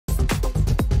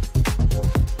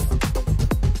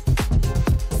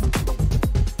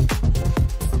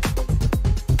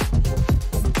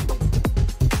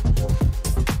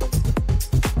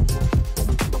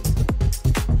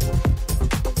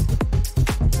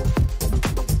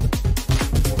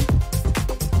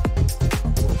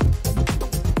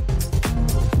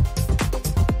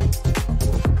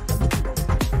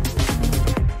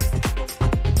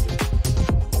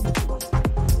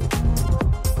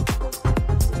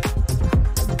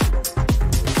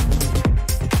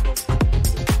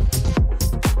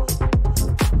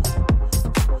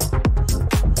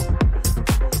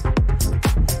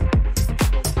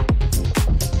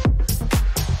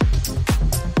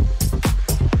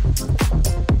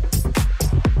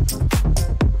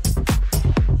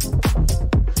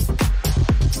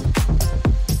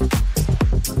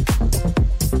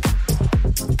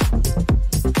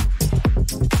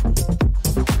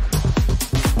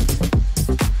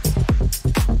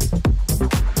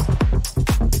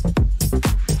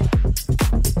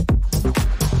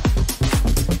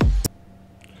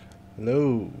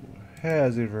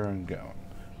How's everyone going?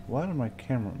 Why did my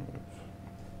camera move?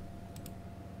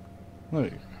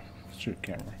 Look, shoot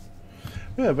camera.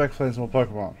 Yeah, back playing some more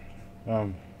Pokemon.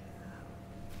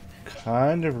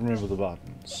 Kind of remember the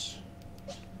buttons.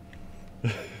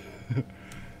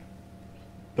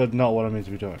 But not what I meant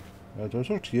to be doing. Do I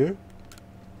talk to you?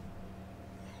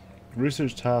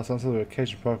 Research tasks until the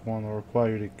catching Pokemon will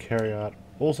require you to carry out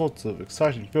all sorts of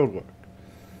exciting fieldwork.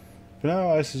 For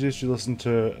now, I suggest you listen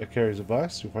to Akari's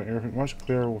advice. You'll find everything much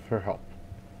clearer with her help.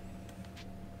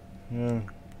 No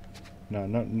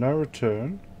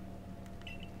return.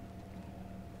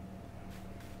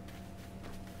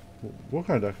 What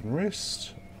kind of duck and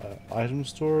rest? Item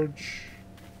storage.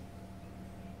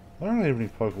 I don't really have any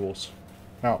Pokeballs.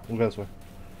 Now, we'll go this way.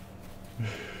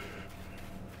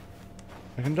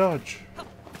 I can dodge.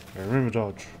 I remember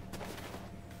dodge.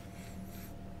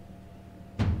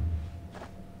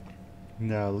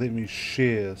 Now let me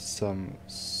share some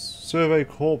Survey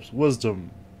Corps wisdom.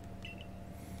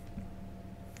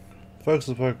 Focus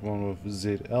the Pokemon with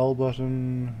ZL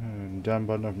button and down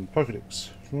button open Pokedex.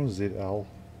 If you want ZL,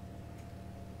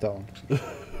 that one.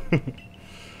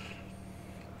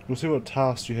 We'll see what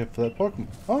tasks you have for that Pokemon.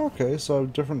 Oh, okay, so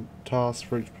different tasks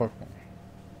for each Pokemon.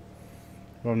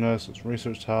 What I've noticed is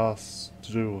research tasks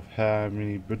to do with how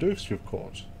many Bidoofs you've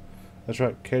caught. That's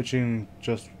right, catching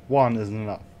just one isn't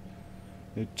enough.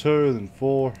 You need 2, then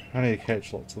 4. I need to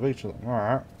catch lots of each of them.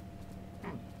 Alright.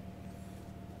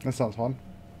 That sounds fun.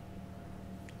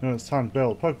 Now it's time to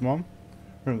battle Pokemon.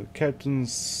 Remember the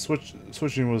captain's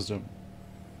switching wisdom.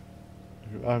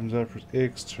 If your items out, press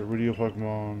X to rid your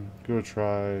Pokemon. Give it a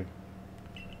try.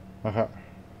 Okay.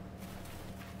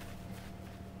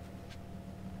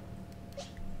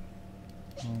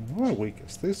 What are my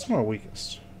weakest? These are my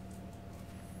weakest.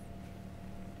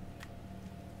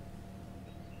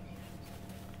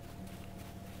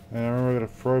 And I remember I gotta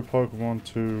throw Pokemon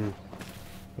to...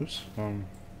 Oops.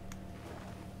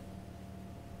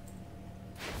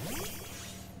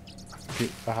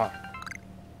 Aha.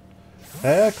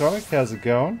 Hey, Iconic, how's it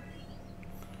going?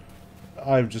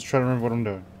 I'm just trying to remember what I'm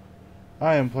doing.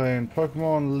 I am playing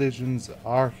Pokemon Legends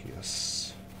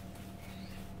Arceus.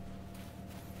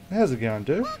 How's it going,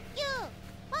 dude? Fuck you!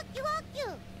 Fuck you, fuck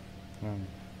you!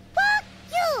 Fuck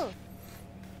you!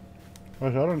 I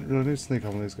don't really need to sneak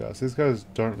up on these guys. These guys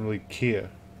don't really care.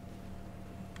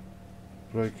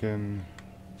 But I can...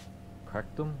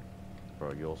 Crack them?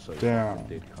 Bro, you're so down.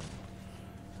 dead, cunt.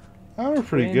 Oh, we're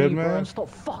pretty good, man. Stop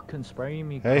fucking spraying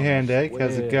me. Hey, Handake,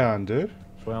 how's it going, dude?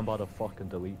 Swear I'm about to fucking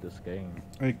delete this game.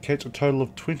 I catch a total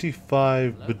of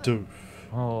 25 Bidoof.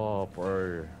 Oh,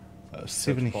 bro.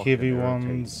 7 heavy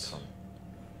ones.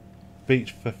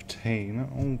 Beat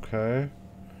 15. Okay.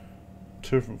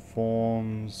 2 different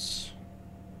forms.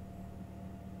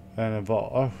 And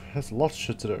evolve. Oh, that's a lot of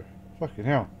shit to do. Fucking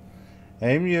hell.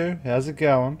 AMU, how's it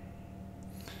going?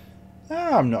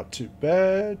 I'm not too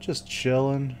bad. Just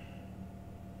chilling.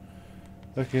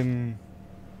 Fucking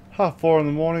 4:30 in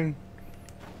the morning.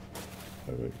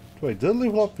 Wait, did it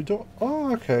level up?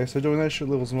 Oh, okay. So doing that shit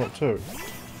levels them up too.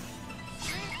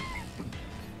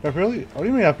 Up early? What do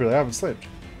you mean up early? I haven't slept.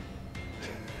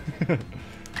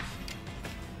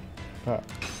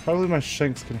 Hopefully my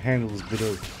Shanks can handle this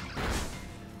Bidoof.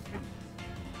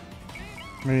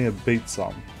 I need to beat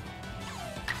some.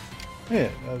 Yeah,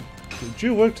 did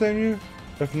you work today, Mew?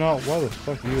 If not, why the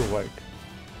fuck are you awake?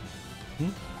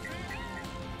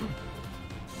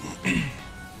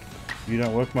 You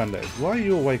don't work Mondays. Why are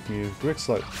you awake, Mew? Direct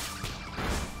sleep.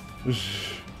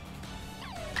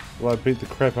 Well, I beat the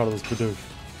crap out of this Bidoof.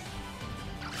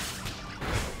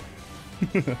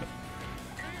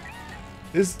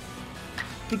 Is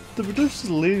the Bidoof's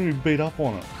letting me beat up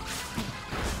on it?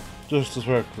 Just as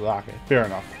work. Okay, fair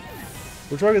enough.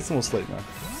 We'll try to get some more sleep, man.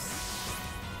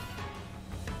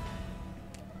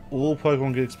 All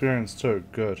Pokemon get experience too.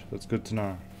 Good. That's good to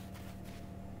know.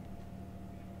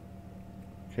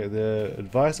 Okay, the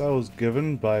advice I was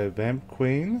given by Vamp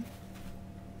Queen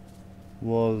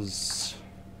was...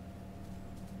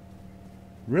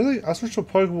 Really? I switched to a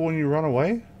Pokeball when you run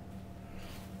away?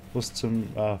 Was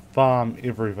to farm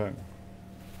everything.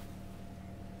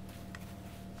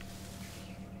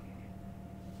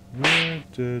 Where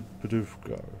did Bidoof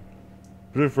go?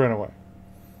 Bidoof ran away.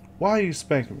 Why are you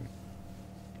spanking me?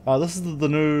 This is the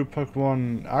new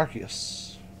Pokemon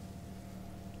Arceus.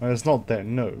 I mean, it's not that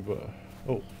new, but...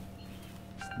 Oh.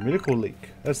 Medical leak.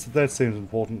 That seems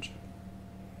important.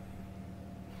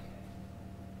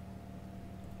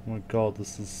 Oh my god,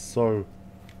 this is so...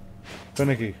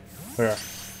 finicky. Okay.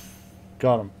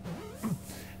 Got him.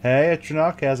 Hey,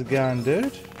 Atronach, how's it going,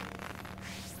 dude?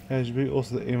 As you be,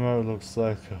 also the emo looks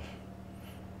like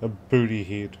A booty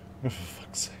head. For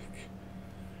fuck's sake.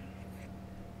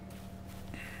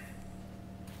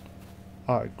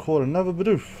 I caught another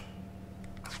Bidoof.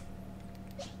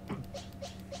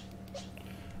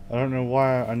 I don't know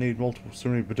why I need so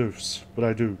many Bidoofs, but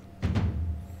I do.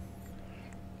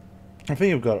 I think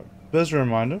you've got it. But as a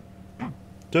reminder,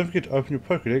 don't forget to open your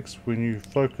Pokédex when you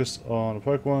focus on a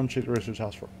Pokemon, check the rest of your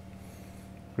task for it.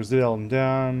 Press Z L and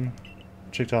down,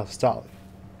 check task Starly.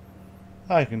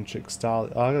 I can check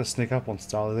Starly. Oh, I gotta sneak up on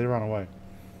Starly, they run away.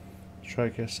 Try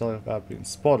to catch Starly without being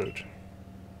spotted.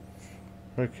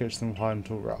 Try to catch them hiding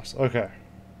tall grass. Okay.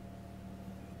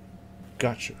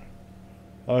 Gotcha.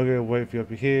 I'll go wait for you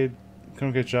up ahead.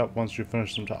 Come catch up once you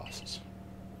finish some tasks.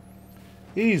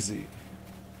 Easy.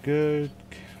 Good.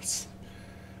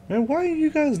 Man, why are you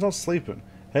guys not sleeping?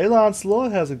 Hey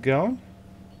Lancelot, how's it going?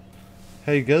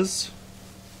 Hey Giz.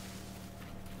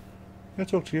 Can I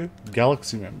talk to you?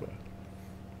 Galaxy member.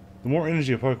 The more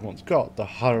energy a Pokemon's got, the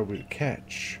harder it'll be to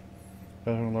catch.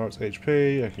 Pokemon lower its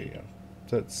HP. Okay, yeah.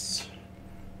 That's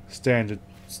standard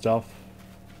stuff.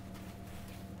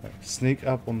 Okay, sneak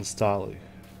up on the Starly.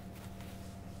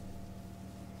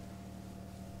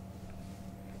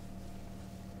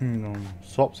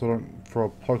 Swap so I don't throw a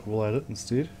Pokeball at it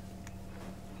instead.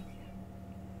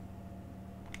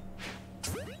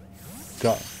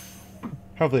 Go.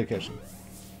 Hopefully I catch him.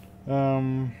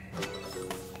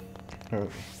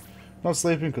 Not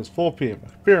sleeping because 4 PM.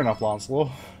 Fair enough, Lancelot.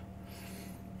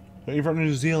 But even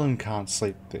New Zealand can't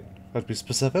sleep then. That'd be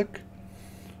specific.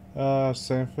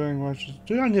 Same thing.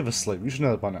 Dude, I never sleep. You should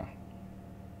know that by now.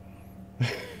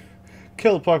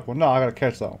 Kill the Pokemon. No, I gotta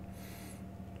catch that one.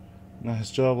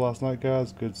 Nice job last night,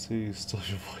 guys. Good to see you still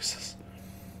your voices.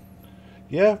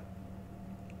 Yeah.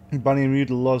 Bunny and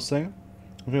Mute love singing.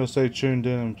 I think I'll stay tuned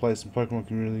in and play some Pokemon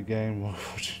community game while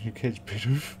watching you catch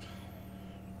Bidoof.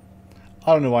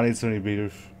 I don't know why I need so many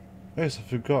Bidoof. Yes, I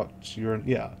forgot. You're an...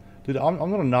 Yeah. Dude, I'm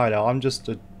not a night owl. I'm just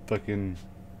a fucking...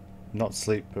 Not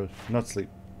sleep. It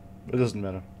doesn't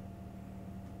matter.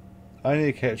 I need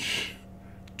to catch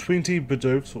 20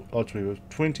 Bidoofs, or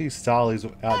 20 Starlies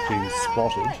without being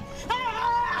spotted.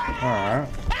 Alright.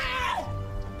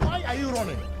 Why are you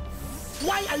running?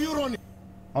 Why are you running?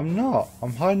 I'm not.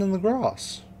 I'm hiding in the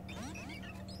grass.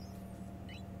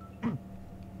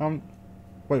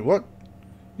 Wait, what?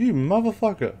 You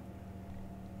motherfucker.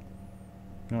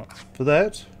 No, for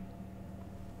that.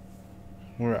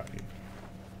 Where are you?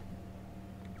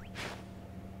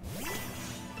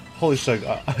 Holy shit,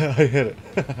 I hit it.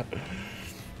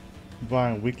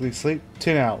 Buying weekly sleep,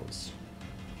 10 hours.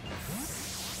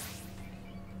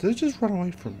 Did it just run away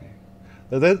from me?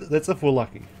 That's if we're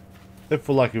lucky. If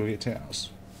we're lucky, we get 10 hours.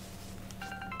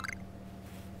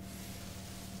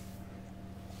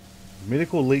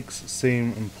 Medical leaks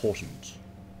seem important.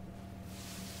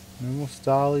 No more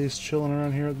Starlies chilling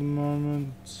around here at the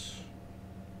moment.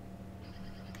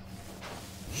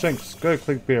 Shanks, go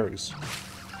collect berries.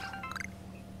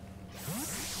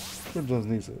 Who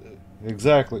doesn't need it?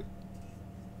 Exactly.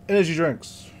 Energy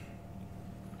drinks.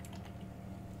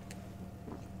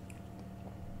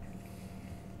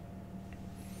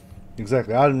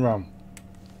 Exactly, I didn't run.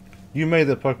 You made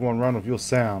that Pokemon run with your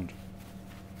sound.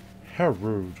 How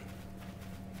rude.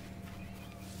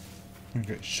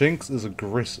 Okay, Shanks is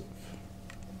aggressive.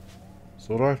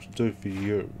 So what do I have to do for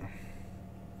you?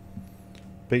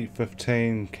 Beat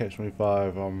 15, catch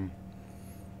 25,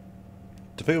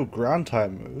 defeat all ground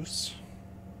type moves.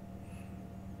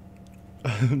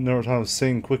 Number of times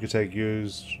seen Quick Attack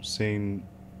used, seen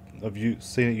it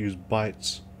use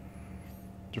bites,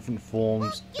 different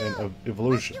forms and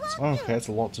evolutions. Okay, that's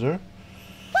a lot to do.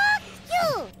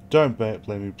 Don't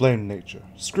blame me, blame nature.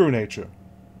 Screw nature.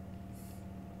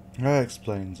 That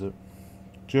explains it.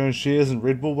 Do you own shares in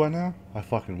Red Bull by now? I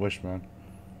fucking wish, man.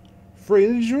 Free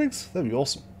energy drinks? That'd be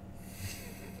awesome.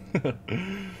 Okay,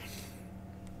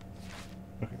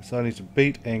 so I need to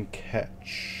beat and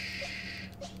catch.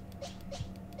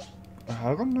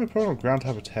 I've got no problem with ground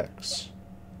type attacks.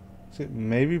 Is it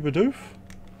maybe Bidoof?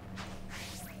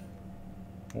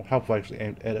 Or help I actually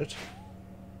aimed at it.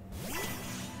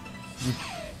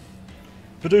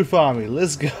 Bidoof army,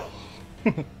 let's go!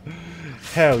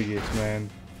 Hell yes, man.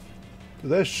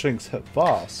 Dude, those Shanks hit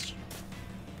fast.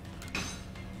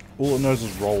 All it knows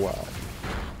is roll out.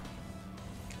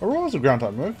 A roll is a ground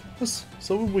type move,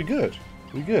 so we're good.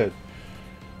 We're good.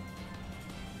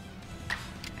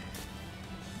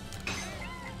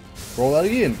 Roll out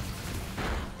again.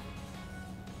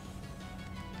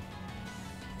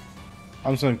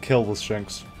 I'm just gonna kill this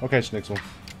Shanks. I'll catch the next one.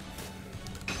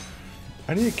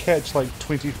 I need to catch like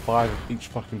 25 of each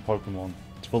fucking Pokemon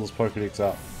to fill this Pokédex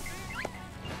out.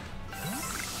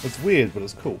 It's weird, but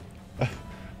it's cool. I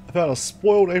found a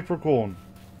spoiled apricorn.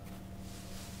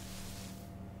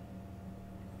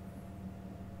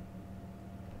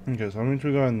 Okay, so I'm going to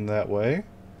be going that way.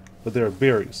 But there are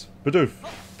berries. Bidoof,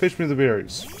 fetch me the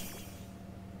berries.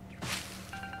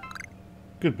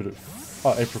 Good Bidoof.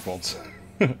 Oh, apricorns.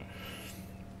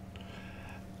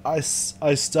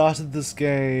 I started this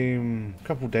game a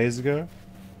couple days ago.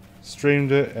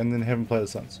 Streamed it and then haven't played it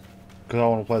since. Because I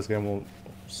want to play this game while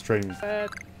streaming.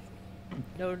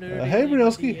 No, Hey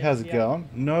Brunelski, how's it going?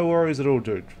 No worries at all,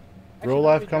 dude. Real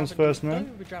life comes first,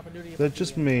 man. That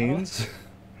just means...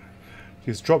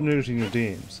 Just drop nudity in your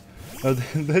DMs. No,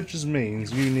 that just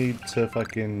means you need to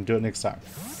fucking do it next time.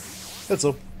 That's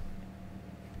all.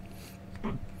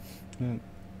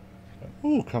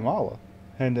 Ooh, Kamala.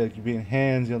 And you being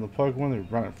handsy on the Pokemon, they're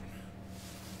running.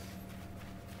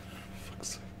 Fuck's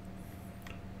sake.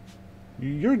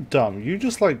 You're dumb. You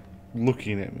just like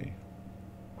looking at me.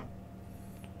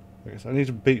 Okay, so I need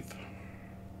to beat.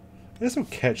 I guess I'll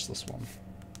catch this one.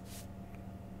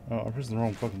 Oh, I pressed the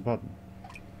wrong fucking button.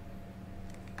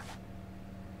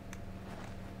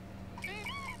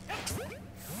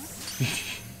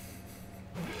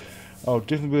 Oh,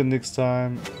 definitely be the next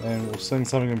time, and we'll sing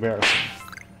something embarrassing.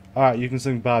 Alright, you can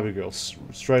sing Barbie Girl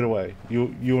straight away.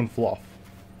 You and Fluff.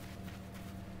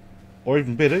 Or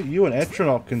even better, you and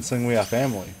Atronach can sing We Are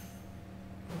Family.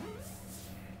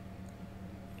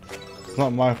 It's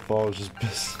not my fault, it's just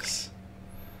business.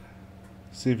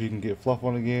 See if you can get Fluff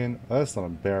on again. Oh, that's not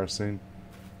embarrassing.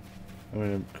 I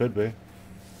mean, it could be.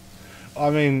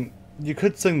 I mean, you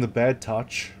could sing The Bad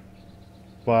Touch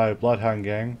by Bloodhound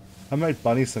Gang. I made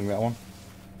Bunny sing that one.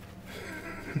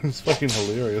 It's fucking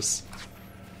hilarious.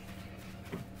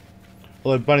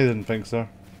 Although Bunny didn't think so.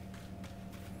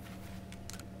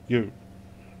 You.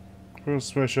 We're gonna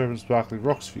smash open sparkly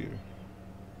rocks for you.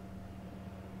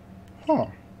 Huh.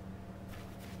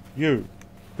 You.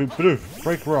 Bidoof,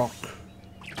 break rock.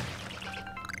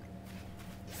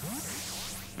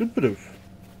 Good Bidoof.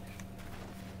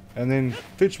 And then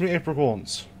fetch me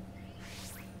apricorns.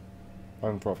 I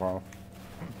can prop off.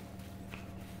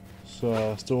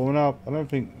 So, still warming up. I don't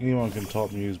think anyone can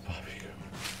top Muse Barbie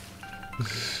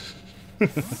Girl.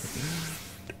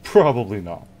 Probably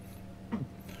not.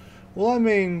 Well, I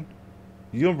mean,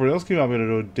 you and Brunelski might be able to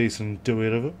do a decent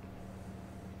duet of it.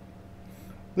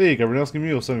 There you go, Brunelski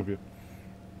Mule sing of you.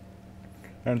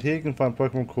 And here you can find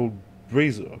Pokemon called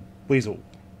Weasel.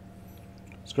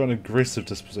 It's got an aggressive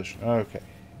disposition. Okay.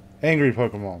 Angry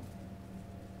Pokemon.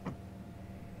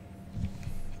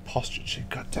 Posture check,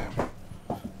 goddamn.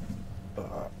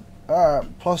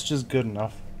 Alright, posture's good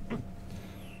enough.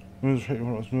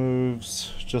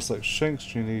 Moves, just like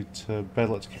Shanks, you need to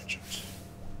battle it to catch it.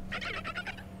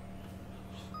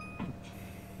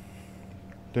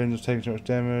 Danger's taking too much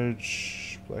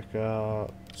damage.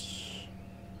 Blackout.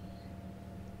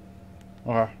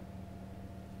 Okay.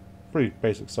 Pretty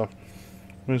basic stuff.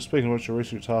 When speaking of which, your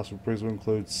research task for Briggs will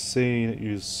include seeing it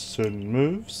use certain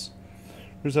moves.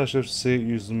 Research have to see it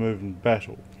use the move in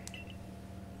battle.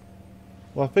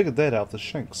 Well, I figured that out, the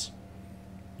Shanks.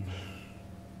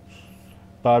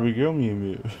 Barbie Girl Mew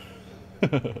Mew.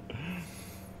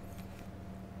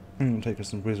 Take us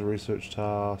some Breezer research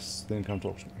tasks, then come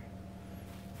talk to me.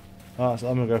 Alright, so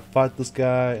I'm gonna go fight this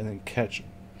guy and then catch him.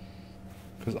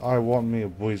 Because I want me a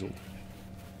Weasel.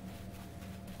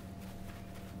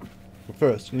 But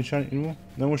first, any shiny anymore?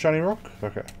 No more shiny rock?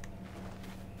 Okay.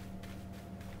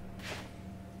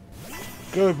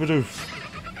 Go Bidoof!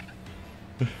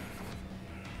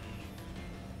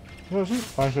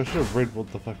 I should have read what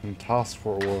the fucking task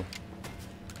for it were.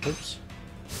 Oops.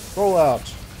 Roll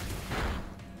out!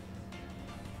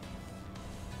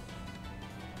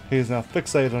 He is now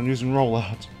fixated on using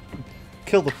rollout.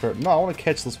 Kill the ferret. No, I want to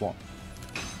catch this one.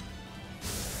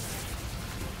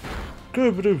 Go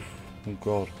Bidoof! Oh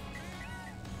god.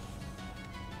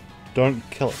 Don't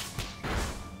kill it.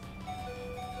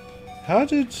 How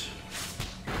did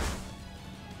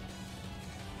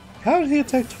he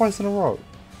attack twice in a row?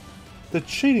 The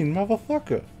cheating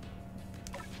motherfucker.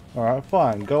 Alright,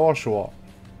 fine. Go Oshawott.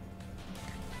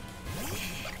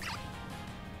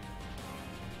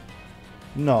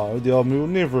 No, the army will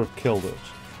never have killed it.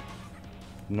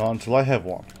 Not until I have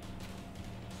one.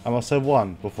 I must have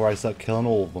one before I start killing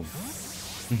all of them.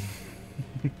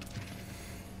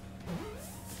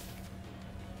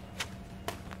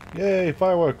 Yay,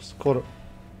 fireworks! Caught it.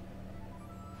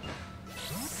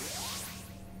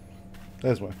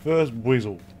 There's my first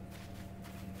Weasel.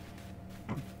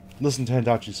 Listen to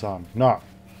Handachi-san. No.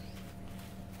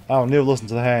 I'll never listen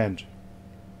to the hand.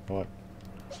 What?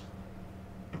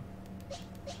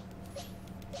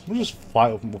 We'll just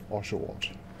fight with Oshawott.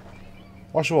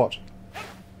 Watch what?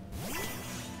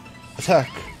 Attack!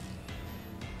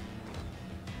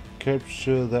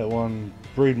 Capture that one,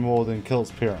 breed more than kill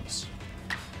its parents.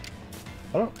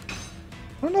 I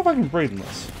don't know if I can breed in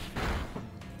this.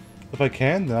 If I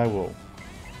can, then I will.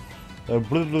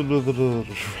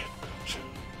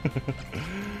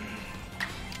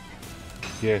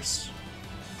 Yes.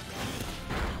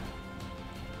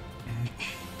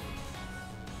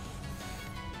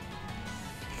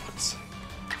 Fuck's sake.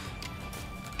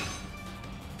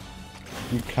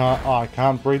 You can't. Oh, I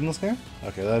can't breed in this game?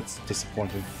 Okay, that's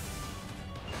disappointing.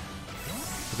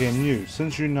 Again, you,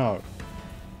 since you know,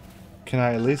 can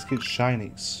I at least get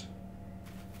shinies?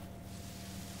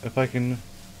 If I can.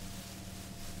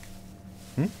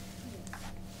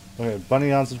 Okay,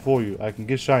 Bunny answered for you. I can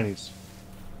get shinies.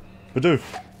 Bidoof,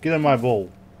 get in my ball.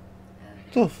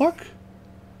 What the fuck?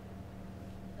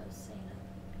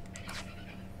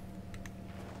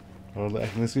 Well, I can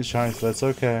at least get shinies, so that's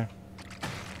okay.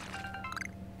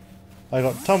 I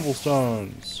got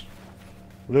tumblestones.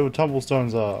 Whatever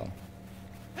tumblestones are.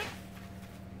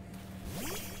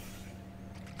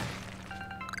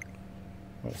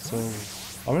 Right, so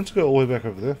I meant to go all the way back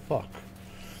over there. Fuck.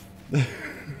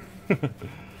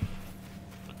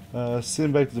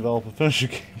 Send back to developer. Finish your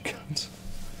game, cunt.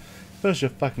 Finish your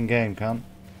fucking game, cunt.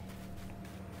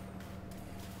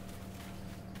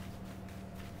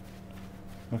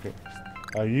 Okay.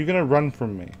 Are you gonna run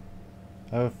from me?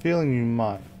 I have a feeling you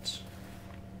might.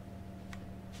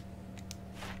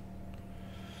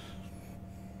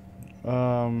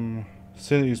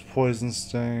 Send use poison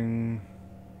sting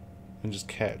and just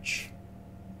catch.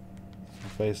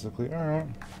 Basically, alright.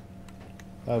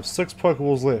 I have 6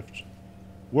 Pokeballs left.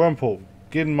 Wormpool,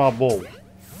 get in my ball.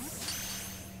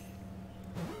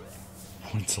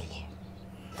 Points are low.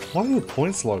 Why are your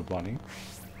points low, Bunny?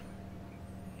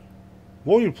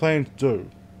 What are you planning to do?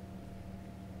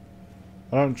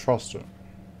 I don't trust it.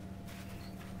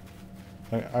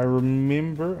 I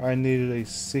remember I needed a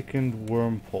second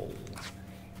Wormpool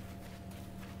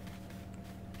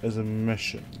as a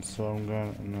mission, so I'm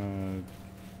gonna...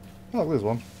 Oh, there's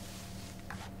one.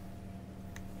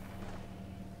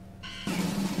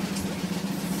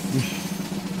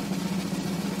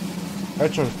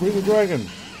 Headshot, free the dragon!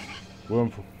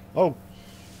 Wormpool. Oh!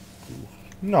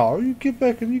 No, you get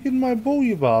back and you get in my ball,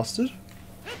 you bastard!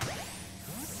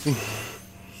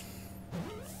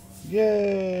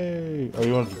 Yay! Oh,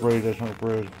 you wanted to breed, I trying to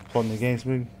breed, plotting against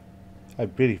me? I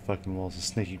bet he fucking was a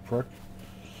sneaky prick.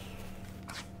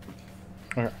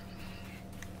 Okay.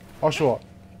 I'll show up.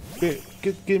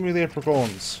 Get me the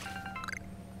apricorns.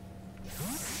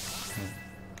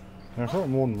 Can I hurt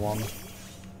more than one?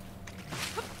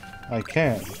 I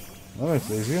can. That makes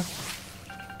it easier.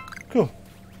 Cool.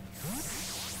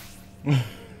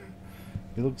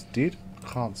 He looks dead?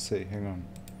 Can't see. Hang on.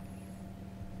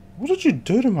 What did you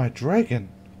do to my dragon?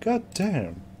 God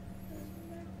damn.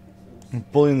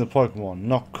 Bullying the Pokemon.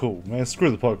 Not cool. Man, screw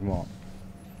the Pokemon.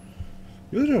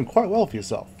 You're doing quite well for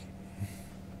yourself.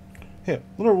 Here,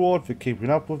 little reward for keeping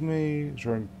up with me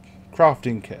during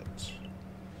crafting kit.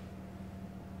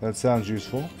 That sounds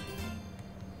useful.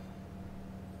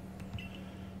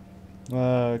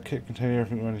 Kit containing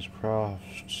everything we need to craft.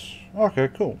 Okay,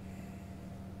 cool.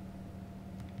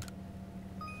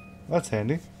 That's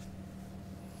handy.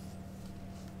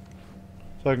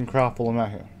 So I can craft all them out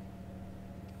here.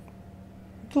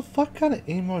 What the fuck kind of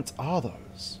emotes are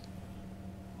those?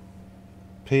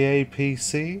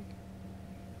 PAPC?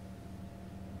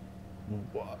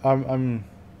 I'm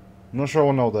not sure I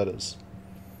want to know what that is.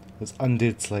 It's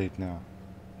Undead Slade now.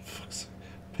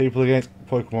 People against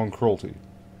Pokemon cruelty.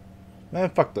 Man,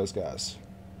 fuck those guys.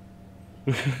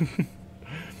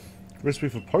 Recipe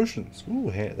for potions. Ooh,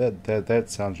 that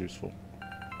sounds useful.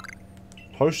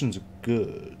 Potions are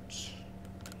good.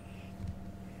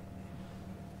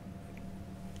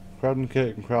 Crafting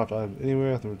kit can craft items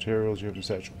anywhere with the materials you have in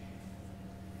satchel.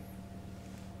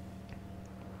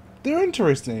 They're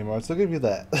interesting emotes, I'll give you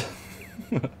that.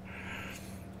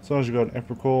 As long as you got an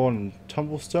apricorn and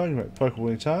tumblestone, you make Pokeball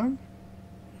anytime.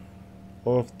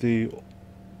 Or if the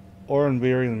Oran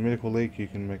Berry and the Medical Leak, you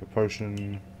can make a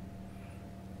potion.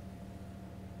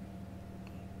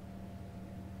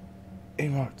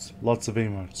 Emotes. Lots of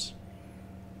emotes.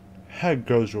 How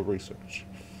goes your research?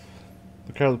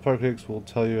 The card of the Pokedex will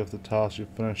tell you if the task you've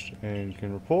finished and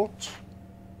can report.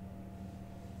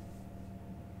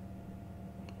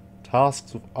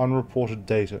 Tasks with unreported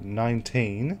data.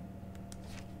 19.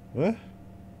 What?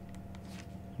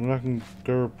 And I can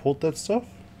go report that stuff?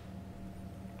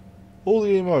 All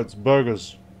the emotes.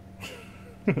 Burgers.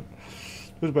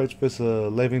 Good by Professor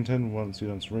Levington once you've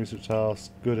done some research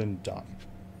tasks. Good and done.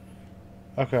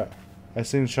 Okay. I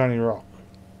seen shiny rock.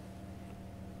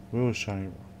 Where was shiny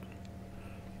rock?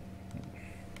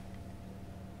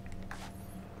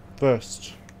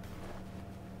 First.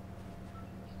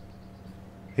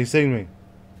 He seen me.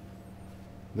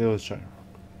 There was shiny rock.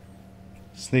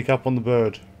 Sneak up on the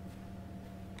bird.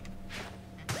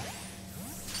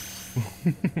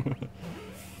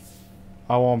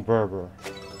 I want Berber.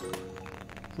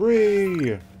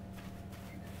 Free!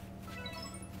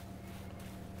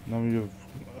 Now you've...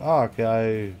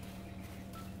 okay.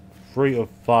 3 of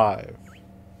 5.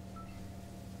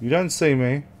 You don't see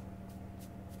me.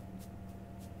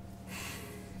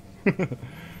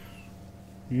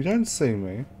 You don't see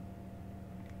me.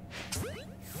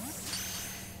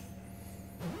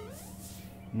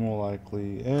 More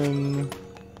likely in...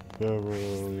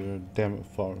 Berber, damn it,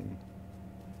 phone.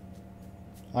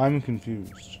 I'm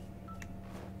confused.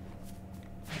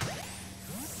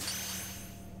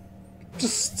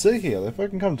 Just stay here, they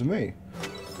fucking come to me.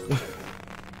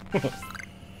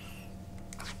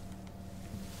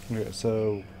 Okay,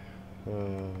 so...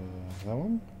 that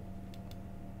one?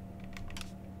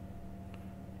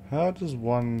 How does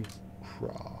one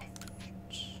craft?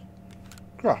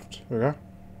 Craft, there we go.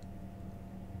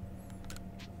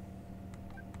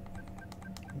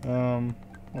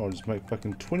 I'll just make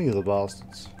fucking 20 of the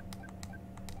bastards.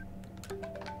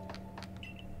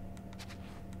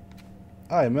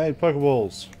 I made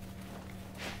Pokeballs.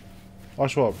 I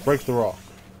swear, break the rock.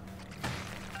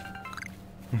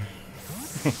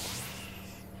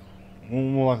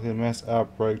 More likely a mass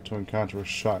outbreak to encounter a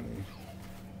shiny.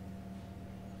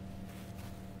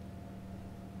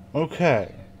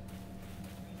 Okay.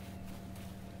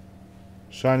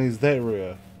 Shiny's that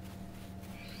rare.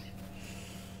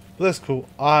 But that's cool.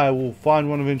 I will find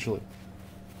one eventually.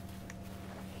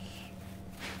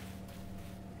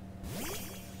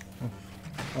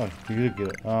 Oh, you did get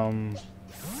it.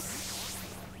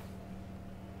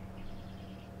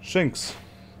 Shinx,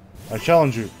 I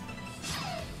challenge you.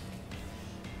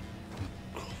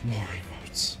 More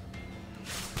emotes.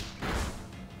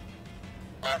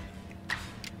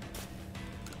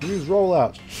 Use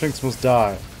rollout. Shinx must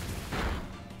die.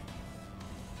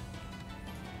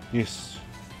 Yes.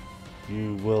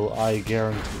 You will, I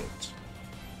guarantee it.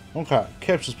 Okay,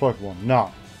 captures Pokemon.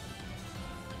 No.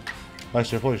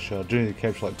 Actually, I probably should. I do need to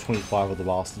capture like 25 of the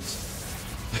bastards.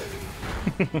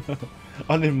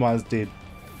 I never mind, it's dead.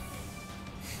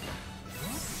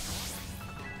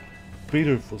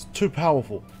 Bidoof was too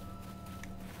powerful.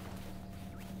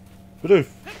 Bidoof,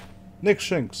 next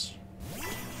Shinx.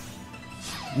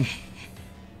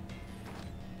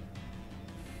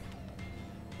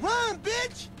 Run,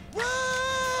 bitch!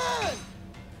 Run!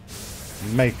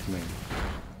 Make me.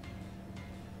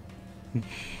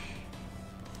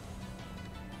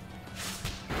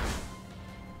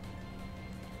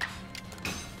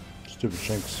 Stupid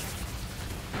Shinx.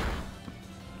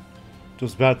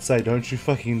 Just about to say, don't you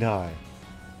fucking die.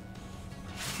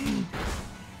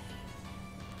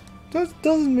 That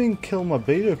doesn't mean kill my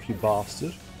Bidoof, you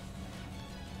bastard.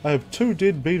 I have 2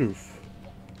 dead Bidoof.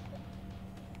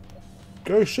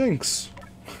 Go Shinx!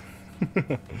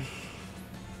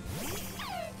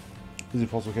 Is it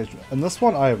possible catch? And this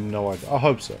one, I have no idea. I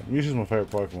hope so. Mewtwo's my favorite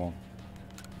Pokemon.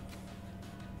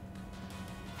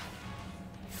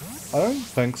 I don't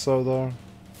think so though.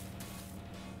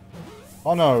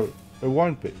 Oh no, it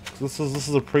won't be. This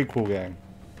is a prequel game.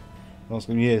 I was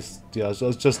going, yes, yeah, I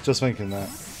was just thinking that.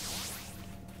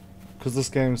 Because this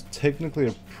game's technically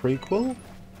a prequel.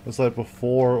 It's like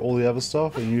before all the other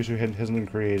stuff, and Mewtwo hasn't been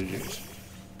created yet.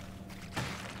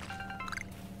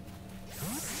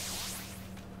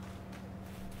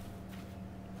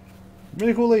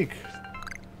 Medical leak!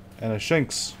 And a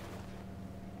Shinx.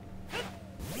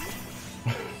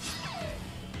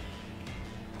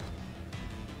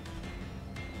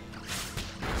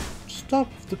 Stop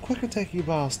the quick attack, you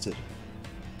bastard!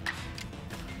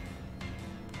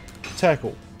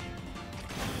 Tackle.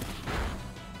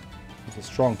 It's a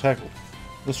strong tackle.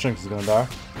 This Shinx is gonna die.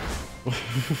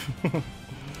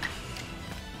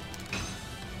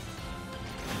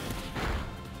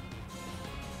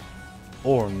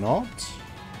 Or not.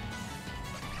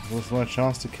 This is my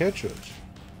chance to catch it.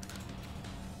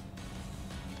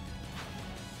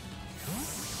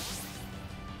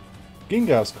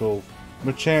 Gengar's cool.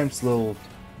 Machamp's little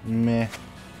meh.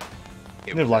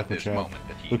 Never liked Machamp.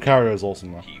 Lucario's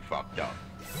awesome though. He fucked up.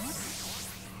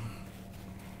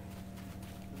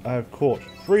 I have caught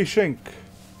 3 Shink.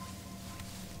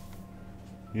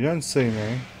 You don't see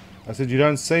me. I said you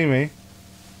don't see me.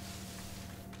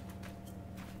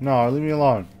 No, leave me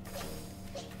alone.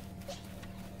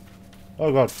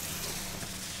 Oh god.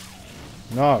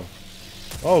 No.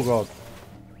 Oh god.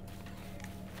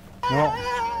 No.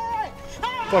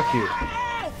 Fuck you.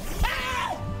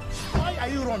 Why are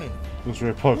you running? Looks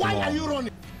very Why are Pokemon. you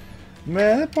running?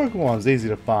 Man, that Pokemon's easy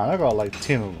to find. I got like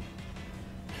 10 of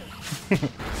them.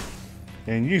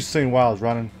 And you seen while I was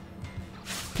running.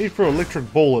 He threw an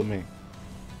electric ball at me.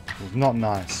 It was not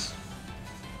nice.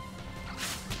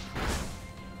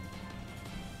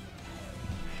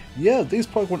 Yeah, these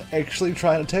Pokemon actually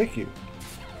try and attack you.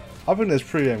 I think that's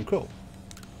pretty damn cool.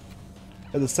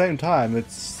 At the same time,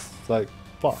 it's like,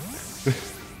 fuck.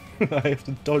 I have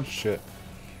to dodge shit.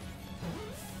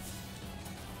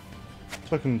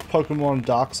 Fucking Pokemon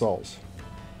Dark Souls.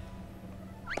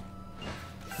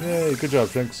 Yay, good job,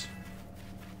 Jinx.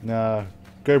 Nah,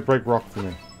 go break rock for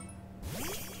me.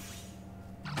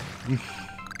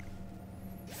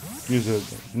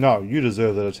 No, you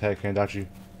deserve that attack, Handachi.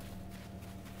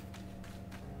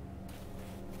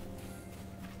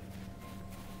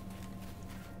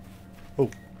 Oh.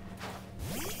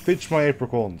 Fetch my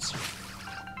apricorns.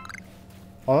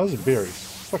 Oh, those are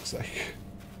berries. Fuck's sake.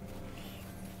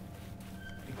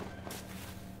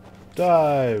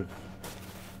 Dive.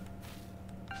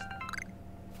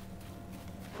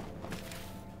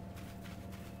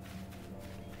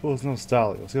 Oh, it's no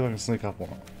Starly. Let's see if I can sneak up on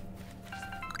it.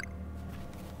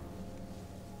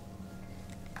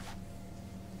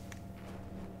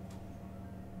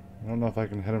 I don't know if I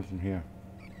can hit him from here.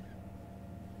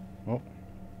 Oh.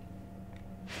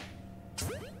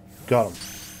 Got him.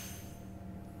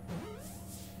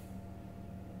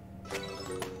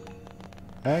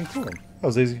 And kill him. That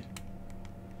was easy.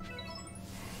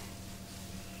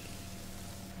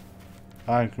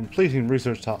 I'm completing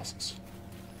research tasks.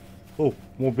 Oh,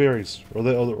 more berries. Or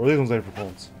these ones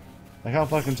apricorns. I can't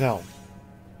fucking tell.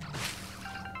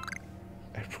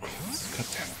 Apricorns. God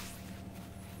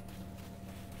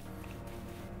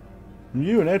damn it.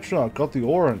 You and Etronaut got the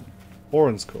Orin.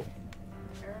 Orin's cool.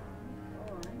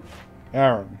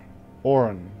 Aaron.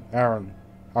 Orin. Aaron.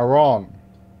 Aaron.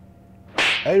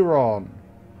 Aaron.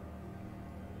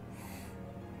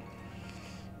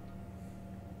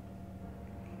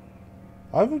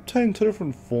 I've obtained 2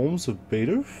 different forms of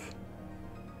Bidoof.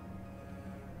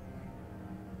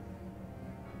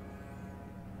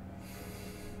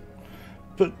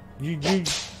 But you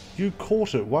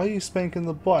caught it. Why are you spanking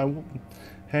the butt?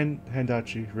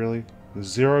 Handachi, really?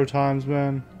 0 times,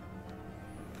 man?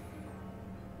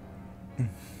 You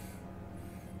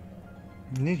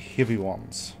need heavy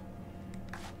ones.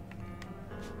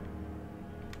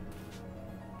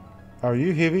 Are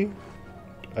you heavy?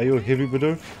 Are you a heavy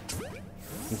Bidoof?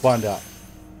 We'll find out.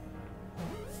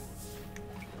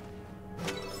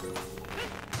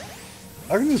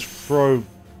 I can just throw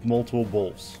multiple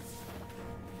balls.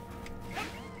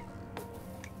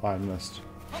 I missed.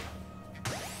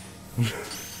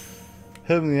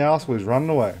 Hit him in the ass while he's running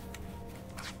away.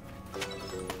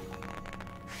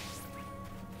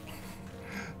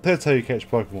 That's how you catch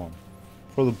Pokemon.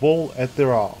 Throw the ball at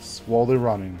their ass while they're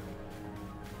running.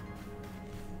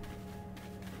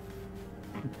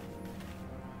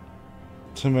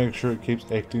 To make sure it keeps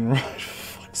acting right,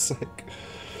 for fuck's sake.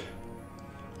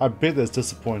 I bet that's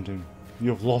disappointing.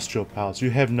 You've lost your powers. You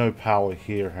have no power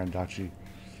here, Handachi.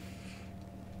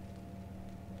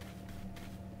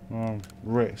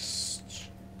 Rest.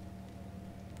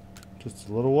 Just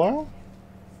a little while?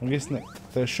 I'm guessing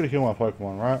that should heal my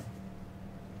Pokemon, right?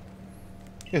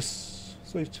 Yes.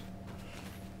 Sweet.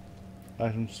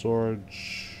 Item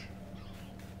storage.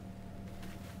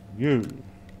 You.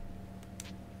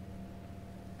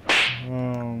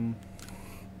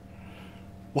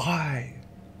 Why?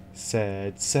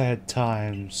 Sad, sad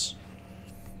times.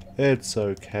 It's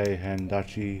okay,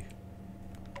 Handachi.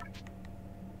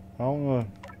 I wanna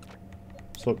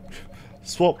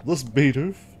swap this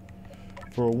Bidoof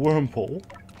for a Wurmple.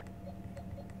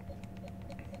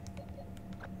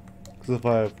 Because if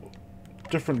I have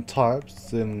different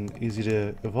types, then easy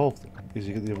to evolve them.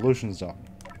 Easy to get the evolutions done.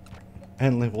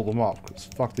 And level them up, because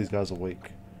fuck, these guys are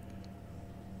weak.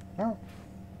 Oh.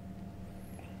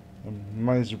 I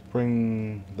managed to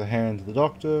bring the hand to the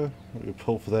doctor. We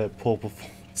pull for that poor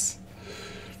performance.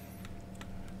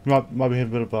 Might be having a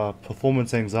bit of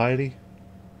performance anxiety.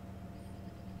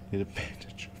 Need a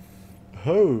bandage.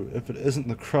 Oh, if it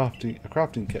isn't a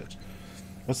crafting kit.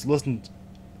 Let's listen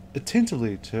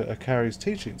attentively to Akari's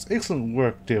teachings. Excellent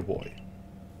work, dear boy.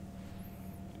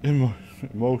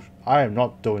 I am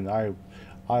not doing that.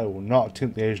 I will not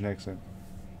attempt the Asian accent.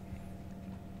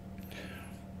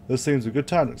 This seems a good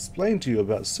time to explain to you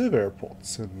about survey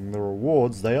reports and the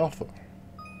rewards they offer.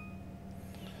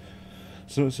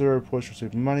 Submit 0 reports, you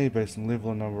receive money based on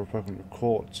level and number of Pokemon you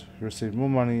caught. You receive more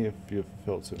money if you have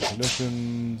fulfilled certain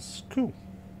conditions. Cool.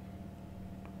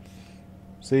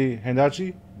 See,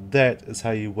 Handachi? That is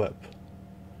how you whip.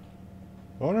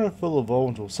 I wonder if it'll evolve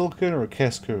into a Silcoon or a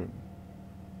Cascoon.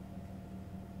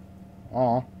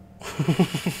 Aw. I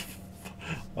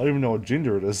don't even know what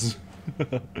gender it is.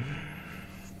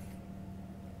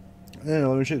 Yeah,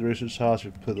 let me check the research task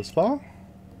you've put this far.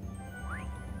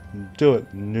 Do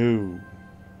it. No.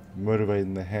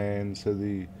 Motivating the hand so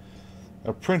the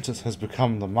apprentice has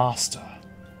become the master.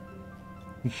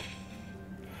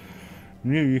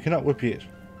 Mew, you cannot whip yet.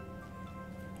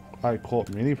 I caught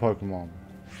many Pokemon.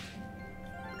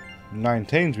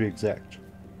 19 to be exact.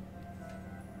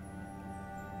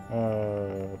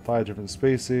 5 different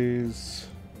species.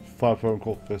 5 Pokemon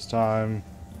caught first time.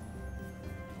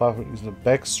 5 using a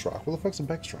backstrike. What the fuck's a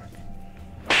backstrike?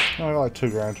 Oh, I got like 2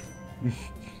 grand.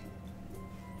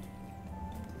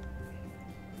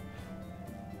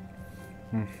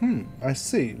 I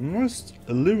see. Most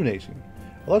illuminating.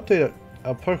 I'll update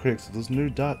our Pokédex with this new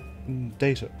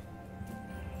data.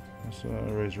 So,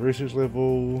 raise research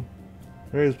level.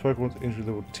 Raise Pokemon's entry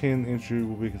level 10. Entry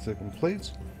will be considered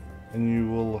complete, and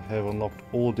you will have unlocked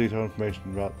all detailed information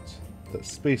about that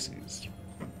species.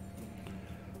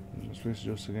 Species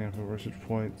just again for research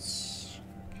points.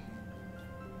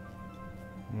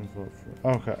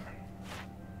 Okay.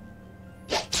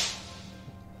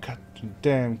 God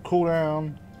damn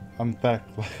cooldown. I'm back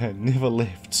like I never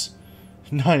left.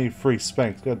 93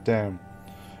 spanks. God damn.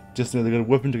 Just now they got a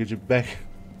weapon to get you back.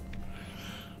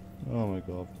 Oh my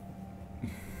god.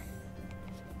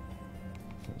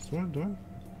 That's what I'm doing.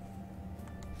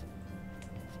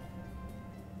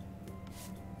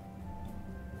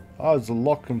 Oh, there's a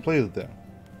lock completed there.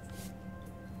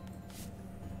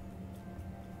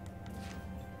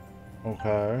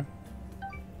 Okay.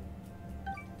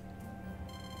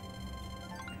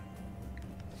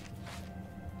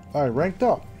 Alright, ranked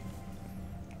up.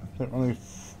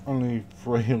 Only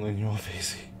 3 in your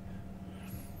face.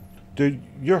 Dude,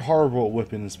 you're horrible at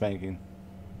whipping and spanking.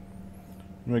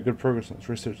 You made good progress on this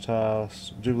research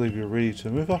task. I do believe you're ready to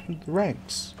move up into the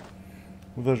ranks.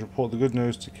 With us, report the good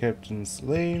news to Captain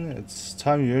Celine. It's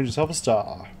time you earned yourself a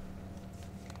star.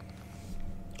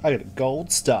 I get a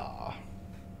gold star.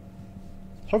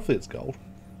 Hopefully it's gold.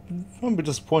 I won't be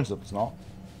disappointed if it's not.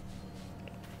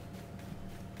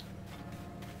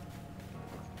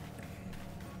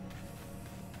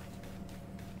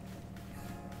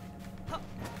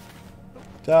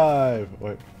 Dive!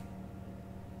 Wait.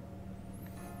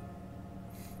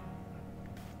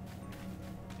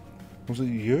 Was it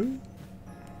you?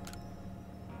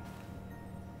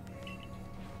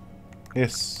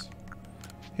 Yes.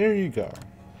 Here you go.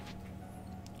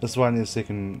 This is why I need a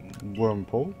second worm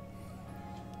pool.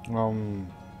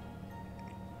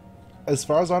 As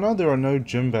far as I know, there are no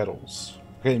gym battles.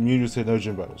 Okay, Mew said no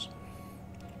gym battles.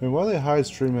 I mean, why they hide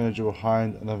stream manager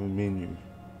behind another menu?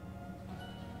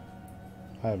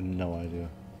 I have no idea.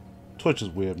 Twitch is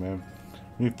weird, man.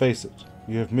 When you face it,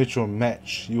 you have met your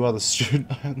match. You are the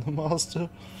student, I am the master.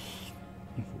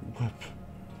 Whip.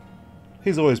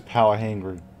 He's always power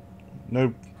hungry.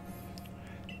 No.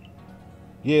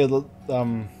 Yeah,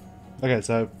 okay,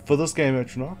 so for this game,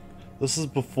 Metronach, this is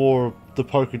before the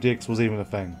Pokédex was even a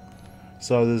thing.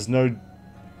 So there's no,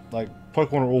 like,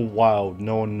 Pokemon are all wild.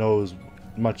 No one knows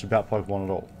much about Pokemon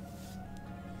at all.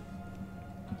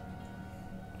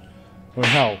 I mean,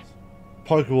 hell,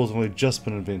 Pokeballs have only just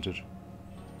been invented.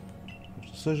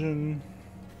 Decision.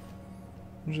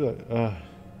 I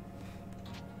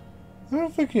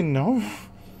don't think you know.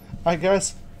 I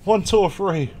guess 1, 2, or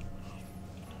 3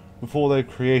 before they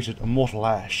created Immortal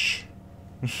Ash.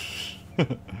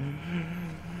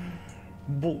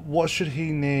 What should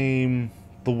he name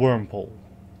the Wormpool?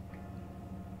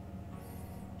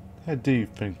 How do you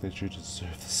think that you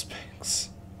deserve the Sphinx?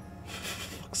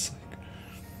 For fuck's sake.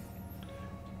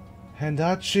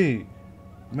 Handachi!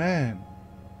 Man.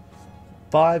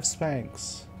 5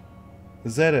 Spanx.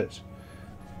 Is that it?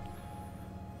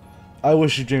 I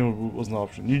wish Eugene was an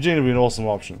option. Eugene would be an awesome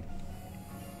option.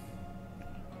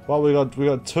 Well, we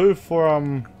got 2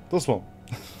 for this one.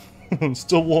 I'm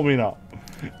still warming up.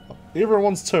 Everyone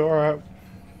wants 2, alright.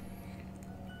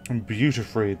 And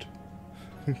Beautifried.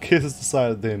 Kids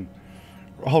decided then.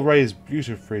 I'll raise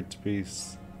Beautifried to be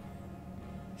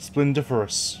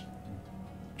splendiferous.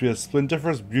 To be a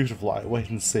splendiferous Beautifly. Wait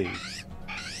and see.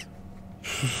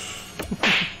 This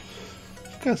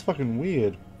guy's fucking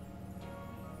weird.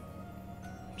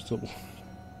 Still.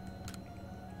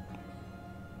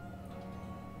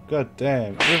 God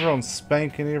damn. Everyone's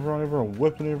spanking everyone, everyone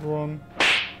whipping everyone.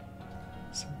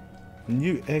 And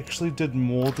you actually did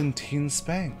more than 10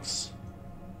 spanks.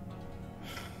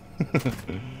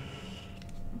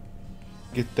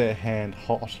 Get that hand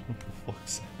hot, for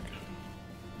fuck's sake.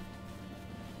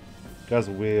 Guys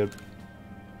are weird.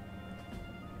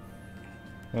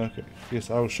 Okay, yes,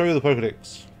 I will show you the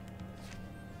Pokedex.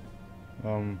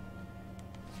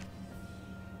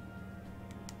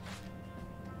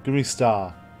 Give me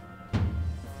star.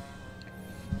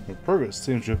 Your progress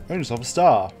seems to have earned yourself a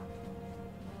star.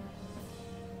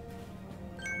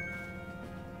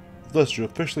 Thus, you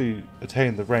officially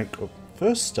attained the rank of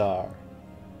first star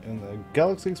in the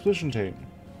Galaxy Expedition team.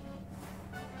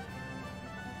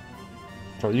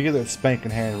 So you get that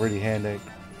spanking hand really handy.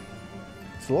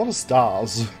 It's a lot of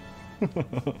stars.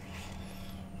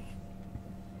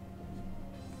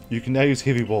 You can now use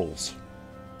heavy balls.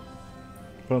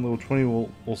 Opponent level 20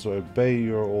 will also obey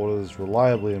your orders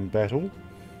reliably in battle.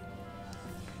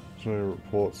 So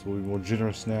reports will be more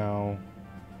generous now.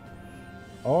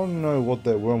 I want to know what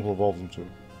that wormhole evolves into.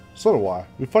 So do I.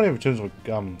 We finally have it turns into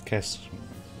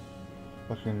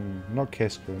fucking not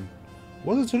Cascoon.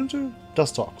 What does it turn into?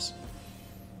 Dustox.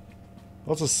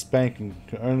 Lots of spanking.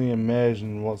 Can only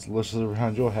imagine what's delicious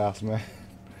around your house, man.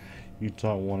 You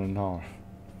don't want to know.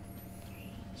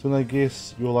 So then I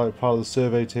guess you're like part of the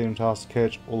survey team tasked to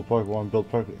catch all the Pokemon and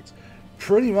build Pokedex.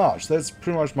 Pretty much. That's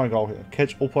pretty much my goal here.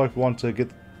 Catch all Pokemon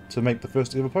to make the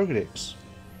first ever Pokedex.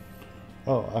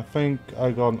 Oh, I think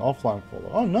I got an offline follow.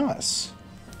 Oh, nice.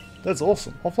 That's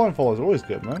awesome. Offline follows are always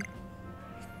good, man.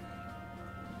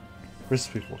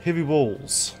 Recipe for heavy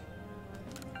balls.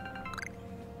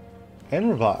 And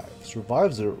revives.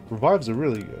 Revives are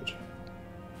really good.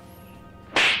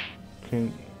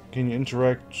 Can you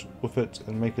interact with it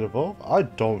and make it evolve? I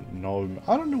don't know.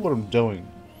 I don't know what I'm doing.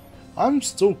 I'm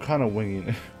still kind of winging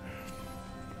it.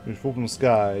 You fall from the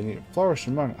sky and you flourish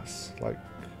among us. Like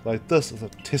this is a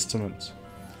testament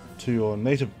to your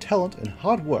native talent and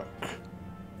hard work.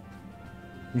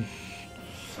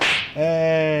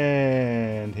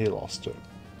 And he lost it.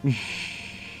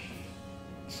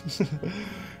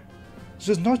 It's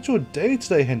just not your day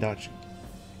today, Hendachi.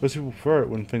 Most people prefer it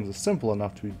when things are simple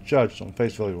enough to be judged on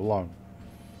face value alone.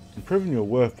 Improving your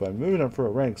worth by moving up through a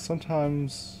rank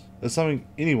sometimes is something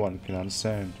anyone can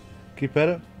understand. Keep at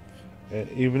it,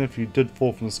 and even if you did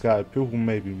fall from the sky, people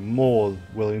may be more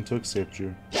willing to accept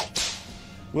you.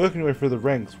 Working your way through the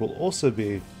ranks will also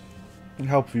be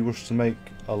help if you wish to make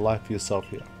a life for yourself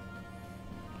here.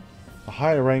 A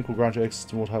higher rank will grant you access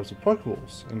to more types of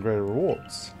Pokeballs and greater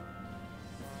rewards.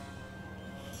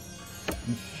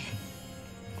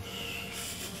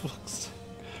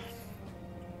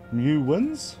 Mew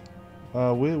wins?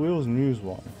 Where was Mew's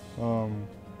one?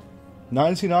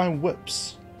 99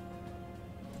 whips.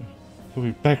 He'll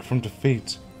be back from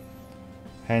defeat.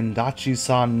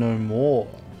 Handachi-san no more.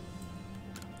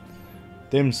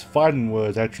 Them's fighting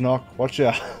words, Atronach. Watch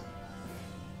out.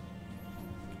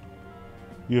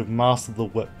 You have mastered the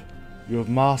whip. You have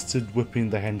mastered whipping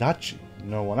the Handachi.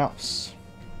 No one else.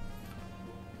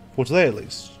 For today at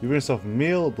least, you've earned yourself a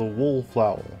meal at the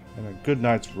Wallflower and a good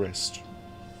night's rest.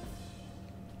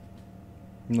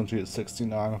 I'm not to get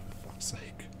 69, oh, for fuck's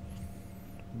sake.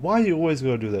 Why you always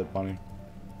gotta do that, Bunny?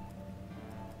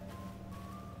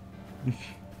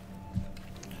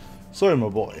 Sorry, my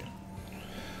boy.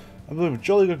 I believe a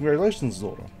jolly good congratulations,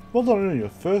 daughter. Well done on your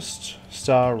first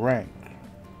star rank.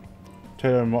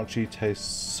 Potato mochi tastes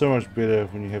so much better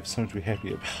when you have something to be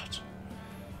happy about.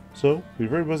 So, be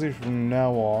very busy from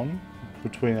now on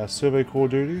between our survey core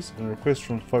duties and requests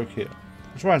from folk here.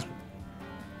 Which reminds me,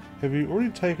 have you already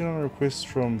taken on a request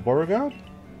from Beauregard?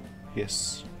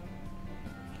 Yes.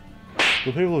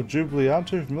 The people of Jubilee aren't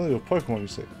too familiar with Pokemon, you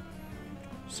see.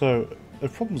 So,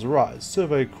 if problems arise,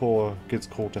 Survey Corps gets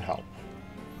called to help.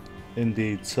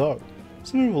 Indeed so.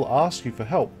 Some people ask you for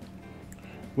help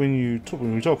when we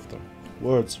talk with them.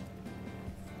 Words.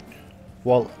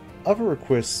 While other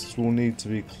requests will need to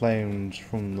be claimed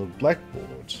from the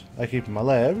blackboard I keep in my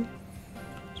lab.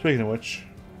 Speaking of which,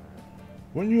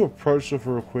 when you approached with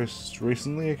a request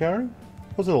recently, Akari?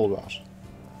 What's it all about?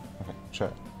 Okay,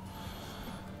 chat.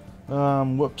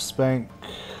 Whip Spank.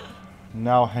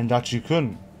 Now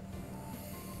Handachi-kun.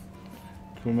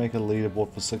 Can we make a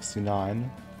leaderboard for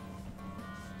 69?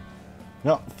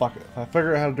 No, fuck it. If I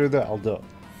figure out how to do that, I'll do it.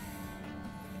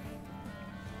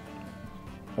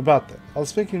 About that, I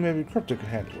was thinking maybe Crypto could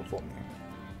handle it for me.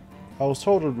 I was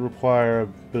told it would require a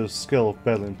bit of skill of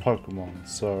battling Pokemon,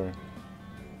 so...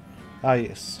 Ah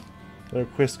yes, the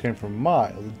request came from Mai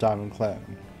of the Diamond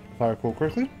Clan, if I recall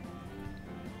correctly.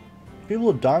 People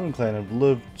of Diamond Clan have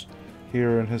lived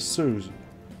here in Hisuzu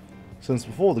since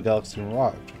before the Galaxy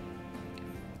arrived.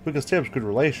 we can establish good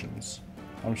relations.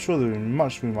 I'm sure there will be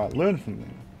much we might learn from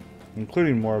them,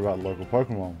 including more about local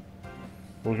Pokemon.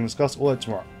 We can discuss all that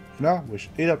tomorrow. For now, we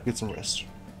should eat up and get some rest.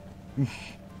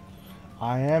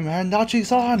 I am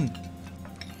Handachi-san!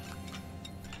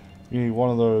 You need one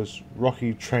of those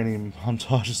rocky training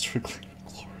montages to reclaim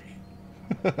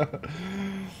glory.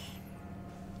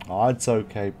 Oh, it's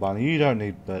okay, Bunny. You don't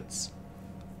need bits.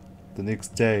 The next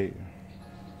day.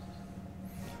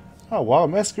 Oh wow,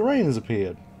 Masquerain has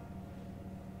appeared.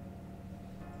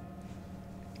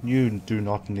 You do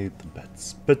not need the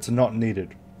bits. Bits are not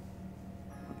needed.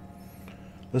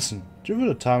 Listen, do you have a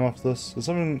bit of time after this? There's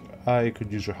something I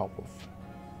could use your help with.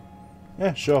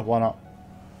 Yeah, sure, why not?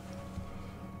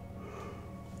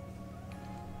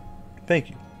 Thank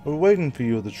you. We're waiting for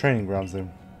you at the training grounds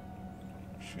then.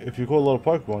 If you caught a lot of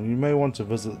Pokemon, you may want to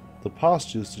visit the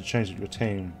pastures to change up your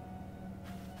team.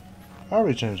 I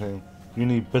already changed team. You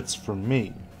need bits from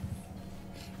me.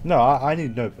 No, I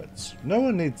need no bits. No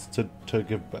one needs to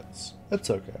give bits. It's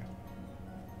okay.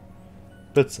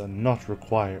 Bits are not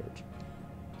required.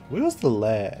 Where's the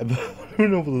lab? I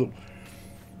don't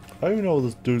even know what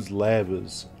this dude's lab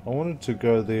is. I wanted to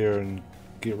go there and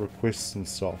get requests and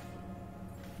stuff.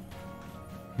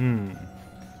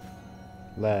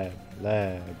 Lab. Do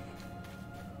I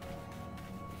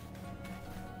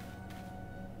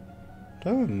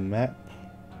have a map?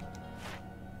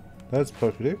 That's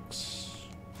Pokedex.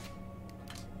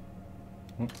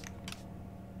 Okay.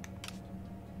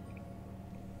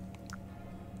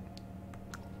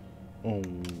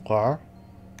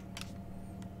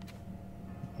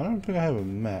 I don't think I have a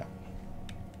map.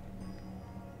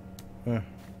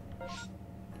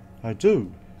 I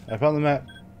do. I found the map.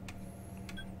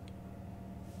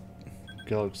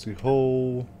 Galaxy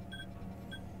Hall.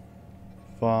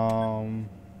 Farm.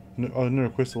 No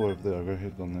request all over there. I'll go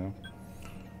ahead on now.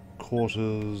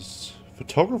 Quarters.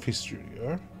 Photography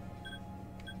studio.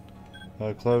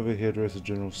 Clover, hairdresser,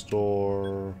 general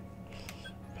store.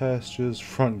 Pastures,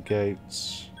 front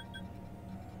gates.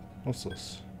 What's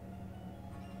this?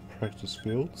 Practice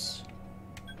fields.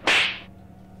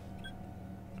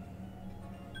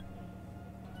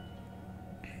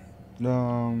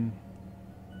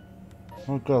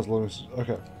 Oh god, let me.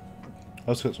 Okay.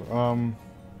 Let's get some.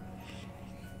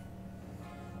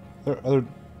 There are other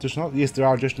additional. Yes, there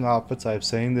are additional outfits I've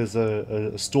seen. There's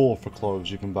a store for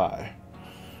clothes you can buy.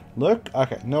 Look?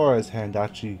 Okay, no worries,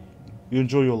 Handachi. You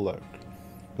enjoy your look.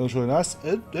 It looks really nice.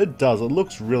 It does. It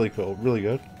looks really cool. Really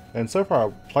good. And so far,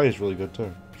 our play is really good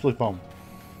too. It's really fun.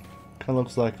 Kind of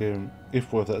looks like an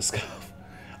F with that scarf.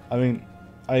 I mean,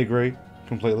 I agree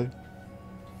completely.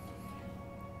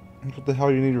 What the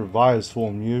hell you need revives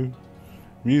for, Mew?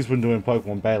 Mew's been doing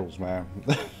Pokemon battles, man.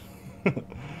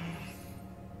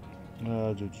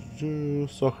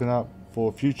 Stocking up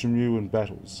for future Mew in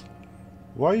battles.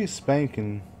 Why are you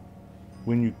spanking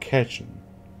when you catch him?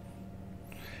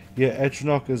 Yeah,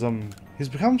 Atronach is he's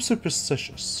become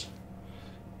superstitious.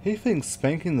 He thinks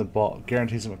spanking the bot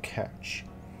guarantees him a catch.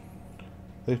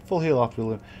 They full heal after you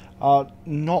learn.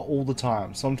 Not all the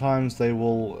time. Sometimes they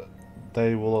will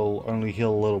only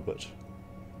heal a little bit.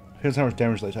 Depends how much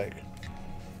damage they take.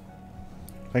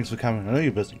 Thanks for coming. I know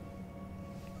you're busy.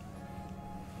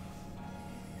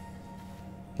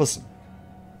 Listen.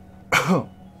 I got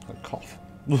a cough.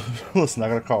 Listen, I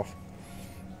got a cough.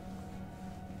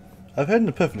 I've had an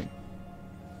epiphany.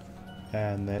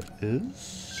 And that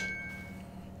is...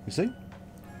 You see?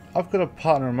 I've got a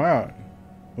partner of my own.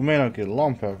 We may not get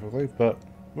along perfectly, but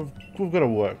we've got to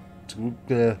work. We'll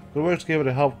work together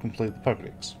to help complete the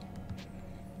Pokedex.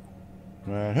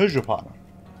 And who's your partner?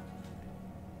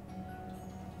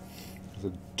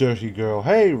 The dirty girl.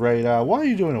 Hey, Radar, why are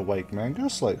you doing awake, man? Go to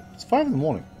sleep. It's 5 in the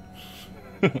morning.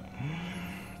 You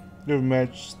have a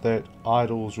match that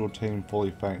idles your team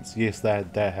fully faints. Yes,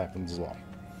 that happens as well.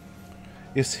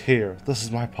 Yes, here. This is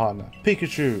my partner.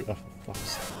 Pikachu! Oh, for fuck's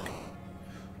sake.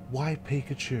 Why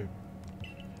Pikachu?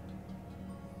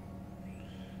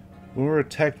 When we were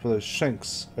attacked by those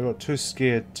shinks, I got too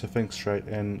scared to think straight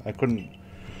and I couldn't...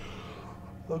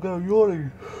 I got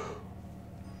yawning.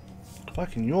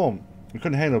 Fucking yawn. We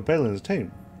couldn't handle battling as a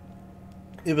team.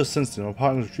 Ever since then, my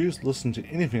partner's refused to listen to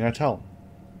anything I tell him.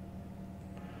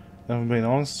 If I'm being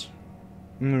honest,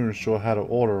 I'm not even sure how to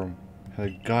order him, how to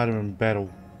guide him in battle.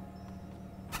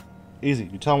 Easy,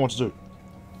 you tell him what to do.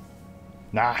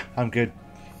 Nah, I'm good.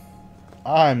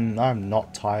 I'm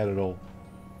not tired at all.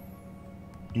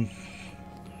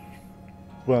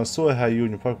 When I saw how you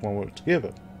and your Pokemon work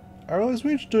together, I realized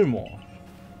we need to do more.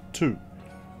 Too.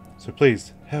 So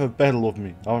please, have a battle with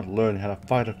me. I want to learn how to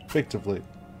fight effectively.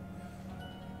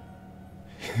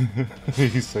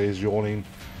 He says, yawning.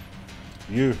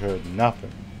 You heard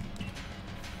nothing.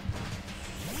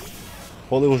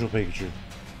 What level's your Pikachu?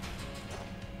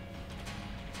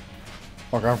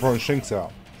 Okay, I'm throwing Shinx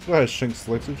out. Go ahead, Shinx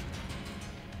selected.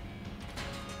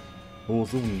 Oh,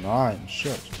 it's level 9.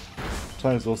 Shit.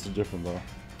 Time's also different though.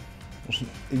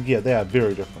 Yeah, they are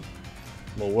very different.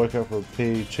 A little workout for a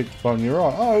P, cheek to bone, you're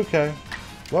on. Oh, okay.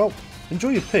 Well, enjoy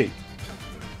your P.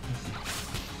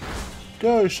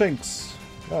 Go, Shinx.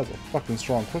 That was a fucking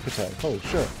strong quick attack. Holy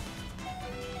shit.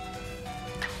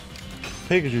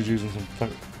 Pikachu's using some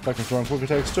fucking strong quick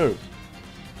attacks too.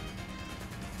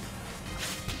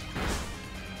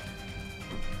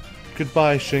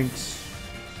 Goodbye, Shinx.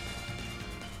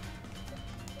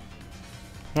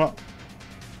 Oh,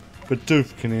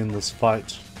 Bidoof can end this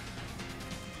fight.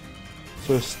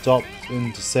 So stop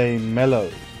in to say mellow.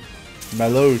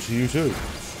 Mellow to you too.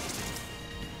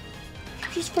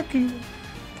 Just fucking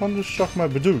trying to shock my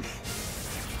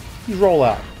Bidoof. You roll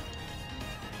out.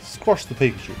 Squash the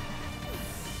Pikachu.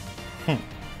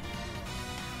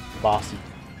 Bastard.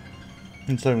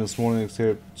 Didn't tell me this morning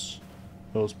except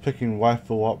I was picking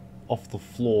waifu up off the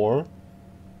floor.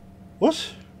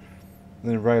 What?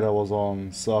 And then radar was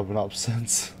on, so I've been up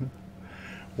since.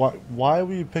 Why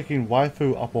were you picking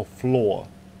waifu up off floor?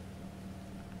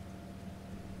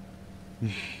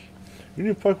 You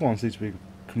new Pokemon seem to be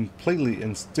completely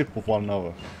in step with one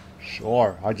another.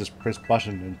 Sure, I just press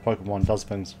button and Pokemon does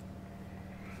things.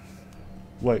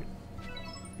 Wait.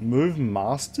 Move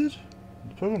mastered?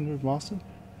 Did Pokemon move mastered?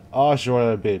 Oh, sure,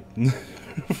 out of bed.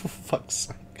 For fuck's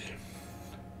sake.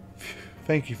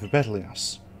 Thank you for battling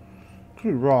us. Could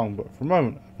be wrong, but for a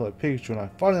moment I felt like Pikachu and I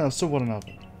finally understood one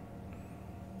another.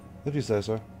 If you say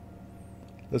so.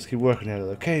 Let's keep working at it,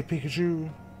 okay, Pikachu?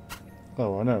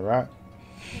 Oh, I know, right?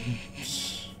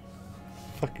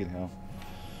 Fucking hell.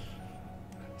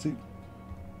 See,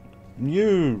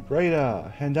 Mew,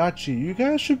 Radar, Handachi, you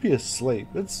guys should be asleep.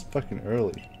 It's fucking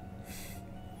early.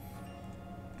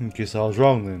 Guess I was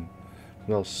wrong then.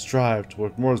 But I'll strive to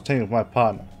work more as a team with my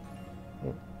partner.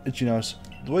 Itchy Nose,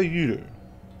 the way you do.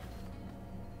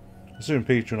 Soon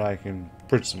Pikachu and I can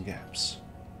bridge some gaps.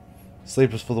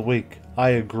 Sleep is for the weak. I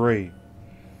agree.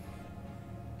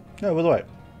 No, by the way,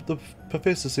 the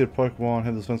professor said Pokemon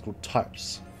have this thing called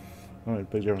types. Alright,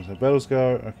 big difference how battles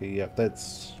go. Okay, yeah,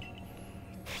 that's...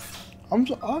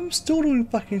 I'm still doing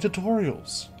fucking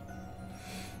tutorials.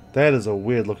 That is a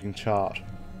weird looking chart.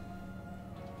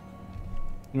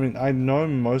 I mean, I know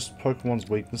most Pokemon's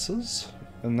weaknesses,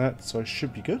 and that, so I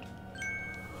should be good.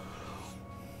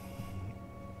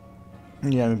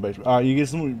 Yeah, I'm in base. You get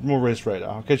some more rest, Radar.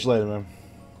 I'll catch you later, man.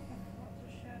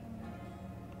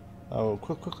 Oh,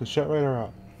 quickly, shut Radar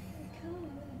out.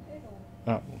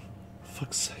 Oh,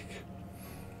 fuck's sake.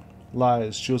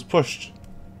 Lies, she was pushed.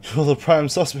 You're the prime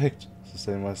suspect. To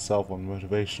say myself on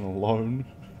motivation alone.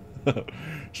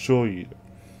 Sure you do.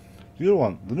 You're the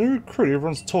one, the new recruit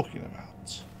everyone's talking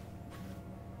about.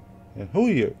 And who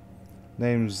are you?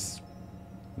 Name's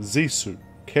Zisu,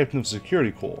 Captain of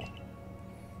Security Corps.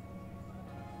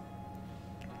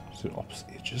 To opposite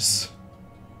edges.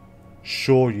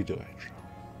 Sure you do, Andrew.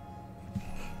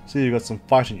 See, you got some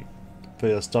fight in you.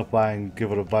 Figure to stop by and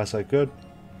give it advice I could.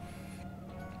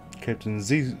 Captain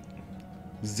Zisu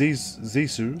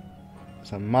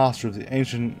is a master of the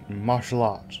ancient martial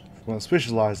art, one that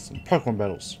specializes in Pokemon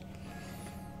battles.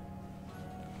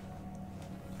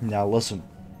 Now listen,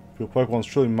 if your Pokemon's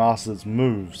truly mastered its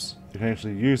moves, you can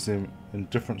actually use them in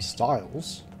different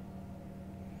styles.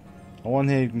 On one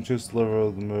hand, you can choose to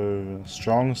deliver the move in a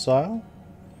strong style.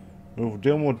 It will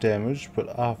deal more damage,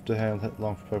 but after hand will take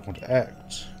long for Pokemon to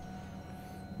act.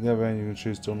 On the other hand, you can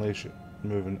choose to unleash it,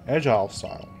 move in agile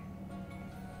style.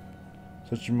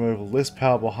 Such a move with less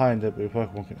power behind it, but your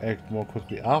Pokemon can act more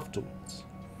quickly afterwards.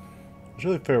 It's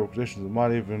really favorable conditions. It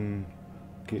might even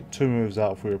get 2 moves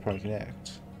out before your opponent can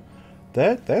act.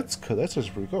 That's cool. That's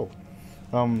actually pretty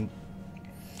cool.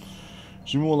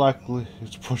 She's more likely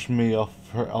to push me off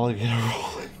her alligator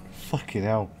rolling. Fucking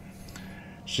hell.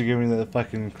 She gave me that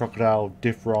fucking crocodile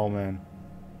death roll, man.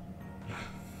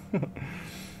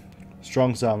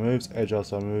 Strong style moves, agile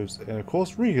style moves, and of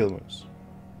course regular moves.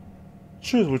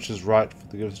 Choose which is right for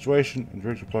the given situation and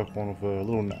direct your Pokemon with a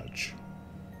little nudge.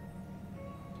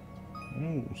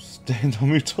 Ooh, stand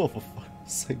on me tall for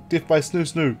fuck's sake. Death by Snoo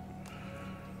Snoo.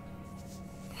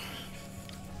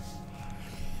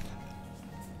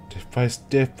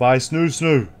 Death by Snoo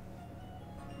Snoo.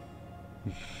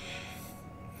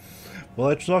 Well,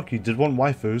 that's lucky. You did want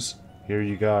waifus. Here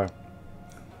you go.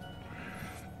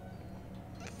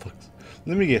 Fuck.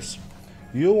 Let me guess.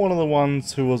 You're one of the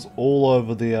ones who was all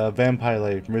over the vampire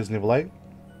lady from Resident Evil 8?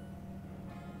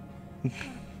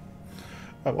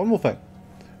 Alright, one more thing.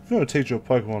 you want to teach your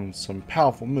Pokemon some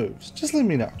powerful moves, just let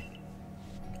me know.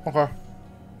 Okay.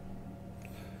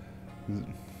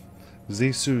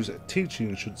 Zisu's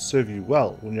teaching should serve you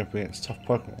well when you're up against tough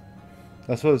Pokemon.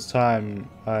 That's what it's time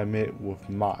I met with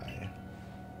Mai.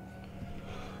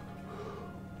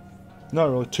 Not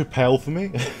really too pale for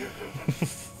me.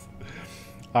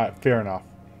 Alright, fair enough.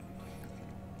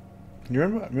 You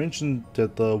remember I mentioned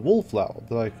that the Wallflower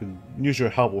that I could use your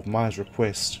help with Mai's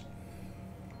request,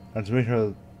 and to meet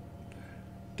her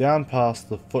down past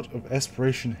the foot of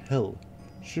Aspiration Hill.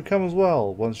 Should come as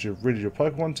well once you've readied your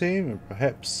Pokemon team and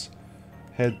perhaps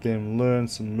had them learn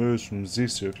some moves from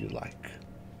Zisu if you like.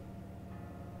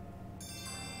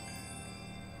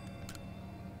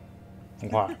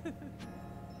 Wow.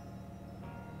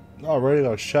 Oh, really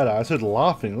got a shadow. I started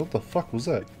laughing. What the fuck was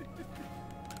that?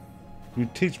 You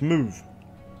teach move.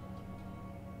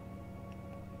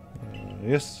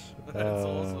 Yes.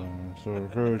 So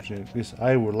encouraging. Yes,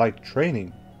 I would like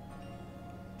training.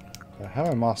 How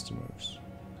are my master moves?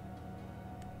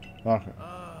 Okay.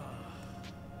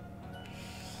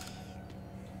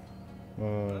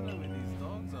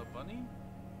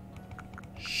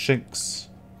 Shinx.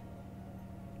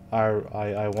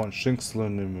 I want Shinx to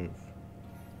learn a new move.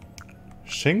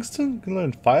 Shinx can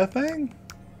learn Fire Fang?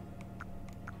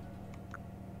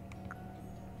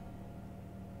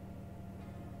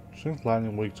 Shinx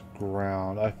lightning weak to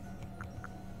ground.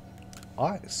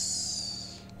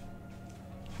 Ice.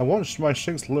 I want my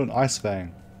Shinx to learn Ice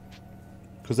Fang.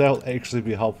 Because that'll actually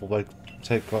be helpful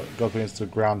if I go up against a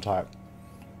ground type.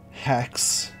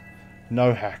 Hacks.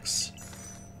 No hacks.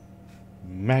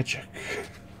 Magic.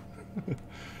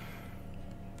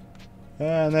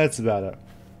 And that's about it.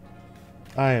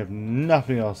 I have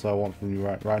nothing else I want from you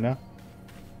right now.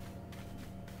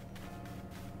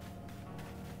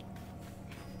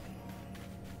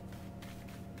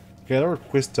 Okay, there are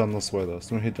quests down this way though,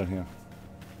 so I'm gonna head down here.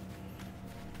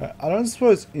 I don't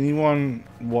suppose anyone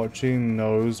watching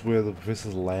knows where the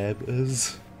professor's lab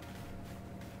is.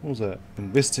 What was that?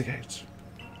 Investigate.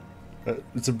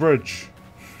 It's a bridge.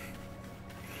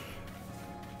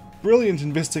 Brilliant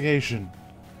investigation.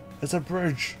 It's a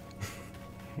bridge.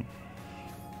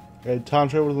 Add time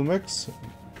travel to the mix,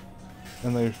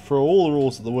 and they throw all the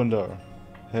rules at the window.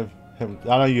 I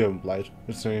know you haven't played.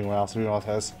 It's anyone else. Everyone else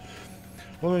has.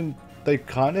 Well, I mean, they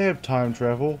kind of have time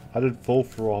travel. I did fall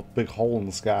through a big hole in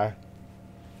the sky.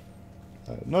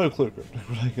 No clue.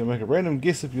 I can make a random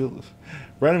guess if you.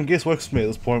 Random guess works for me at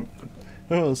this point.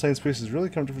 Remember, the same species really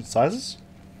come in different sizes?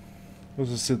 I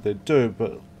just said they do,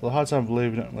 but the hard time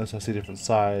believing it unless I see different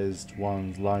sized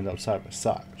ones lined up side by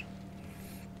side.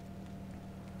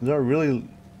 If there really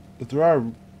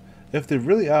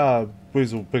are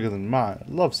Weasel bigger than mine, I'd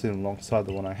love seeing them alongside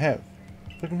the one I have,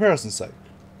 for comparison's sake.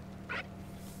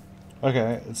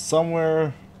 Okay, it's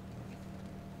somewhere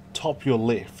top your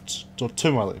left, or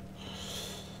to my left.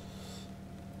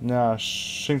 Now,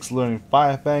 Shinx learning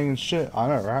Fire Fang and shit. I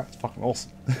know, right? It's fucking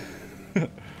awesome.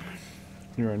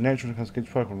 You're a natural when it comes to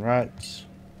catch Pokemon, right?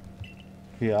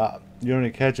 Yeah, you only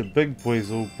catch a big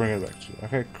Weasel, bring it back to you.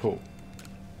 Okay, cool.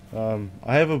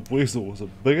 I have a Weasel. Is it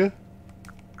bigger?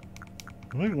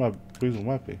 I think my Weasel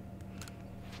might be.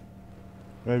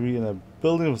 Maybe in a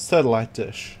building with a satellite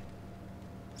dish.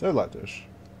 Satellite dish.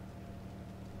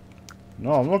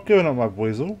 No, I'm not giving up my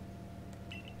Weasel.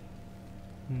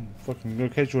 Fucking gonna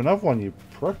catch you another one, you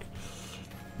prick.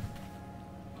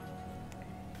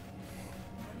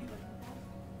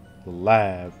 The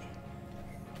lab.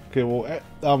 Okay, well,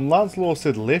 Lancelot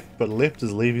said left, but left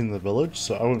is leaving the village,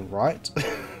 so I went right.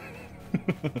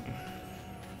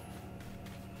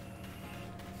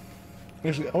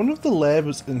 Actually, I wonder if the lab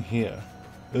is in here.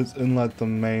 It's in like the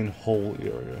main hall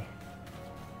area.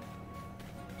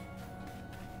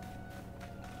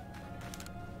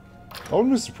 I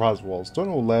wouldn't be surprised, Walls. Don't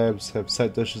all labs have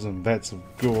set dishes and vats of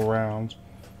goo around?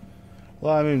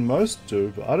 Well, I mean, most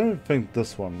do, but I don't think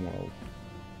this one will.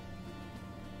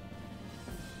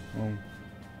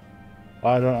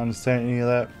 I don't understand any of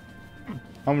that.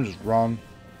 I'm gonna just run.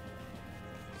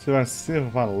 See if I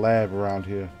can find a lab around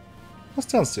here.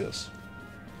 What's downstairs?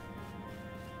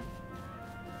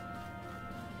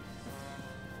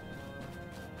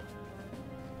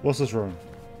 What's this room?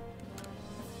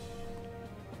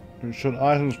 Should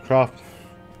items craft?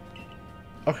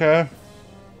 Okay.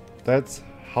 That's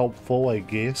helpful, I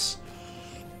guess.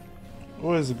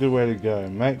 Always a good way to go.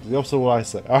 Make the opposite of what I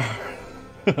say.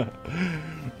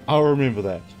 I'll remember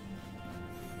that.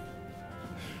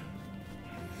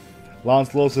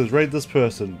 Lancelot says, raid this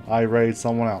person. I raid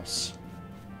someone else.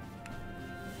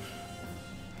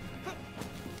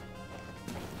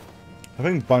 I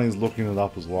think Bunny's looking it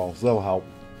up as well, so that'll help.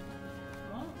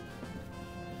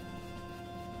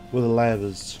 Where the lab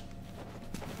is.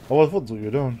 Oh, I thought that's what you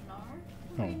were doing.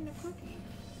 No, Oh. I'm eating a cookie.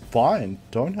 Fine,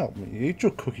 don't help me. Eat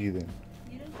your cookie then.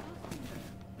 You didn't ask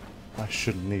me I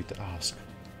shouldn't need to ask. to.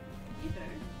 You do.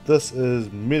 This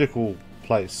is medical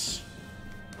place.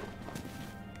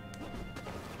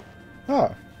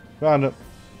 Oh, found it.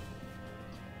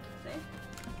 See?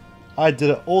 I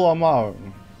did it all on my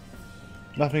own.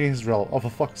 Nothing is relevant. Oh, for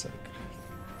fuck's sake.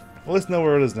 Well, let's know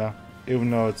where it is now,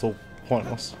 even though it's all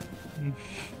pointless.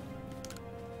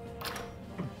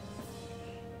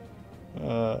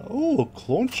 Oh,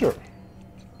 Clauncher.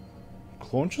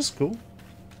 Clauncher's cool.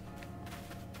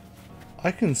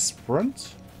 I can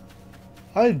sprint?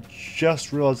 I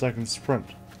just realized I can sprint.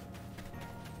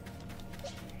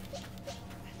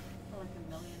 Like a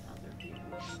million other people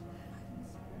who I can sprint.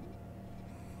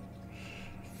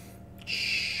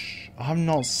 Shh. I'm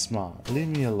not smart. Leave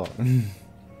me alone.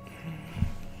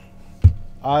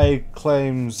 I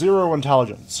claim 0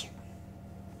 intelligence.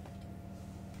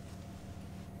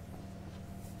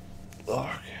 Okay.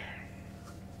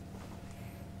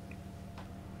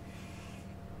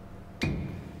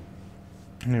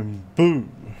 And boo.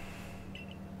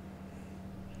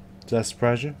 Did I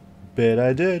surprise you? Bet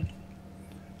I did.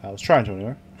 I was trying to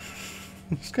anyway.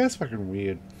 This guy's fucking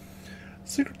weird.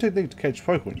 Secret technique to catch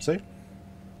Pokemon, you see?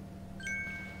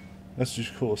 That's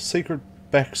just called a secret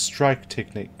back strike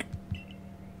technique.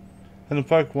 And the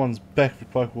Pokemon's back for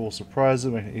Pokeball will surprise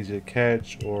it, make it easier to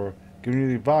catch, or give you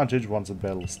the advantage once a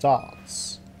battle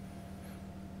starts.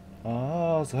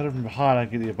 Oh, so hit it from behind, I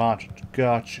get the advantage.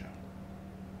 Gotcha.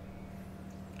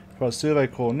 For a survey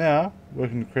call now,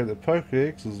 working to create the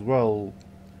Pokedex as well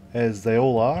as they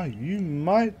all are, you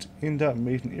might end up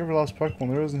meeting every last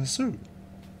Pokemon there is in Hisu.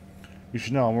 You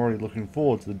should know I'm already looking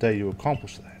forward to the day you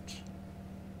accomplish that.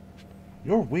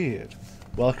 You're weird.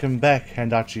 Welcome back,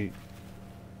 Handachi.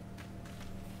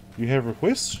 You have a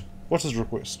request? What's his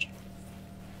request?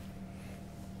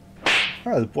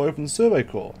 Ah, the boy from the survey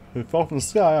call, who fell from the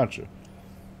sky, aren't you?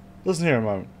 Listen here a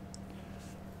moment.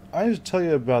 I need to tell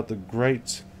you about the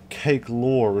great cake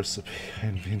lore recipe I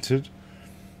invented.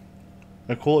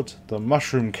 I call it the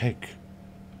mushroom cake.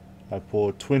 I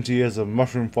poured 20 years of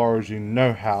mushroom foraging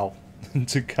know-how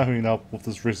into coming up with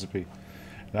this recipe,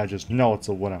 and I just know it's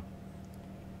a winner.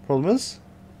 Problem is,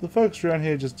 the folks around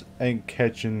here just ain't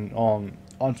catching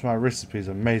onto my recipe's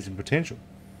amazing potential.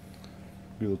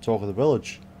 You're the talk of the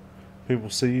village. People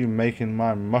see you making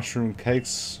my mushroom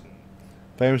cakes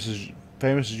famous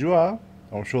as you are.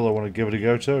 I'm sure they want to give it a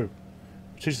go too.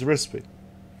 Teach the recipe.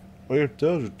 All you have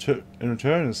to do in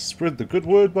return is spread the good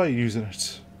word by using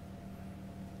it.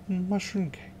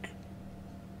 Mushroom cake.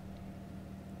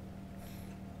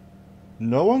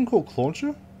 No one called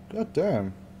Clauncher? God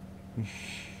damn.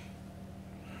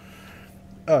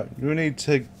 Oh, you need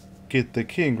to get the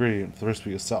key ingredient for the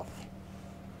recipe yourself.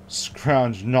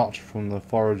 Scrounge not from the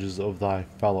forages of thy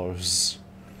fellows.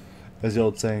 As the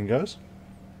old saying goes.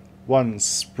 1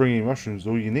 springy mushroom is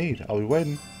all you need. I'll be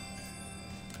waiting.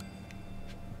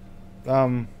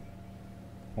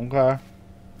 Okay.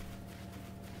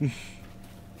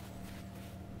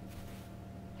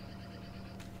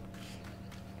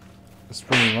 A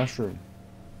springy mushroom.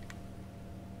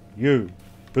 You.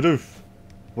 Bidoof.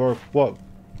 What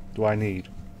do I need?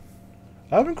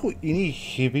 I haven't caught any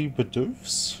heavy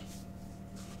Bidoofs.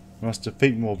 I must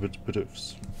defeat more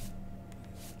Bidoofs.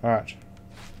 Alright.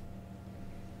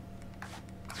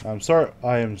 I am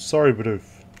sorry,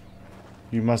 Bidoof.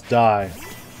 You must die.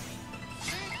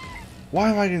 Why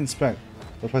am I getting spanked?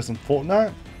 Do I play some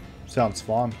Fortnite? Sounds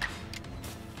fun.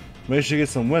 Maybe I should get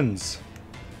some wins.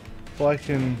 If I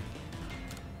can...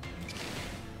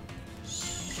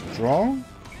 Strong?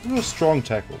 Do a strong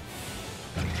tackle.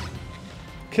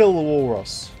 Kill the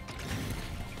walrus.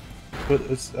 But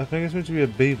I think it's meant to be a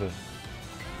beaver.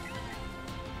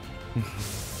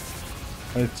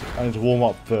 I need to warm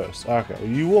up first. Okay, well,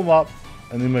 you warm up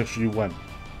and then make sure you win.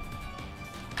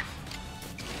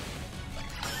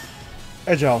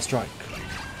 Agile strike.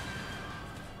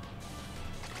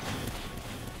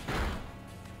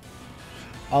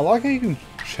 I like how you can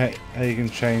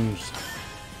change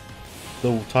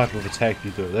the type of attack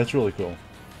you do. That's really cool.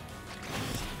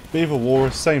 Beaver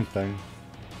walrus, same thing.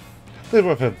 They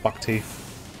both have buck teeth.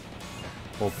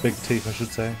 Or big teeth, I should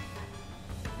say.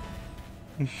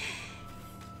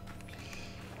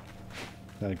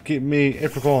 Now get me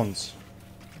apricorns.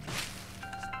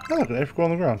 Oh, look, an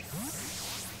apricorn on the ground.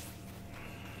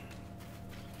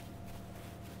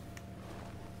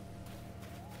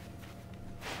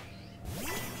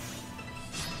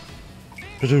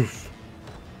 Bidoof.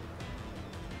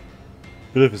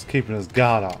 Bidoof is keeping his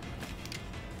guard up.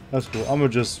 That's cool. I'm gonna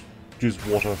just use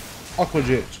water. Aqua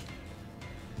Jet.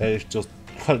 It's just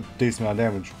quite a decent amount of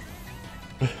damage.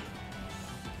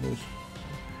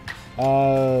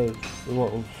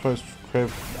 What first?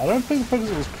 I don't think the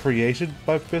Pokemon was created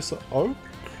by Professor Oak.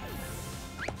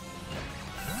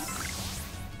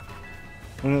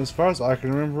 And as far as I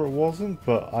can remember, it wasn't,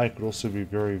 but I could also be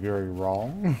very, very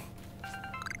wrong.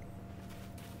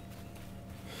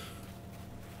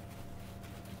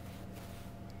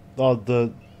 Oh,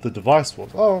 the device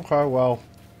was. Oh, okay, well.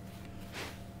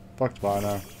 Fucked by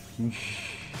now.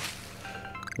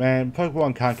 Man,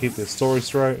 Pokemon can't keep their story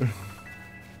straight.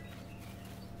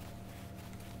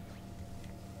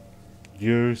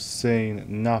 You've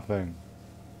seen nothing.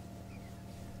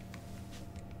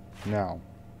 Now,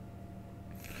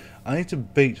 I need to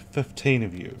beat 15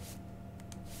 of you.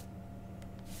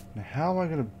 Now, how am I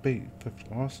going to beat 15?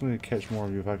 I also need to catch more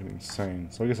of you if I can insane.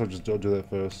 So I guess I'll do that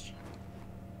first.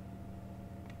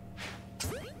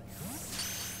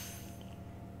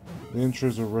 The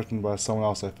intros were written by someone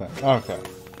else, I think. Okay.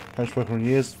 Catch Pokemon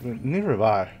years? Neither have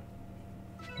I.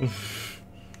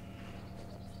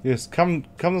 Yes, come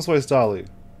this way, Starly.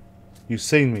 You've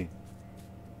seen me.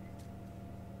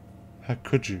 How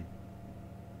could you?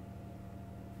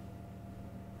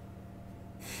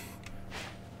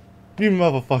 You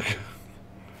motherfucker.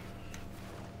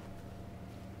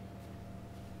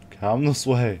 Come this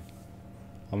way.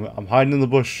 I'm hiding in the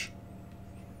bush.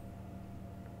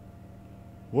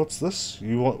 What's this?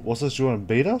 What's this? You want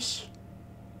to beat us?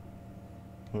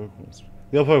 The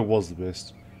other Poke was the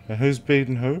best. And who's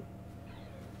beating who?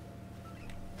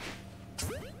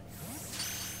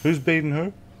 Who's beating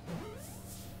who?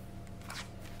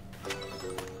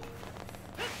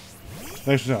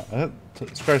 Actually, no.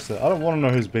 Scratch that. I don't want to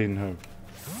know who's beating who.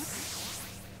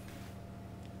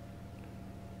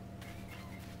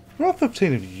 Not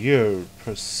 15 of you,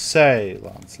 per se,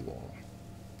 Lancelot.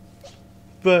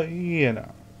 But, you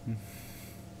know.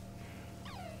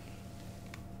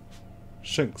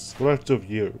 Shinx, what do I have to do with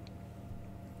you?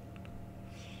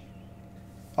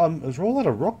 Is roll out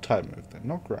a rock type move then,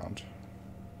 not ground.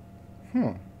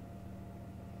 Okay,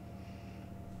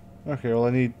 well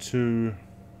I need to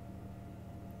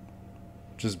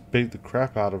just beat the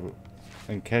crap out of it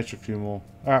and catch a few more.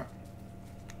 Ah.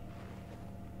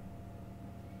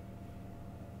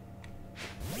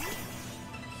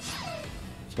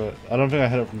 So I don't think I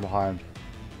hit it from behind.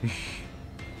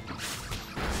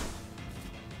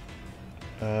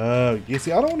 You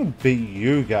see, I don't want to beat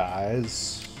you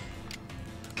guys.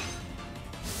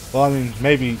 Well, I mean,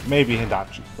 maybe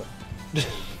Hindachi, but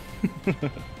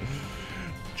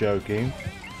joking.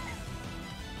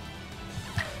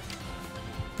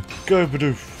 Go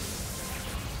Bidoof.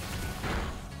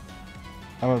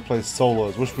 I'm gonna play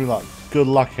solos. Wish me luck. Good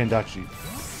luck, Hindachi.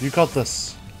 You got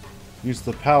this. Use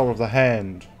the power of the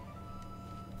hand.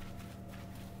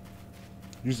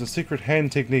 Use the secret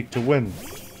hand technique to win.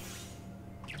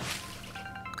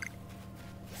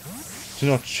 Do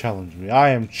not challenge me. I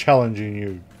am challenging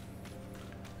you.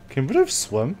 Can Bidoof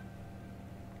swim?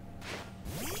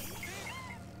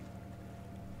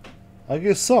 I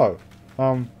guess so.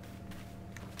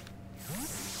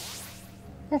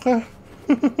 Okay.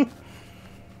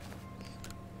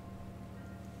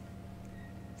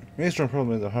 Main strong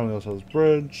problem is the Holy Hill's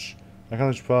Bridge. I can't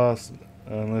let you pass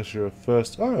unless you're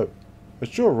first. Oh,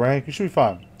 it's your rank. You should be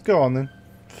fine. Go on then.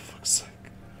 For fuck's sake.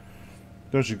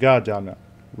 Don't you guard down now.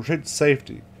 Retreat to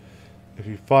safety if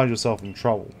you find yourself in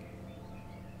trouble.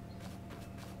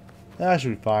 That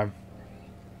should be fine.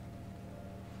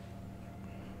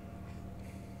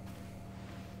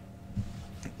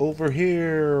 Over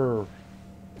here.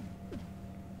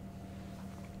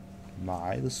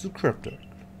 This is cryptic.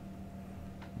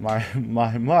 My,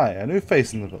 a new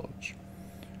face in the village.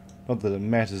 Not that it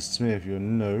matters to me if you're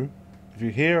new. If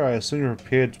you're here, I assume you're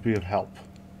prepared to be of help.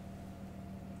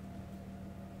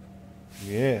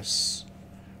 Yes.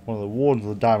 One of the wardens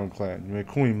of the Diamond Clan. You may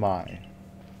call me Mai.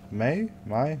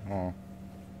 Mai? Oh.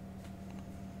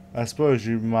 I suppose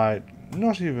you might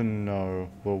not even know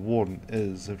what a warden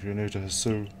is if you're new to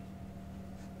Hisu.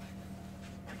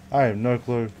 I have no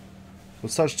clue.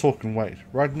 With such talk and wait.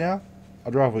 Right now,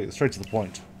 I'd rather get straight to the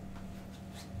point.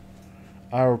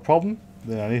 I have a problem,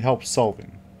 then I need help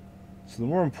solving. So the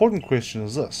more important question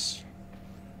is this.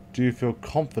 Do you feel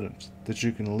confident that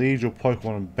you can lead your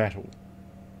Pokemon in battle?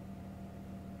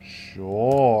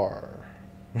 Sure.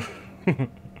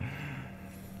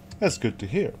 That's good to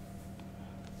hear.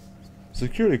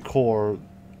 Security core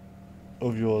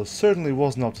of yours certainly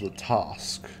wasn't up to the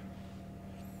task.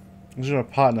 As you're a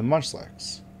partner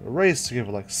Munchlax, we're raised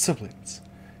together like siblings.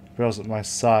 If I was at my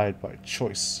side by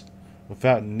choice,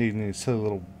 without needing any silly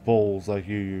little balls like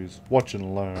you use. Watch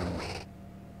and learn.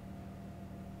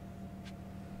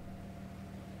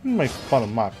 You make fun of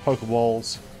my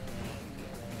Pokeballs.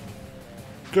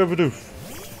 Go Bidoof.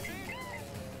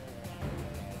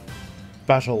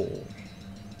 Battle.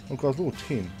 Oh god, level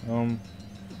 10.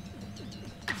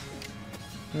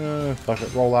 Fuck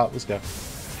it, roll out, let's go.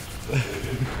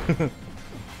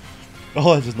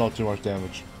 Oh, that's just not too much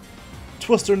damage.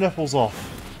 Twist their nipples off.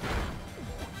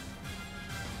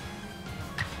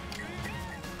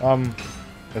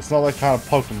 It's not that kind of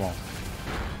Pokemon.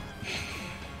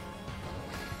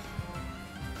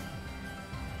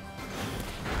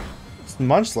 This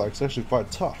Munchlax's actually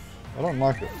quite tough. I don't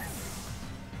like it.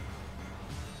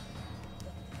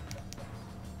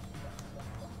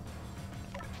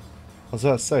 I was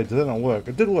about to say, did that not work?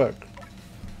 It did work!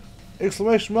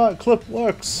 Exclamation mark, clip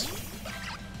works!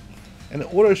 And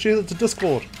it auto shares it to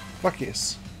Discord. Fuck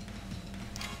yes.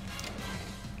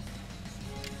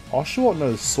 Oshawott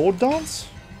knows sword dance?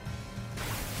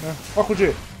 No. Aqua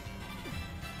Jet.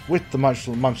 With the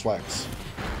Munchlax.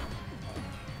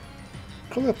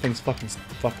 God, that thing's fucking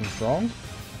strong.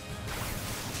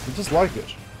 I just like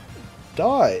it.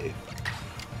 Die!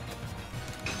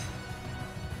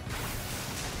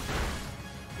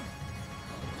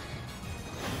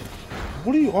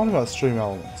 What are you on about, Stream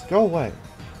Elements? Go away.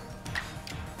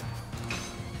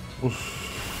 Oof.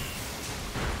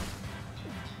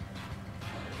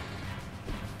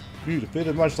 You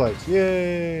defeated Munchlax.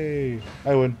 Yay!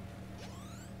 I win.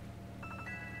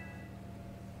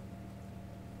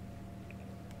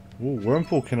 Ooh,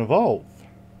 Wurmple can evolve.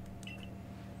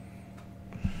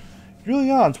 You really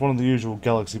aren't one of the usual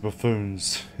galaxy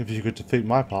buffoons, if you could defeat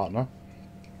my partner.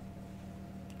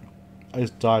 I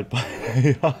just died by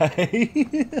AI.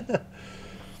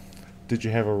 Did you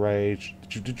have a rage?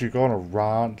 Did you go on a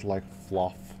rant like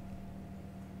Fluff?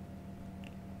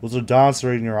 Was a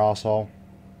dancer eating your asshole?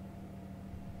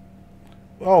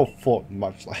 Well fought,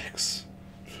 Munchlax.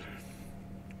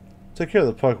 Take care of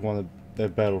the Pokemon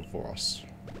that battled for us.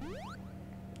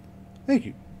 Thank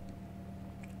you.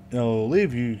 I'll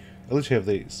leave you. At least you have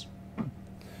these.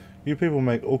 You people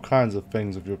make all kinds of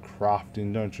things of your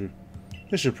crafting, don't you?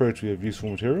 This should prove to be of useful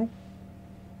material.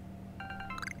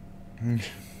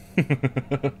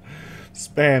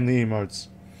 Spam the emotes.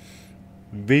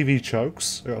 VV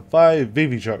chokes. I got 5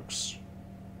 VV chokes.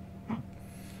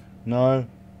 No,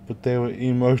 but they were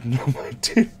emoting on my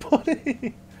dead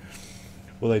body.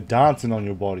 Well, they dancing on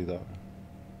your body though.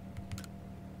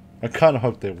 I kind of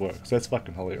hope that works. That's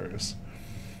fucking hilarious.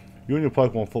 You and your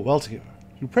Pokemon fought well together.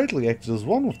 You practically acted as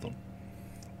one with them.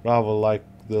 Rather like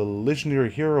the legendary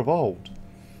hero of old.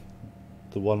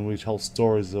 The one we tell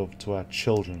stories of to our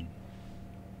children.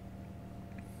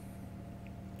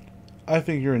 I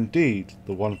think you're indeed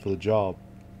the one for the job.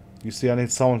 You see, I need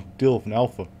someone to deal with an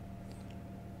Alpha.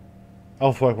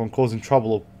 Alpha Pokemon causing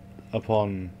trouble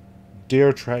upon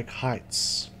Deer Track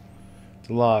Heights. It's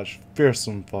a large,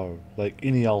 fearsome foe, like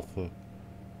any Alpha.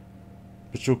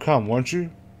 But you'll come, won't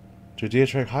you? To Deer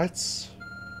Track Heights?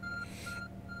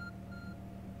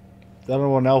 I don't know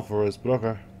what an Alpha is, but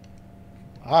okay.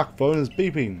 Arc phone is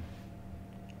beeping.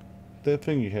 That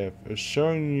thing you have is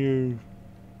showing you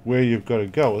where you've got to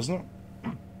go, isn't it?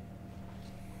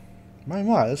 My,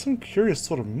 that's some curious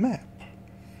sort of map.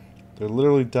 They're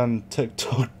literally done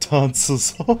TikTok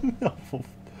dances on Alpha.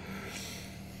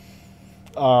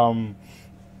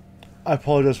 I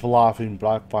apologize for laughing, but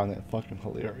I find that fucking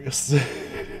hilarious.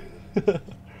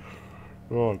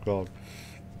 Oh god.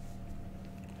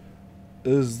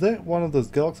 Is that one of those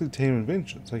Galaxy Team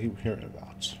inventions I keep hearing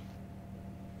about?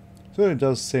 Certainly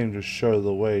does seem to show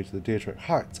the way to the Deer Track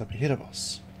Heights up ahead of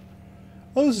us.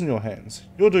 Those in your hands.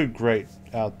 You'll do great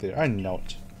out there, I know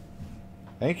it.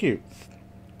 Thank you.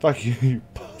 Fuck you, you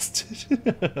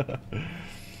bastard.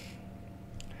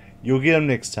 You'll get him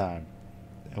next time.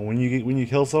 And when you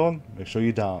kill someone, make sure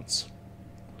you dance.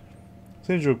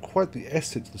 Seems you're quite the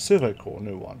asset to the Survey Corps,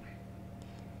 new one.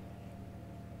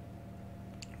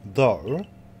 Though,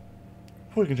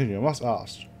 before we continue, I must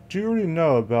ask, do you already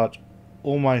know about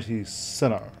Almighty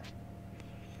Sinnoh?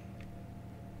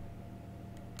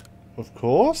 Of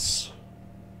course.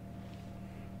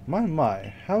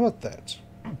 My, how about that?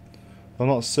 I'm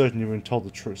not certain you've been told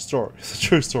the true story. The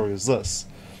true story is this.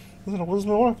 What does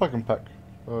my wife fucking pick?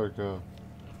 Oh god.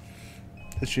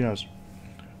 As she knows,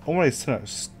 Almighty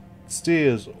Sinnoh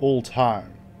steers all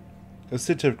time. It's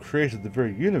said to have created the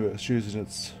very universe using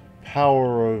its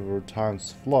power over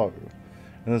time's flow,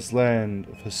 and this land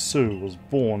of Hisu was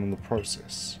born in the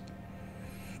process.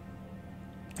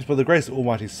 It's by the grace of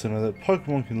Almighty Sinnoh that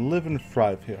Pokemon can live and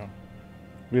thrive here.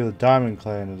 We are the Diamond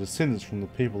Clan, the descendants from the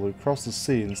people who crossed the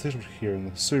sea and settled here in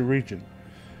the Sioux region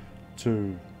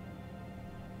to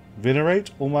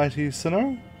venerate Almighty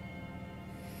Sinnoh.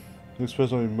 This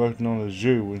person will be promoted on as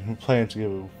you when we plan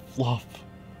together with Fluff.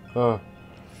 So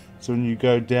when you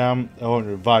go down, I won't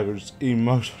revive you, just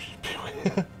emote on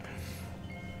you.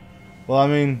 Well, I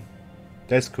mean,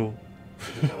 that's cool.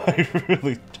 I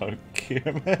really don't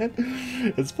care, man.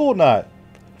 It's Fortnite.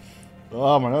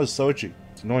 Oh, my nose is so itchy.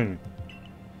 It's annoying me.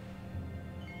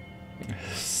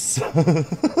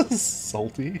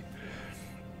 Salty.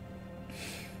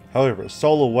 However, it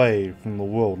stole away from the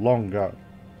world long ago,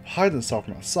 hiding itself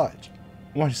from our sight.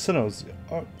 Almighty Sinnoh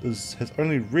has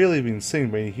only really been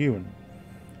seen by a human,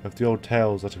 if the old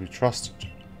tales are to be trusted.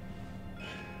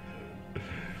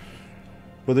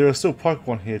 But there are still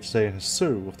Pokemon here today in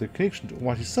Sioux with their connection to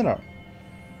Almighty Sinnoh,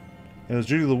 and it is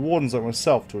due to the wardens like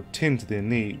myself to attend to their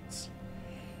needs.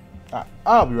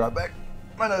 I'll be right back.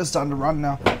 My nose is starting to run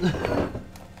now.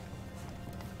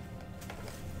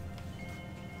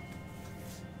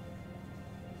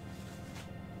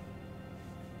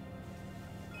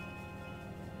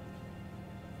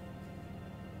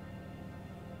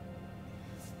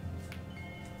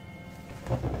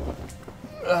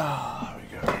 There we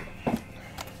go.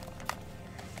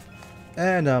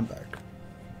 And I'm back.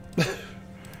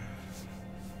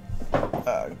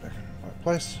 Back in my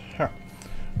place. Huh.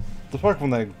 The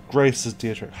Pokemon that graces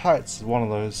Deatric Heights is one of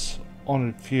those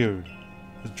honored few.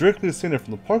 It's directly descended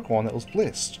from the Pokemon that was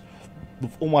blessed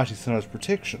with Almighty Sinnoh's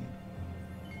protection.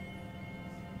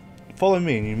 Follow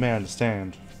me and you may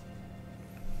understand.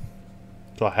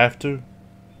 Do I have to?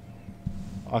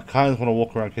 I kind of want to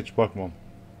walk around and catch Pokemon.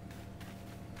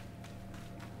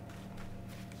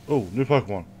 Oh, new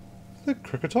Pokemon. Is that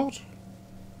Kricketot?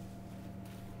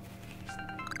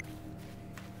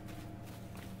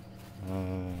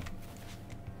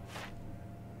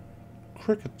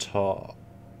 Kricketot.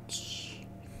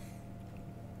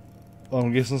 Well,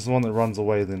 I'm guessing this is the one that runs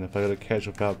away then if I gotta catch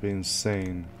without being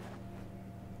seen.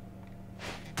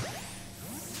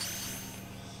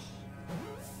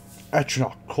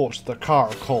 Atronach caught the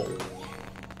Caracal.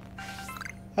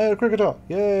 Hey, Kricketot!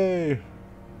 Yay!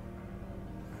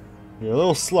 You're a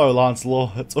little slow,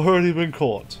 Lancelot. It's already been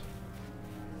caught.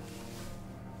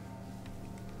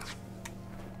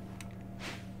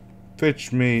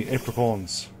 Fetch me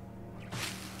apricorns.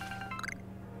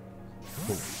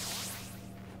 Cool.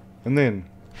 And then,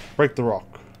 break the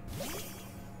rock.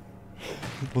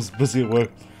 Was busy at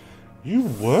work. You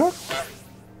work?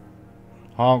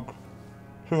 Honk.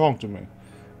 Who honked at me?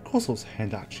 Of course it was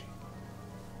Handachi.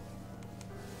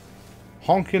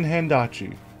 Honkin'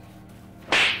 Handachi.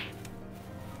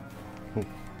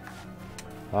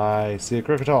 I see a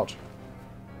Kricketot.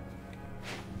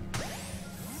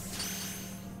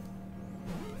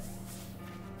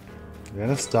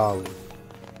 And a Starly.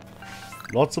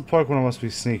 Lots of Pokemon must be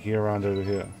sneaky around over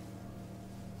here.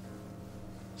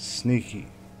 Sneaky.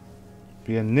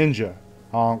 Be a ninja.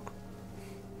 Honk.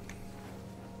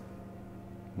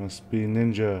 Must be a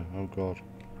ninja. Oh god.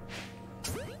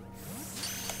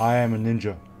 I am a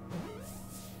ninja.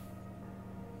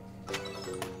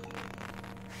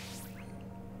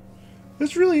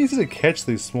 It's really easy to catch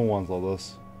these small ones like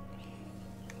this.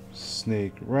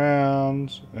 Sneak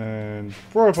around and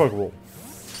throw a Pokeball.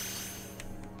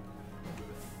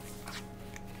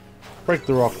 Break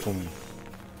the rock for me.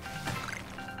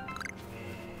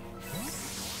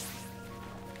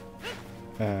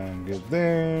 And get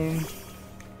them.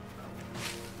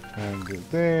 And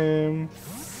get them.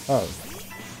 Oh.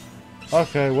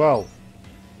 Okay, well.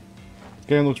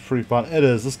 Game looks pretty fun. It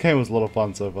is. This game was a lot of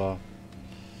fun so far.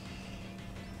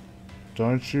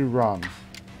 Don't you run.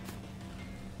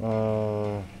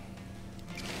 Do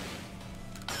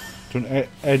an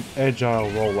agile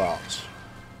rollout.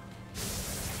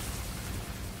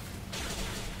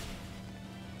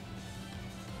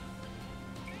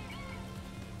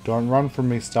 Don't run from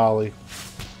me, Starly.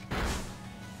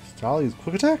 Starly's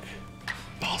quick attack?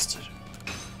 Bastard.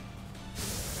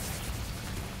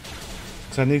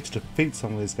 Because I need to defeat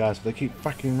some of these guys, but they keep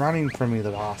fucking running from me,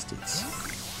 the bastards.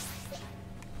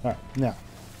 Alright, now.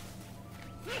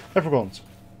 Apricorns.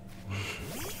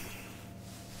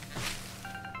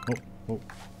 Oh.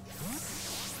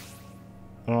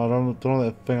 Oh, I don't know what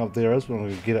that thing up there is, but I'm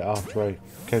going to get it after I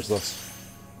catch this.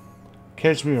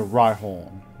 Catch me a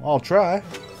Rhyhorn. I'll try.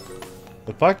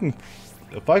 If I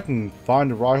can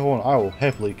find a Rhyhorn, I will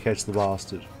happily catch the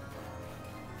bastard.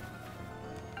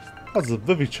 That's a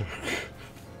Vivichoke.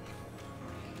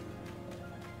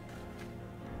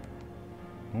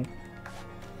 Oh.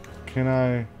 Can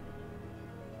I...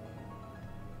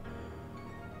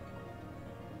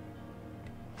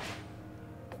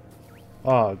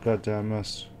 Ah, goddamn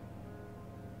missed.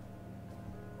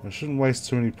 I shouldn't waste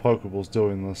too many Pokeballs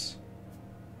doing this.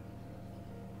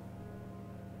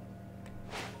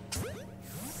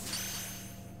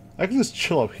 I can just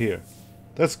chill up here.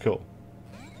 That's cool.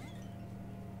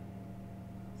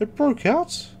 It broke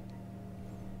out?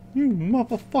 You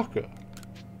motherfucker.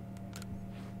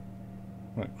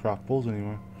 Like craft balls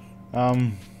anyway.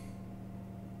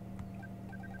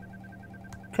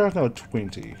 Craft number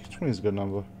 20. 20 is a good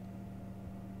number.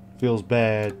 Feels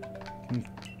bad.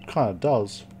 Kinda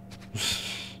does.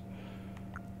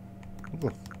 What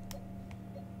the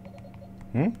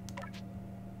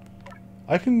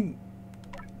I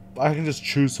can just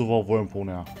choose to evolve Wormpool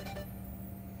now.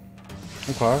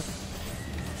 Okay.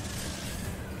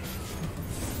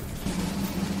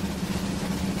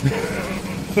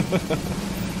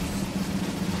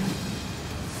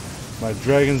 My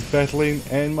dragon's battling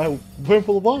and my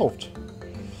Wurmple evolved.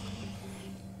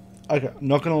 Okay,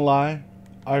 not gonna lie,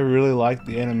 I really liked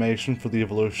the animation for the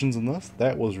evolutions in this.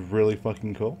 That was really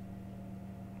fucking cool.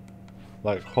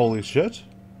 Like, holy shit.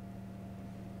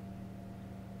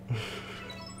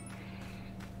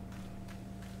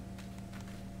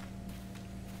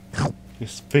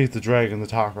 Just feed the dragon the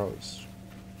tacos.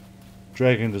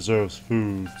 Dragon deserves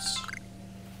foods.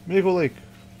 Maple Lake.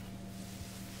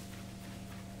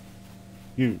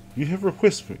 You have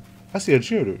requests for me. I see a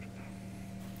Geodude.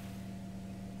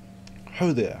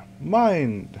 Ho there.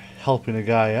 Mind helping a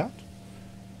guy out?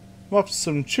 I'm up to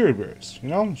some cherry berries, you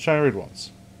know? Shiny red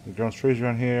ones. The ground trees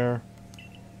around here.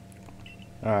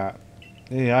 Alright.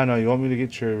 Yeah, I know, you want me to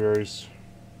get cherry berries.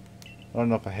 I don't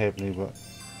know if I have any, but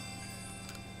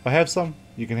if I have some,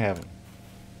 you can have them.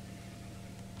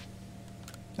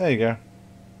 There you go.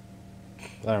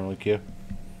 I don't really care.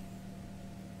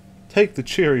 Take the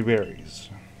cherry berries.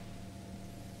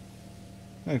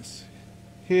 Thanks.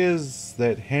 Here's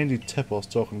that handy tip I was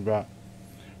talking about.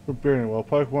 We're burying while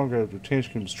Pokemon get their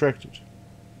attention distracted.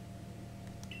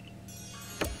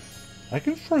 I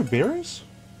can throw berries?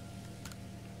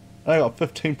 I got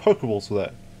 15 Pokeballs for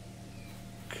that.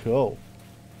 Cool.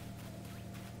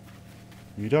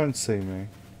 You don't see me.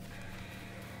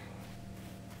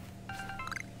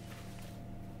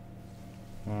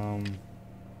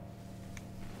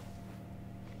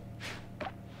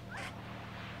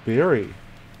 Berry.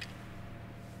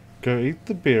 Go eat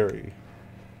the berry.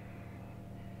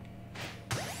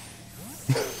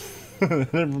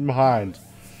 From behind.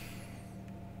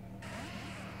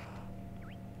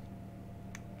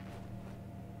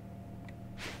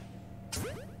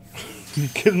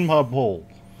 Get in my bowl.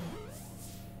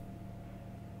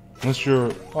 Unless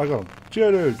you're... Oh, I got him.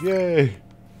 Geodude, yay!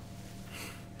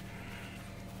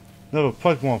 Another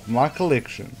Pokemon from my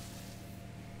collection.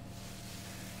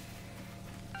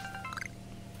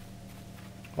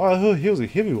 Oh, he was a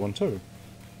heavy one too.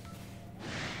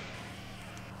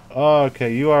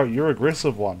 Okay, you're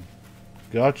aggressive one.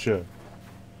 Gotcha.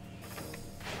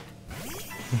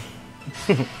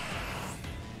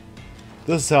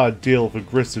 This is how I deal with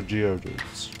aggressive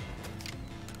Geodudes.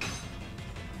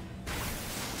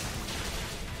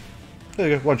 There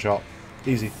you go, one shot.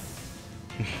 Easy.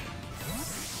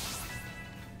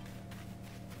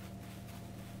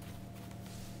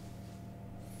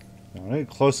 I need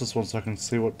to close this one so I can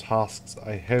see what tasks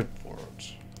I have for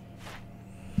it.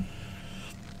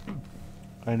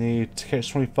 I need to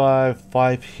catch 25,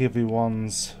 5 heavy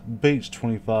ones, beach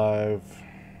 25.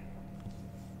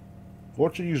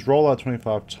 Watch it use rollout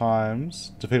 25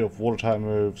 times, defeat it with water type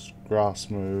moves, grass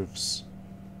moves.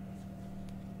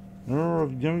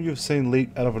 Remember you've seen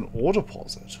leap out of an ore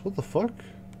deposit. What the fuck?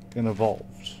 And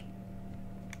evolved.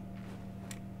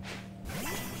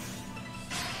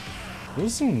 Those are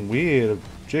some weird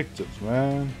objectives,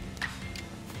 man.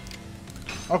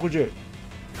 Aqua Jet.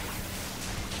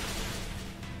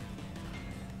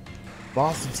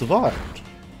 Bastard survived.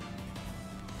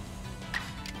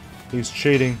 He's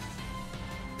cheating.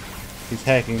 He's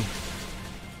hacking.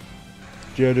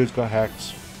 Geodude's got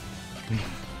hacked.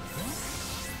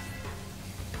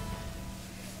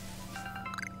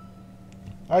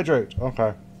 Hydrate.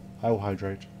 Okay. I will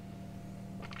hydrate.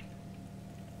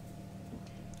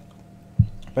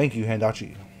 Thank you,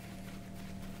 Handachi.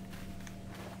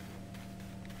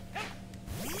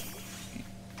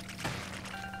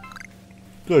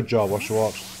 Good job,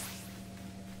 Oshawott.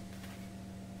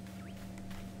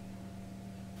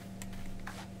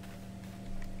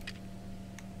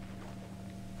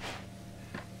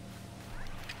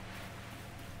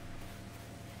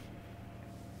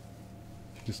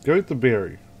 Just go with the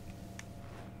berry.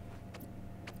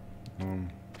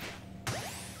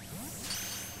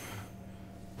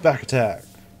 Back attack.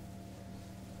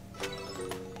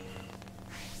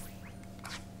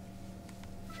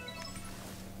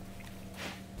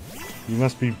 You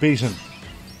must be beaten.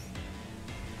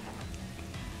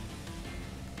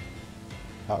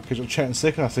 I'll catch your chat in a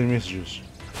second, I'll send messages.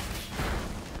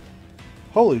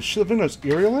 Holy shit, I think those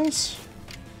aerial is?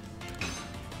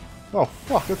 Oh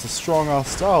fuck, that's a strong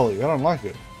ass Starly. I don't like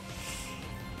it.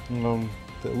 The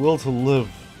will to live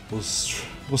was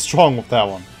strong with that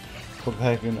one. Put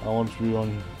back in, I want to be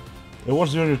on. It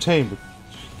wants to be on your team, but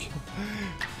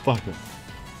fuck him.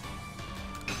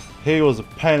 He was a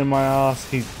pain in my ass.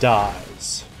 He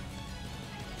dies,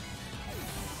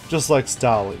 just like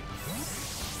Starly.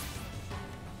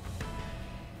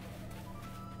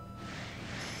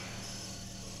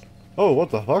 Oh, what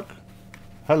the fuck?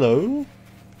 Hello?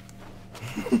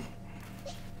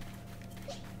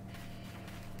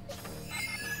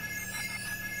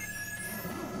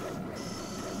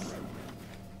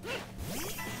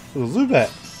 There's a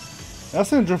Zubat.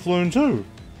 That's in Drifloon too.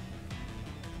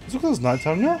 It's because it's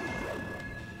nighttime now.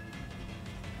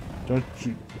 Don't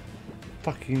you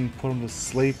fucking put him to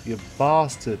sleep, you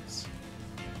bastards.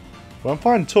 Well, I'm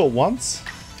fighting two at once.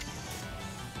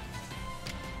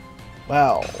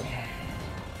 Wow.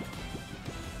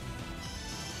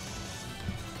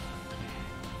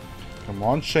 Come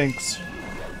on, Shanks.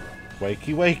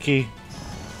 Wakey, wakey.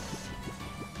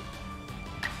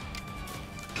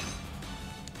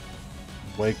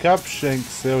 Wake up,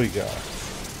 Shanks. There we go.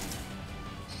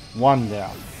 One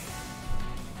down.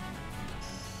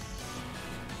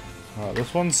 Alright,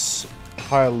 this one's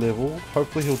higher level.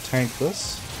 Hopefully he'll tank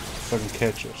this so I can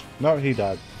catch it. No, he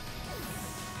died.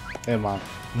 Never mind.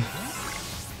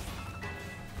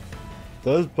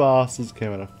 Those bastards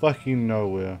came out of fucking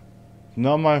nowhere.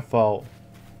 Not my fault.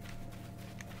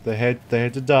 They had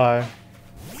to die.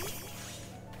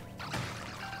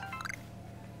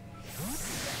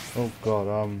 Oh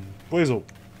god, Weasel.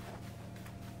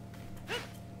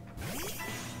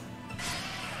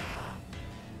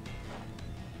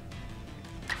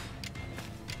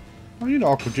 Oh, you know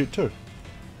Aqua Jet too.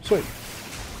 Sweet.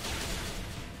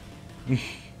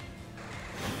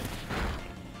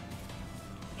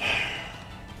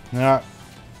 Now,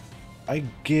 I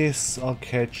guess I'll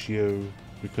catch you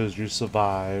because you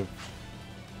survived.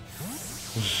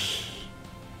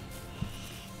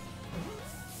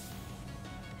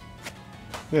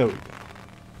 There we go.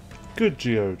 Good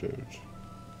Geodude.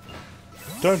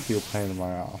 Don't be a pain in my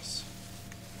ass.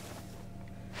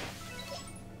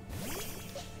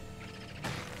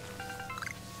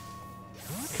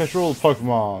 Catch all the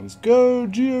Pokemons. Go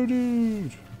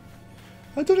Geodude!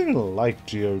 I don't even like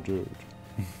Geodude.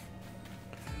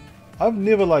 I've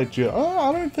never liked Geodude. Oh,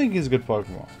 I don't think he's a good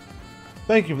Pokemon.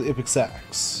 Thank you for the epic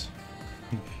sacks.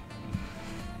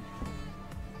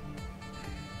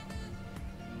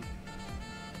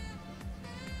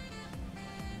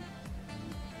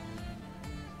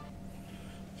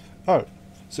 Oh,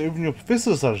 so even your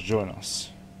professor decided to join us.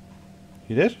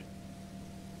 He did?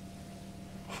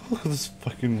 Look at this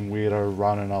fucking weirdo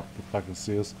running up the fucking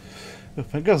stairs. Oh,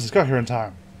 thank goodness he's got here in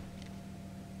time.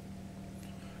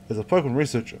 As a Pokemon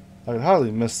researcher, I could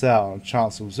hardly miss out on a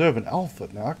chance to observe an alpha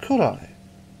now, could I?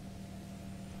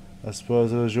 I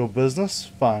suppose it is your business?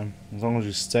 Fine, as long as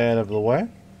you stay out of the way.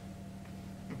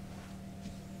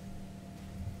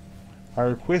 I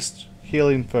request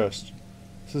healing first.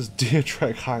 This is Deer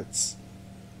Track Heights.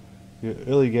 Your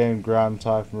early game ground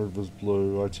type and red was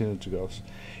blue. I tended to ghost.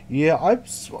 Yeah,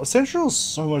 Central is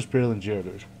so much better than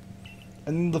Geodude.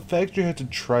 And the fact you had to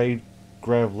trade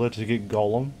Graveler to get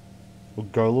Golem, or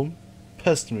Golem,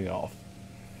 pissed me off.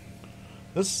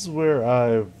 This is where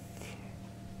I've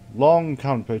long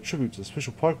come to pay tribute to a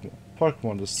special Pokemon.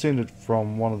 Pokemon descended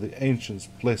from one of the ancients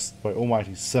blessed by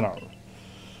Almighty Sinnoh.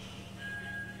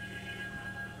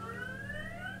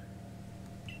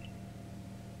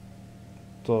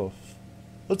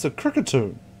 It's a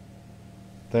Cricketune.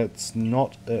 That's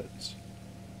not it.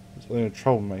 It's only a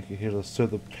troublemaker here to stir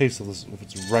the peace of this with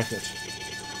its racket.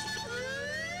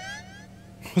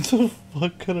 What the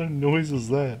fuck kind of noise is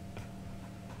that?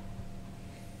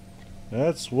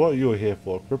 That's what you're here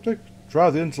for, Cryptic.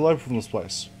 Drive the interloper from this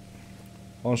place.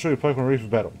 I'll show you Pokemon ready for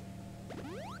battle.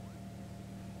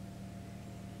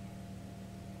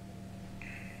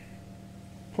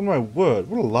 For my word,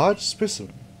 what a large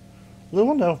specimen. No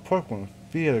wonder how Pokemon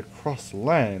feared across the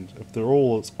land if they're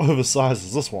all as oversized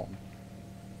as this one.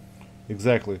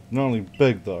 Exactly. Not only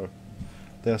big though.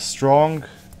 They're strong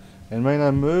and may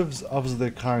know moves others of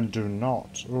their kind do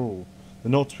not. Ooh,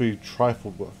 they're not to be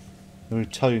trifled with. Let me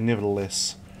tell you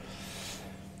nevertheless.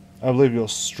 I believe you're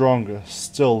stronger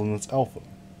still than this alpha.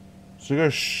 So go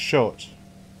show it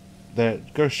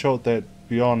that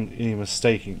beyond any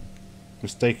mistakening.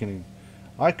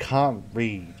 I can't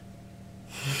read.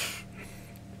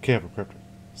 careful, Cryptic.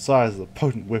 Size is a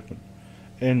potent weapon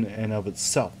in and of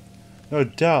itself. No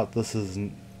doubt this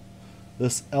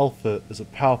alpha is a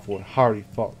powerful and hardy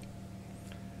foe.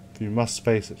 But you must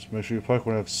face it. Make sure your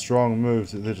Pokemon have strong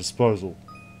moves at their disposal.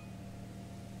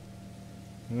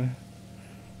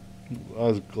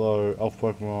 Eyes glow,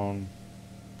 alpha Pokemon.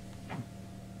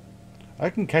 I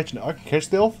can catch the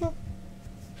alpha?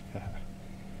 I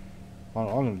know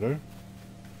what I'm gonna do.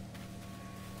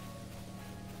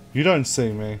 You don't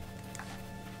see me.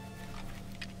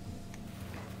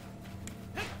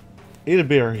 Eat a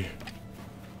berry.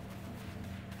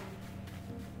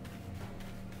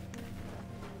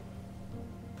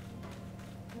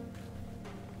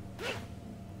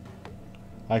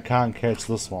 I can't catch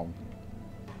this one.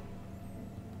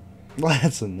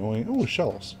 That's annoying. Oh,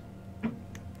 shells.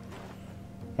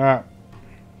 Alright.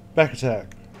 Back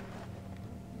attack.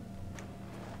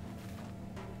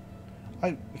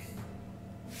 I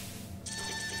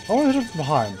want to hit him from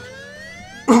behind.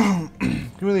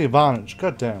 Give me the advantage.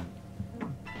 God damn.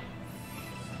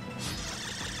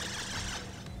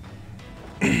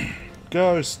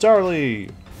 Go,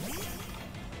 Starly!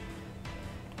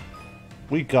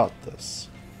 We got this.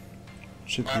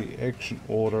 Check the action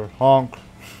order. Honk.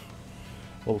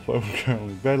 All the Pokemon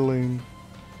currently battling.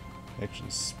 Action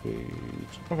speed.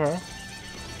 Okay.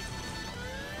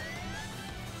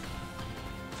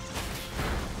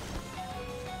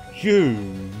 You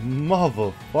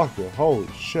motherfucker. Holy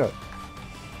shit.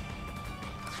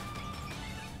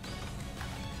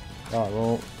 Alright,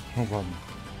 well, no problem.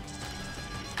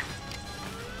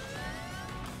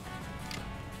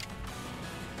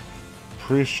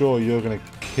 Pretty sure you're gonna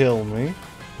kill me,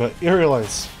 but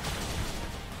Aerialize.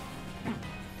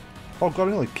 Oh god,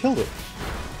 I nearly killed it.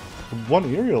 One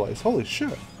Aerialize, holy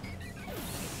shit.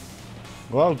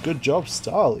 Well, good job,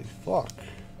 Starly. Fuck.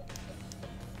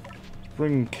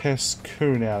 Bring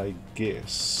Cascoon out, I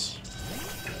guess.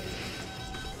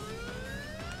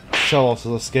 Shellos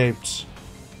has escaped.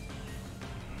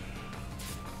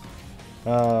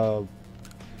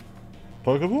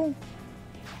 Pokeball?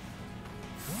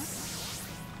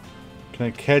 Can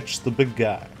I catch the big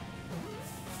guy?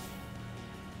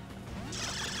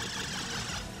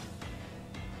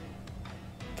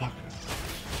 Fuck.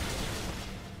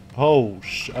 Oh,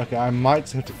 okay, I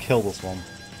might have to kill this one.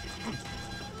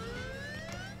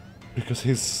 Because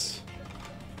he's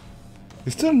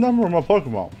still a number of my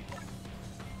Pokemon.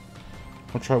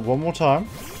 I'll try one more time.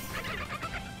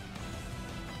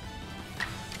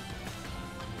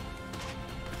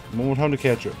 One more time to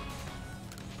catch it.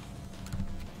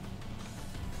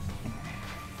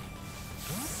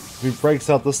 If he breaks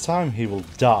out this time, he will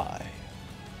die.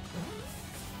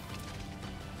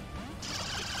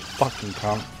 Fucking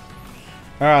cunt.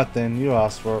 Alright then, you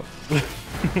asked for it.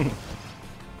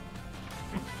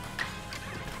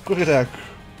 Quick attack.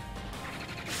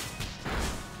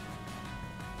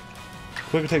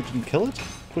 Quick attack didn't kill it?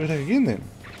 Quick attack again then.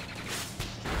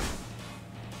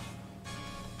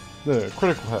 There,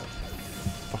 critical hit.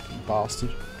 Fucking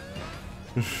bastard.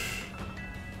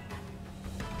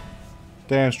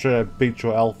 Damn straight I beat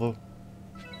your alpha.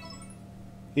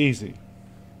 Easy.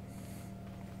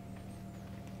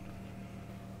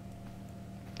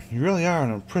 You really are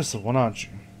an impressive one, aren't you?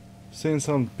 Seeing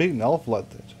someone beat an alpha like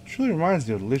that truly reminds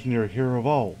me of the legendary hero of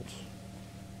old.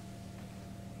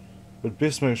 But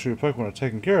best make sure your Pokemon are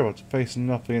taken care of after facing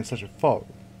enough against such a foe.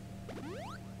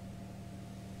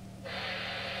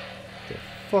 The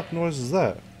fuck noise is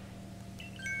that?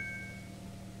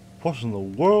 What in the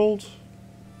world?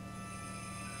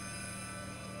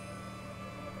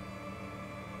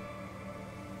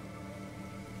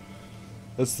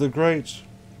 It's the great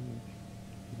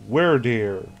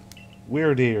Werdeer.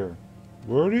 Werdeer.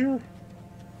 Werdeer?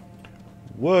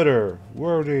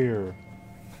 Werdeer.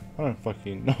 I don't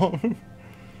fucking know.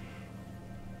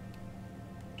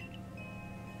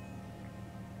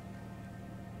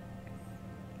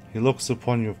 He looks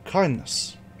upon you with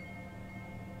kindness.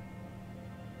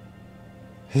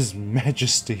 His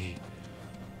Majesty.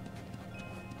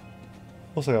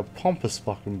 Looks like a pompous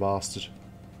fucking bastard.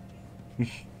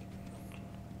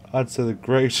 I'd say the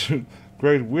great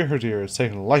Werdeer has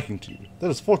taken a liking to you. That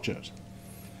is fortunate.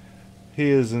 He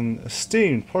is an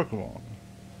esteemed Pokemon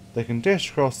that can dash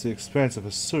across the expanse of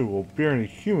a sea while bearing a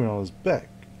human on his back.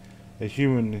 A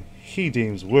human he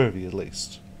deems worthy, at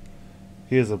least.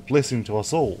 He is a blessing to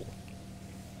us all.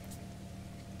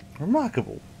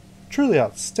 Remarkable. Truly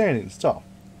outstanding stuff.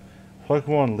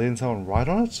 Pokemon letting someone ride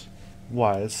on it?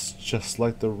 Why, it's just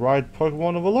like the ride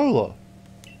Pokemon of Alola.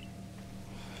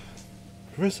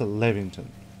 Professor Levington.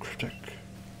 Cryptic.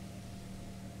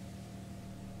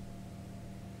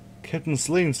 Captain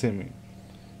Celine sent me.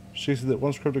 She said that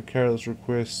once Crypto carried this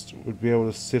request, would be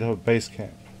able to set up a base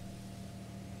camp.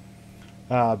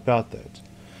 About that.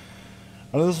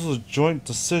 I know this was a joint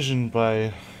decision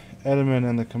by Admin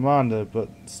and the commander, but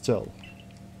still.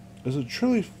 Is it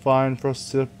truly fine for us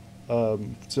to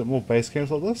set up more base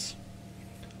camps like this?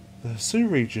 The Hisu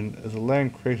region is a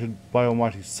land created by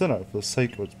Almighty Sinnoh for the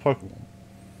sake of its Pokemon.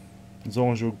 As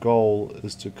long as your goal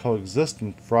is to coexist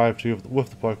and thrive with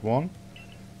the Pokemon,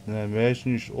 then I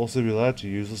imagine you should also be allowed to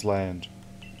use this land.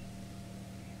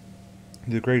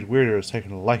 The Great Weirder has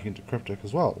taken a liking to Cryptic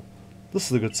as well. This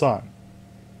is a good sign.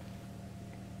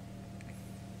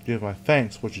 You have my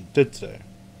thanks for what you did today.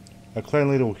 Our clan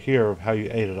leader will hear of how you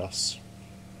aided us.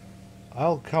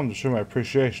 I'll come to show my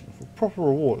appreciation for proper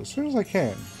reward as soon as I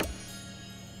can.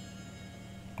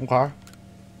 Okay.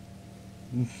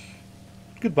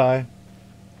 Goodbye.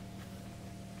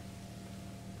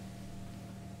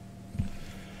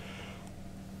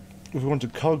 If we want to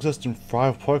coexist and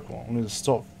thrive Pokemon, we need to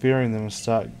stop fearing them and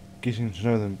start getting to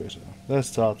know them better. That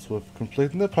starts with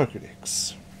completing their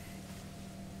Pokedex.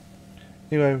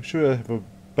 Anyway, we should have a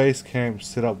base camp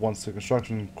set up once the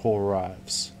construction core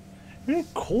arrives. How many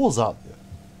cores out there?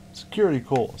 Security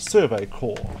core, survey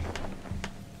core,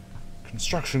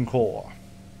 construction core.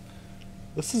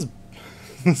 This is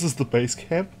the base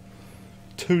camp.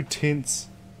 2 tents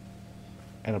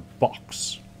and a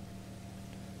box.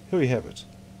 Here we have it.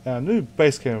 Our new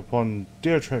base camp upon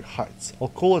Deertrack Heights. I'll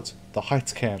call it the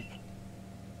Heights Camp.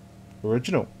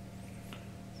 Original.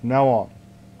 From now on,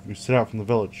 when you set out from the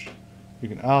village, you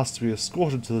can ask to be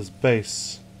escorted to this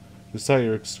base to start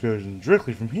your excursion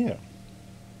directly from here.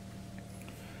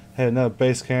 Having another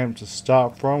base camp to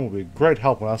start from will be a great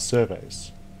help in our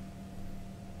surveys.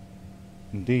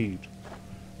 Indeed.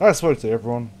 Nice work to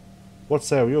everyone. What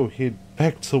say we all head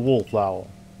back to Wallflower?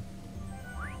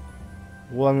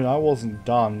 Well, I mean, I wasn't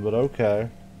done, but okay.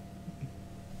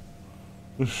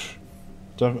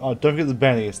 Don't forget the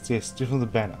banner. Yes, definitely the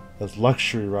banner. That's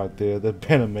luxury right there. The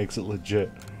banner makes it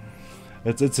legit.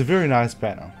 It's a very nice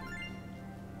banner.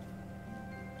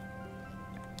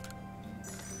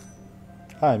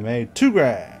 I made 2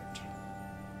 grand.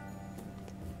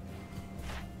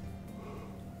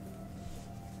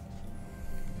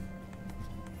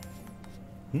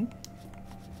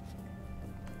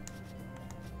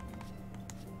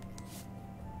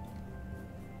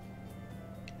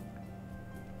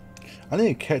 I need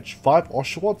to catch 5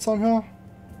 Oshawott somehow?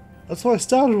 That's what I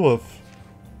started with.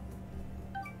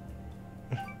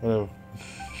 Whatever.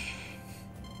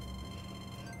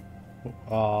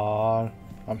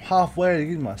 I'm halfway to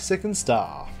getting my 2nd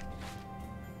star.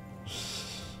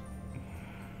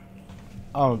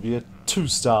 I'm gonna be a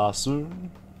 2-star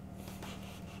soon.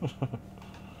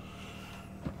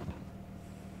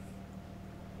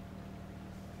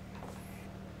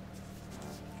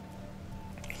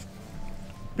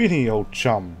 Benny, old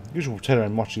chum, usual potato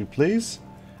and mochi, please.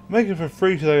 Make it for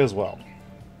free today as well.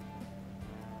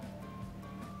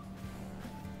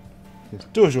 Yes,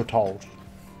 do as you're told.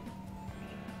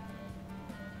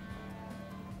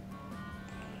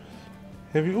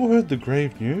 Have you all heard the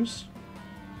grave news?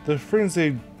 The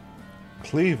frenzied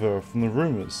Cleaver from the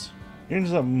rumors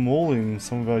ended up mauling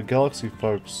some of our galaxy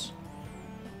folks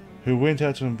who went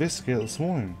out to investigate this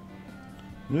morning.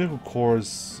 The medical corps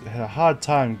has had a hard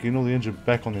time getting all the injured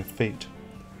back on their feet.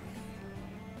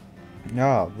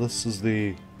 This is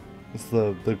the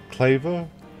Claver,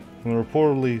 and that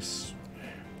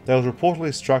was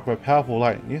reportedly struck by powerful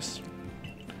lightning. Yes,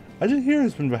 I did hear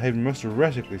he's been behaving most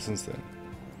erratically since then.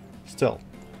 Still,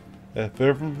 if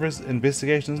further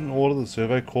investigation is in order, the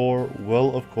Survey Corps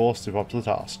will, of course, step up to the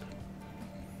task.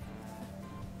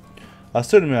 A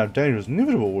certain amount of danger is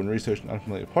inevitable when researching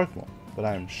unfamiliar Pokemon, but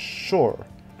I am sure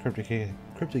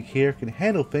Cryptic here can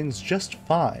handle things just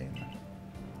fine.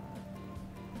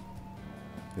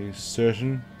 Are you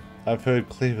certain? I've heard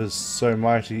Cleaver's so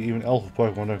mighty, even Alpha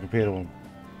Pokemon don't compare to him.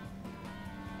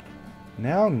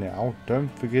 Now, don't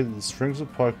forget that the strings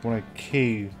of Pokemon are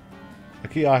key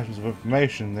items of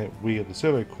information that we at the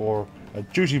Survey Corps are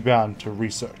duty-bound to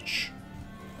research.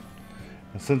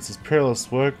 And since this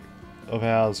perilous work of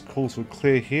ours calls for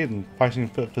clear head and fighting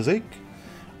fit physique,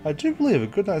 I do believe a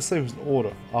good night's sleep is in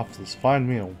order after this fine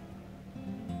meal.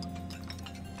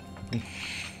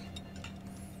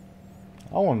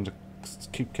 I wanted to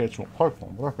keep catching more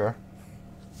Pokemon, but okay.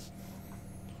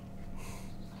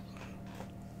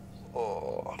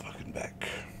 Oh, fucking back.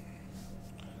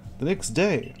 The next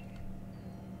day.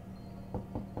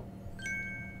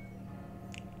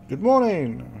 Good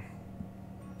morning!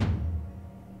 You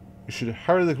should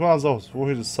hurry to the commander's office before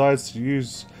he decides to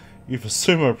use you for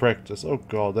sumo practice. Oh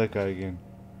god, that guy again.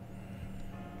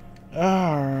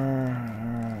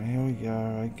 Here we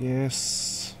go, I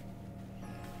guess.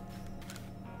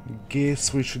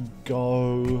 Guess we should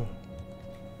go.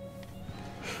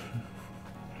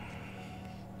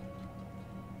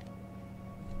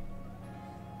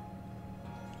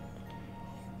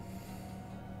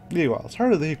 Yeah, well, let's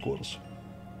hurry to the headquarters.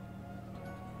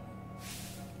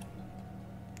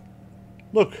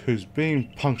 Look who's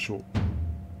being punctual.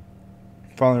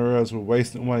 Finally realized we're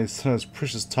wasting away Sinner's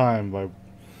precious time by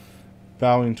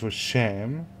bowing to a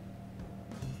sham.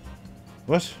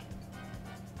 What?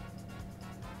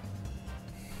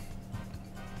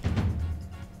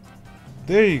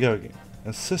 There you go again,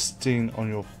 insisting on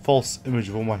your false image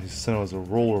of Almighty Sinner as a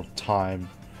ruler of time.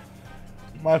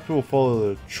 My people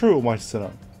follow the true Almighty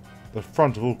Sinner, the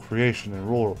front of all creation and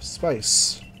ruler of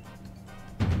space.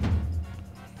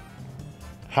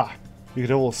 Ha! You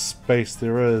get all the space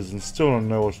there is and still don't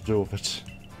know what to do with it.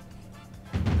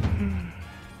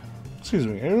 Excuse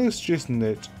me, are you really suggesting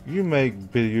that you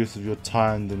make better use of your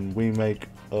time than we make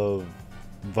of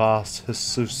vast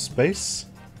Arceus space?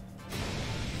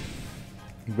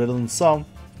 Better than some.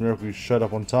 Miracle you showed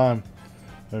up on time.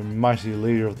 A mighty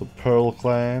leader of the Pearl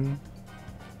Clan.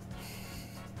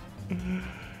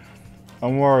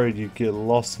 I'm worried you get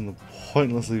lost in the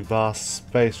pointlessly vast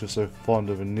space you're so fond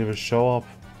of and never show up.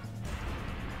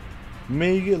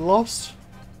 Me get lost?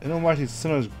 In Almighty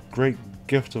Sinnoh's great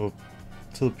gift to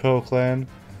the Pearl Clan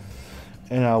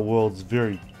and our world's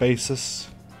very basis?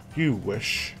 You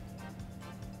wish.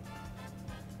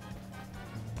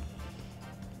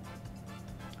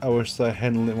 I wish that I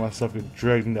hadn't let myself get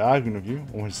dragged into arguing with you.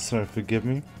 Almighty Sinnoh, forgive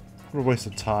me. What a waste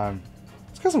of time.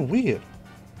 These guys are weird.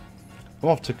 I'm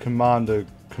off to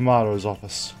Commando's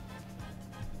office.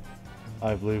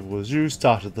 I believe it was you who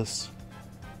started this.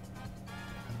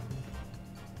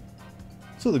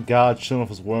 So the guard chilling off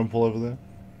his wormhole over there.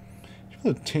 You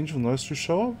feel the tension when those two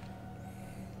show up?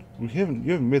 You haven't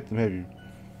met them, have you?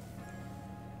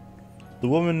 The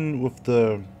woman with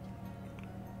the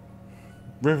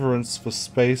reverence for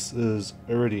space is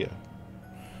Iridia,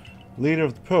 leader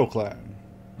of the Pearl Clan.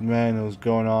 The man who was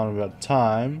going on about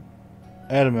time,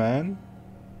 Adaman,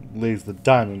 leads the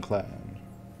Diamond Clan.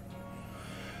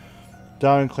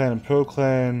 Diamond Clan and Pearl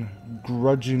Clan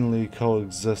grudgingly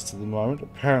coexist at the moment.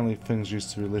 Apparently things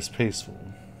used to be less peaceful.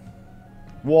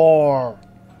 War!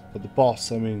 But the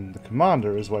boss, I mean the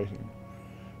commander, is waiting.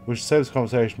 We should save this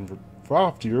conversation for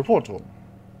after you report to him.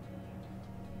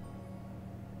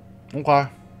 Okay.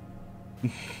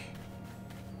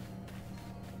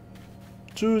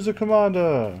 Choose a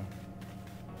commander!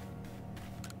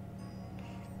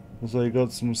 Looks like you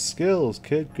got some skills,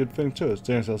 kid. Good thing too. It's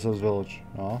down South Village.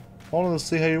 I wanted to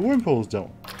see how your wormhole's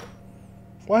doing.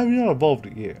 Why have you not evolved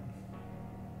it yet?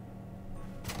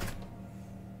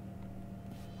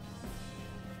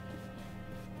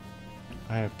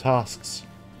 I have tasks.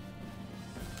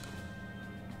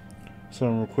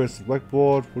 Someone requests the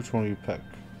blackboard. Which one will you pick?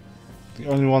 The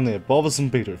only one there. Bothersome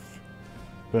Beater.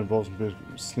 Ben Bothersome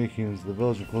sneaking into the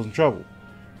village and causing trouble.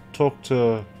 Talk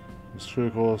to the screw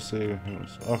course, see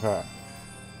who's. Okay.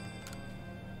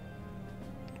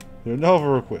 There are no other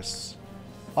requests.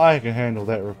 I can handle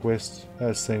that request.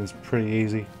 That seems pretty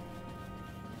easy.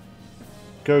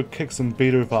 Go kick some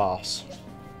Beater ass.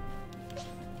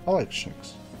 I like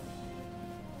Shinx.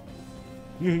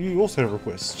 You also have a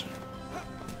request.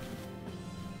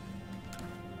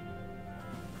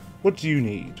 What do you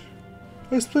need?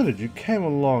 Oh, splendid, you came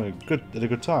along at a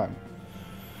good time.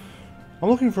 I'm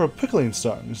looking for a pickling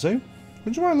stone, you see?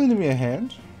 Would you mind lending me a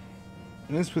hand?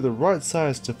 It needs to be the right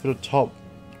size to fit atop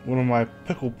one of my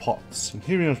pickle pots. And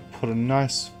here we have to put a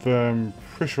nice firm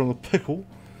pressure on the pickle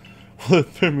while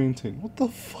it's fermenting. What the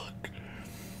fuck?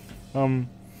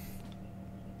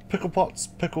 Pickle pots,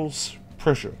 pickles,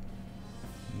 pressure.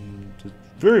 It's a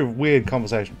very weird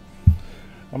conversation.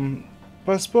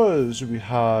 But I suppose it would be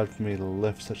hard for me to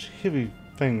lift such a heavy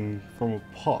thing from a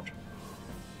pot.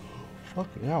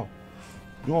 Fucking hell.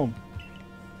 Go on.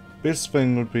 Best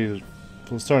thing would be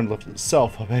for the stone to lift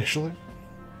itself up, actually.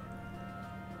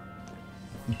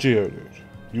 Geodude.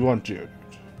 You want Geodude.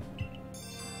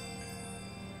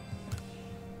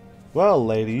 Well,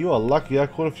 lady, you are lucky I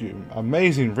caught a few.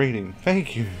 Amazing reading.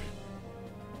 Thank you.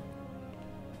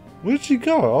 Where did she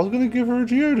go? I was going to give her a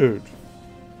Geodude.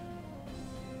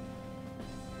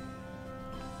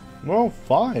 Well,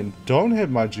 fine. Don't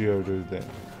have my Geodude then.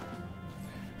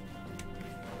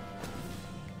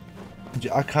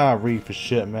 I can't read for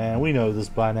shit, man. We know this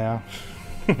by now.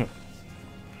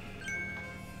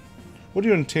 What do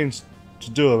you intend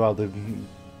to do about the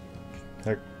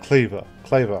Cleaver,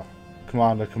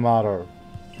 Commander Kamado?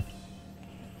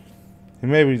 He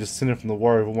may be descended from the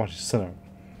warrior of Almighty Sinnoh.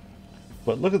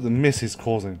 But look at the mess he's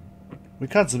causing. We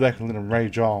can't sit back and let him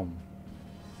rage on.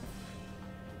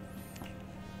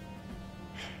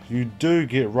 You do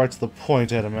get right to the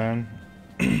point, Adaman.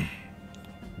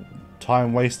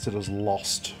 Time wasted is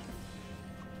lost.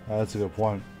 That's a good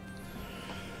point.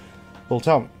 Well,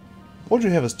 tell me, what do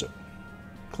you have us do?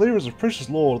 Clear is a precious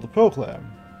lord of the Pearl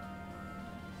Clan.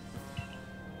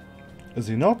 Is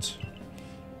he not?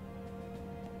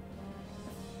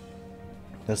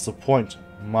 That's the point.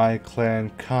 My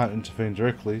clan can't intervene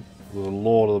directly with the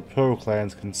lord of the Pearl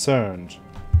Clan's concerned.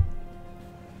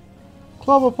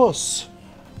 Cloverpuss!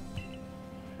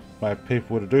 My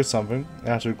people were to do something,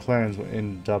 our two clans will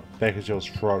end up back at your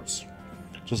throats.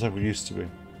 Just like we used to be.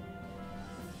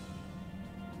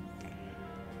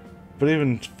 But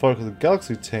even folk of the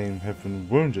Galaxy team have been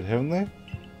wounded, haven't they?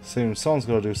 Seems someone's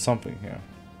got to do something here.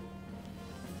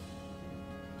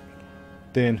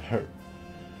 Then who?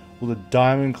 Will the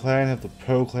Diamond Clan have the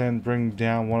Pearl Clan bring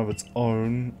down one of its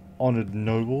own honoured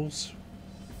nobles?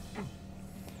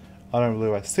 I don't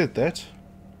believe I said that.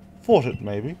 Thought it,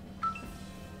 maybe.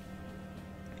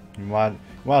 You might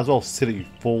as well sit it, you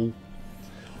fool.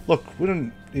 Look, we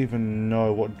don't even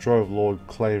know what drove Lord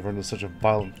Claver into such a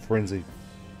violent frenzy.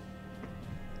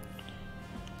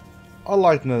 I'd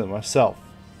like to know that myself.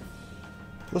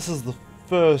 This is the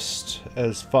first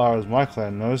as far as my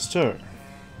clan knows too.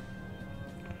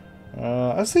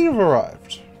 I see you've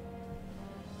arrived.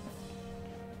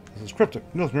 This is cryptic.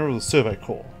 North member of the Survey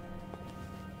Corps.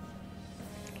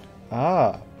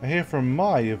 Ah, I hear from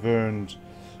Mai you've earned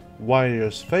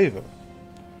Warrior's favour.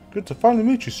 Good to finally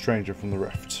meet you, stranger from the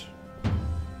Rift.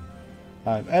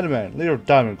 I'm Adaman, leader of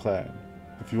Diamond Clan.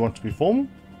 If you want to be formal,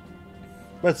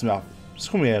 that's Malcolm. Just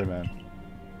call me Adaman.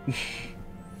 If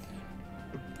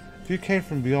you came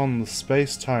from beyond the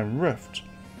space-time rift,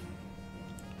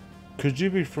 could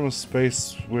you be from a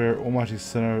space where Almighty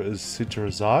Sinnoh is said to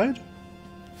reside?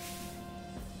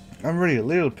 I'm ready,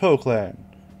 leader of the Pearl Clan.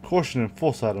 Caution and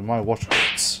foresight are my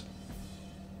watchwords.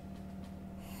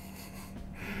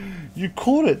 You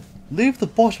caught it! Leave the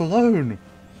bot alone!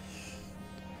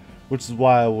 Which is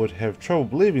why I would have trouble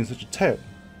believing such a tale.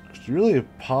 Could you really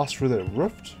have passed through that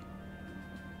rift?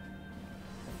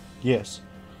 Yes.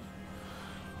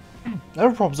 I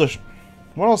have a proposition.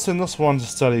 Why not send this one to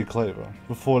study Claver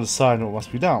before deciding what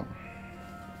must be done?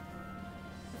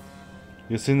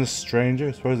 You've seen this stranger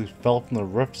who supposedly fell from the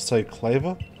rift to study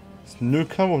Claver? This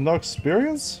newcomer with no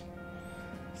experience?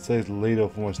 Says the leader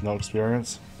with almost no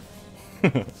experience.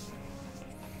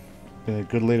 Being a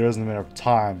good leader isn't a matter of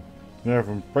time, a matter of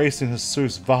embracing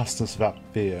Jesus' vastness without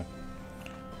fear.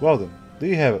 Well then, there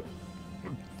you have it.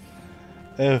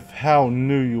 If how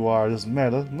new you are doesn't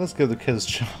matter, let's give the kid his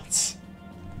chance.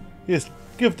 Yes,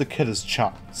 give the kid his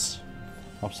chance.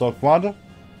 I'm sorry, Commander.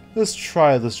 Let's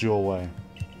try this your way.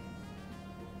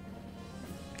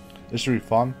 It should be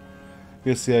fun.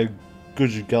 Get to see how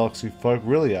good you Galaxy folk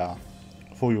really are.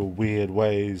 For all your weird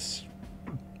ways.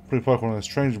 Putting Pokemon on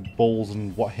strange balls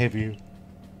and what have you.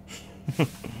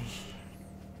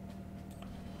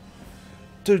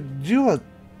 Dude, you are...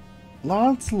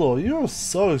 Lancelot, you are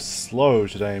so slow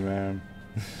today, man.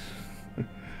 The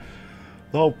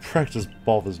whole practice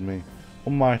bothers me.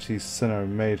 Almighty Sinnoh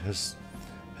made his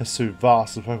so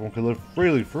vast that Pokemon could live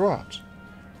freely throughout.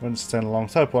 We don't stand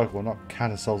alongside Pokemon, not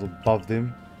count ourselves above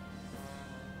them.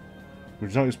 We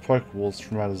do not use Pokeballs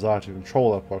from our desire to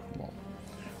control our Pokemon.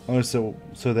 Only so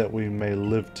that we may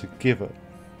live together.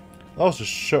 Allow us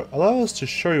to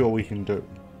show you what we can do.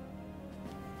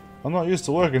 I'm not used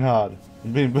to working hard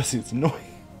and being busy, it's annoying.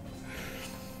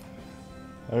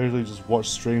 I usually just watch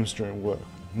streams during work,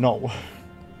 not work.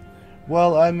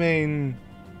 Well, I mean...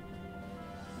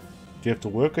 Do you have to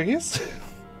work, I guess?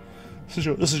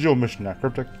 This is your mission now,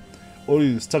 Cryptic. Or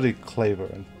you study Claver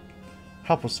and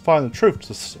help us find the truth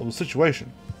of the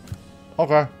situation.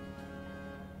 Okay.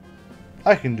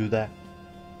 I can do that.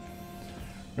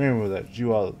 Remember that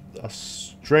you are a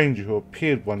stranger who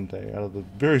appeared one day out of the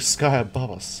very sky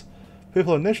above us.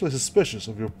 People are naturally suspicious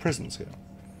of your presence here.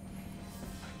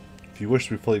 If you wish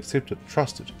to be fully accepted and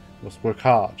trusted, you must work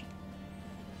hard.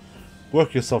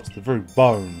 Work yourself to the very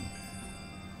bone.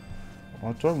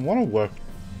 I don't want to work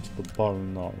to the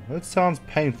bone, though. That sounds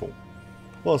painful.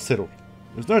 Well settled.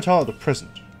 There's no time like the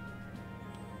present.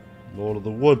 Lord of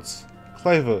the Woods,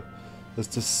 Claver is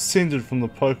descended from the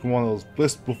Pokemon that was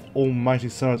blessed with Almighty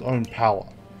Sinnoh's own power.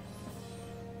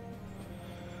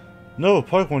 No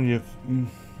Pokemon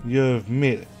you've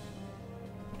met.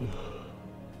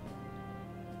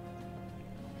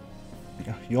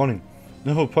 Yawning.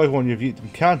 No Pokemon you've yet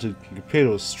encountered can compare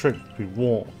to his strength, be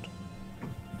warned.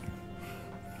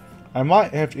 I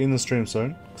might have to end the stream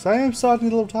soon, because I am starting to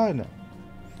get a little tired now.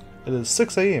 It is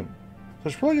 6 AM, so I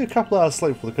should probably get a couple hours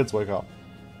sleep before the kids wake up.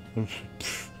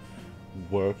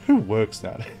 Work? Who works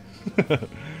nowadays?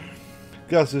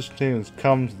 Galaxy team has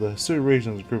come to the Hisu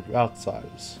region as a group of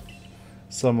outsiders.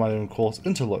 Some might even call us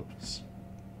interlopers.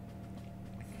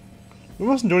 We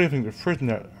mustn't do anything to threaten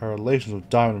our relations with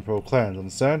Diamond and Pearl clans,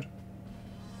 understand?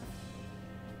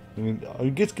 I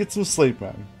mean, get some sleep,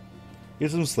 man.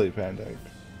 Get some sleep, Handake.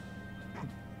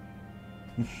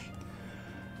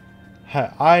 Hey,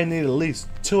 I need at least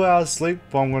 2 hours sleep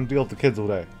before I'm going to deal with the kids all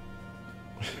day.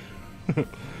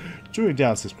 Join me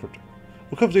downstairs, Cryptic.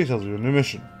 We'll cover details of your new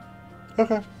mission.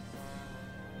 Okay.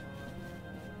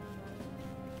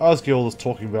 I'll just get all this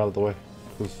talking about out of the way,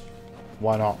 because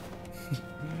why not?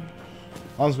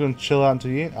 I'm just going to chill out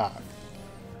until you end.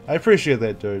 I appreciate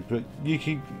that, dude, but you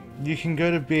can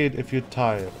go to bed if you're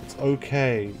tired. It's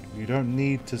okay. You don't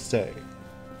need to stay.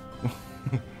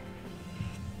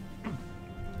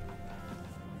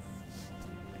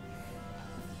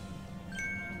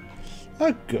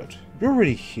 Oh, good. You're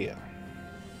already here.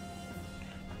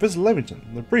 Visit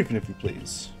Levington, the briefing if you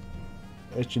please.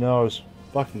 As you know, I was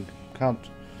fucking can't.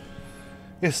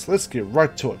 Yes, let's get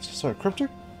right to it. Sorry,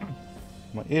 Cryptic?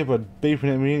 My earbud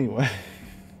beeping at me anyway.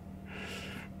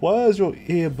 Why is your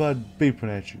earbud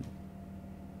beeping at you?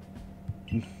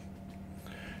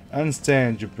 I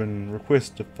understand you've been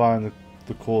requested to find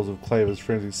the cause of Claver's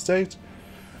frenzied state.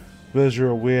 But as you're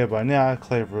aware by now,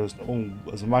 Claver is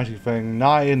a mighty thing,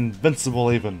 nigh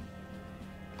invincible even.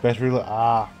 Battery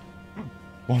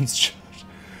once charged.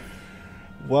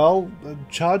 Well,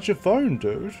 charge your phone,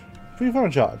 dude. Put your phone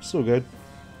on charge, still good.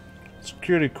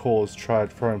 Security calls tried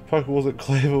throwing Pokeballs at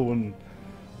Claver when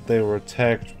they were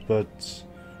attacked, but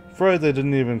afraid they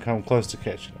didn't even come close to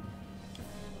catching him.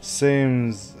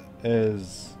 Seems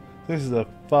as this is a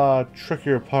far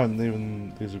trickier opponent than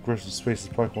even these aggressive species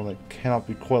Pokemon that cannot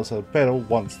be caught outside of battle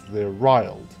once they're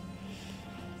riled.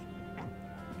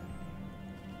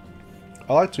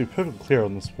 I like to be perfectly clear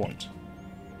on this point.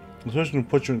 This person can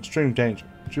put you in extreme danger.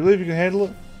 Do you believe you can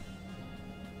handle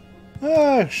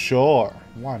it? Sure.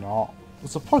 Why not?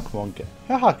 It's a Pokemon game.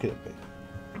 How hard could it be?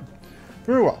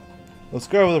 Very well. Let's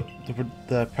go over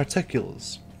the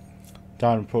particulars.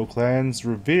 Diamond and Pearl clans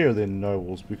revere their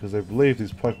nobles because they believe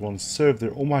these Pokemon serve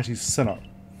their almighty Sinnoh.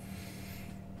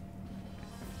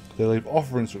 They leave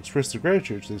offerings to express their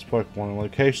gratitude to these Pokemon in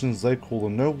locations they call the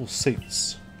noble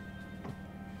seats.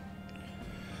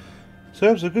 So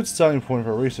perhaps a good starting point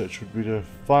for our research would be to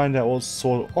find out what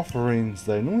sort of offerings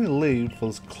they normally leave for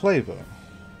this Claver.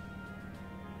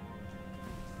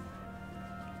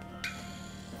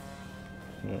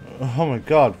 Oh my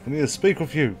god, we need to speak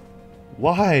with you.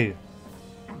 Why?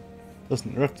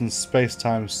 Listen, rift in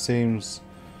space-time seems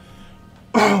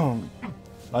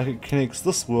like it connects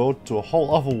this world to a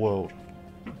whole other world.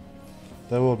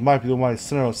 That world might be the almighty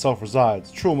Sinnoh itself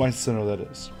resides. True almighty Sinnoh, that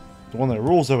is. The one that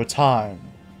rules over time.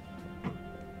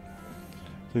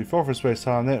 So you fall for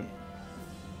space-time, that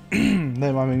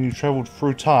might mean you travelled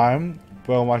through time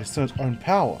by almighty Sinnoh's own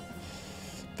power.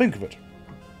 Think of it.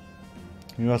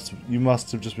 You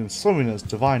must have just been swimming in its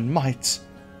divine might.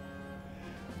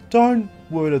 Don't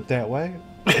word it that way.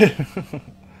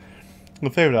 The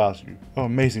favour to ask you, oh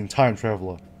amazing time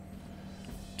traveller.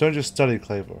 Don't just study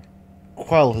Claver.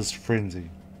 Quell his frenzy.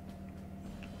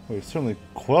 Well, you certainly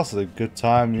quells at a good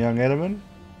time, young Edelman.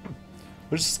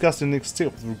 We're just discussing the next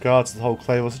step with regards to the whole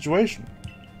Claver situation.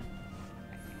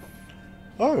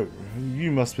 Oh,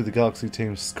 you must be the Galaxy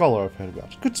Team scholar I've heard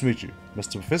about. Good to meet you,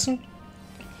 Mr. Professor.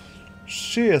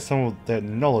 Share some of that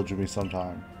knowledge with me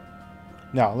sometime.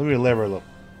 Now, let me elaborate a little.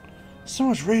 So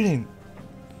much reading!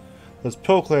 Those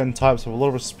Pearl Clan types have a lot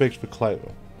of respect for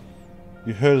Claver.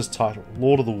 You heard his title,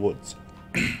 Lord of the Woods.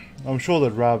 I'm sure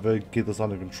they'd rather get this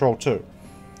under control too.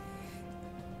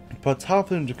 But it's hard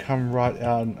for them to come right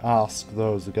out and ask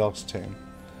those of the Galaxy Team,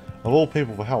 of all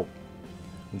people, for help.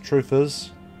 And the truth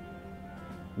is,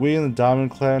 we in the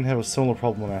Diamond Clan have a similar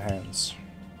problem on our hands.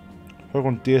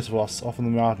 Pokemon dear to us off in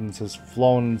the mountains has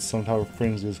flown into some type of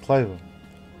frenzy as Claver.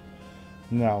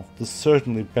 Now, there's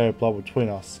certainly bad blood between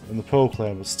us and the Pearl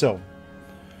Clan, but still,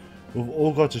 we've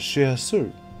all got to share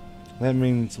Hisu. That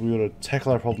means we ought to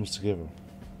tackle our problems together.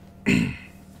 But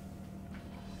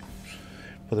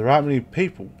there aren't many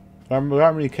people, there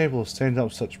aren't many capable of standing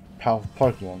up to such powerful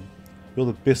Pokemon. You're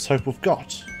the best hope we've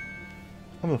got.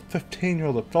 I'm a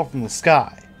 15-year-old that fell from the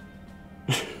sky.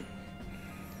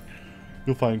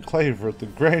 You'll find Claver at the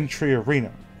Grand Tree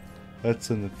Arena.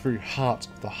 That's in the very heart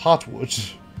of the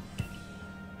Heartwood.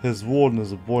 His warden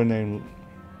is a boy named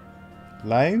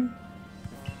Lane?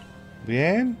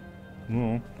 Leanne?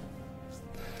 No.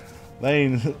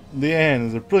 Leanne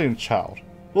is a brilliant child.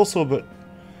 Also a bit...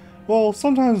 Well,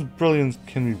 sometimes brilliance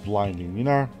can be blinding, you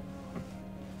know?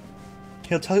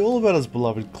 He'll tell you all about his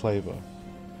beloved Claver,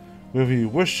 whether you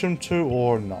wish him to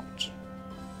or not.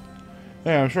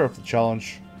 Yeah, I'm sure of the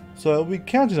challenge, so we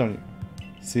counted on you.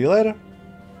 See you later.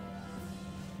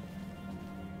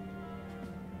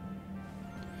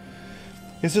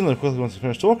 He certainly quickly once he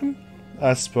finished talking.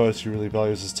 I suppose he really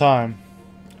values his time.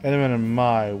 Edmund and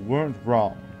Mai weren't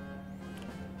wrong.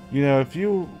 You know, if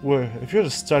you're to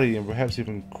study and perhaps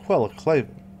even quell a Claver,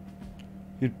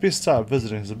 you'd best start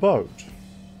visiting his abode.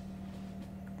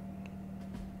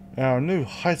 Our new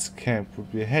Heights camp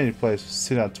would be a handy place to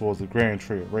sit out towards the Grand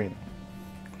Tree Arena.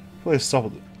 Probably stop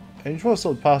at it. And you try to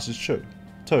stop the passage too.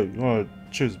 You want to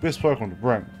choose the best Pokemon to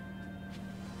bring.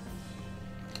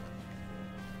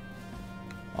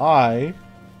 I'm going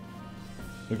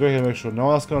to go ahead and make sure no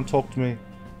one else is going to talk to me.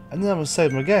 And then I'm going to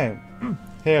save my game.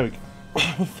 Here we go.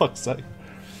 For fuck's sake.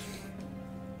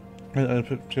 And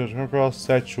particular across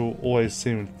statue always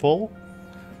seeming full.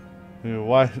 You know,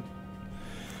 why?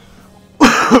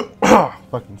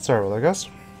 Fucking sorry, I guess.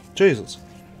 Jesus.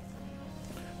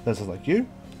 That sounds like you.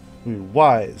 Be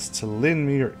wise to lend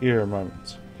me your ear a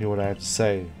moment. Hear what I have to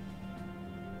say.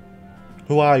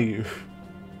 Who are you?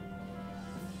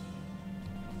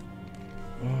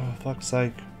 Oh, fuck's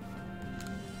sake.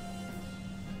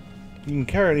 You can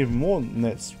carry it even more than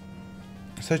that.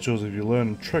 Satchels if you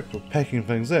learn a trick of packing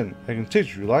things in. I can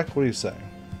teach you, like. What do you say?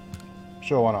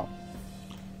 Sure, why not?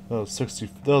 That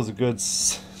was a good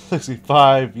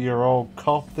 65-year-old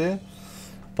cough there.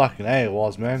 Fucking A it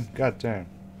was, man. God damn.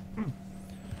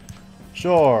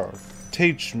 Sure,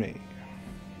 teach me.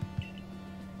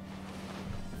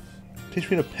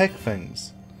 Teach me to pack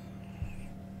things.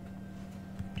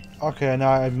 Okay,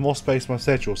 now I have more space in my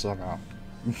satchel somehow.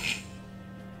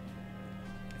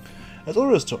 That's all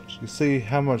there is to it. You see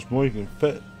how much more you can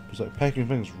fit. It's like packing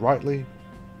things rightly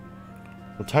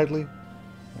or tightly.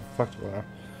 Oh, fuck it, wow.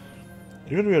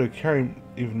 You're going to be able to carry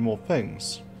even more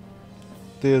things.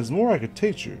 There's more I could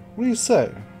teach you. What do you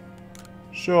say?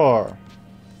 Sure.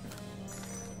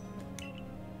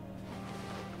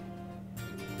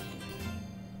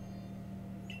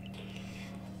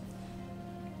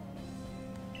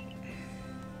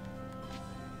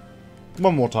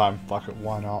 One more time. Fuck it,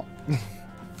 why not?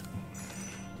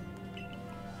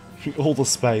 All the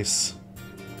space.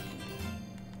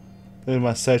 Then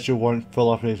my satchel won't fill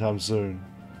up anytime soon.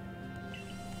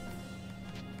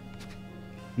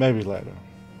 Maybe later.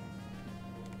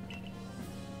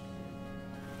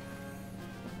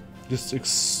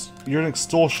 You're an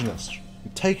extortionist.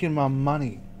 You're taking my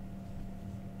money.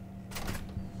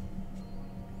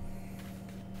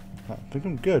 I think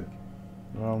I'm good.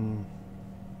 Wrong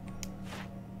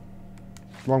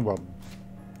button.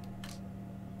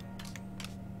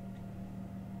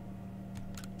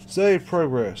 Save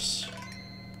progress.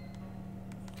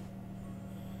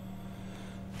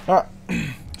 Alright.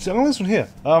 So I'm on this one here.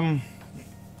 A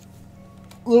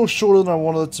little shorter than I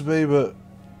wanted it to be, but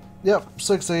yep,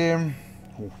 6 AM.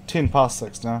 10 past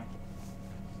 6 now.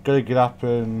 Gotta get up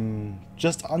in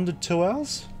just under 2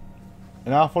 hours?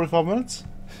 An hour 45 minutes?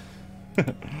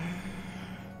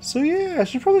 So yeah, I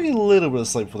should probably get a little bit of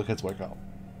sleep before the kids wake up.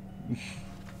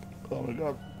 Oh my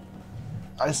god.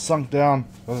 I sunk down.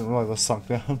 I didn't realize I sunk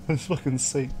down this fucking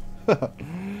seat.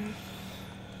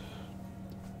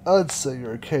 I'd say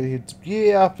you're okay.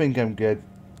 Yeah, I think I'm good.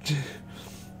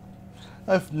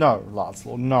 No,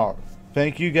 Lancelot, no.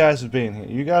 Thank you guys for being here.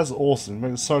 You guys are awesome.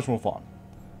 Make it so much more fun.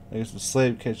 I get some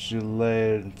sleep, catch you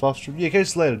later, and fluff stream. Yeah,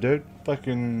 catch you later, dude.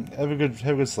 Fucking have a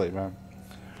good sleep, man.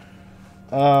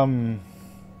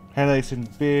 Headaches in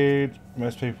bed.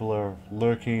 Most people are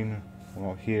lurking. We're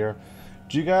not here.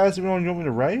 Do you guys, anyone want me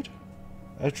to raid?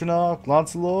 Etronarch,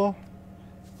 Lancelot?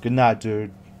 Good night,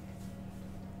 dude.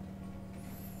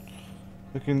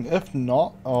 If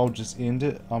not, I'll just end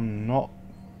it. I'm not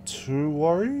too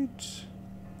worried.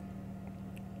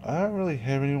 I don't really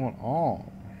have anyone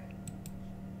on.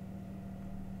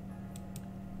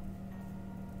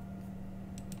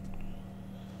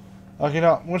 Okay,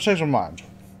 now I'm gonna change my mind.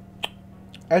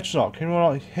 Etronarch, can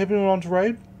anyone have anyone on to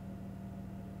raid?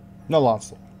 No,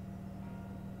 Lancelot.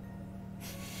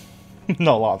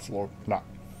 No, Lancelot, no.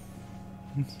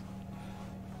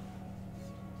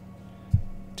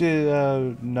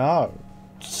 No.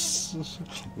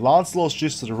 Lancelot's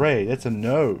just to the raid. That's a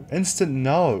no. Instant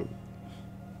no.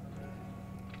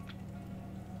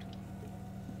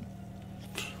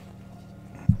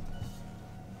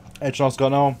 Etronarch's got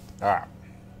no one? Alright.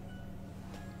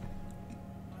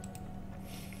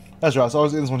 That's right, so I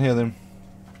was in this one here then.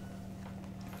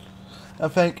 I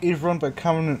thank everyone for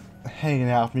coming hanging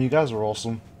out with me. You guys are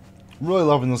awesome. Really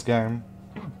loving this game.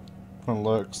 Gonna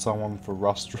lurk someone for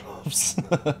rust drops.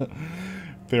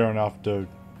 Fair enough, dude.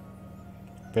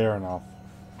 Fair enough.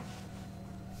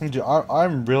 Dude,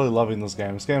 I'm really loving this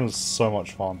game. This game is so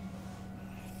much fun.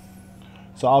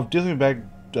 So I'll definitely be back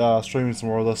streaming some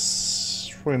more of this.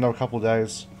 Probably another couple of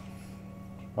days.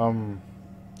 So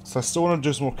I still want to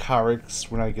do some more car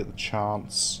wrecks when I get the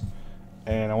chance.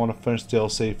 And I want to finish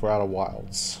DLC for Outer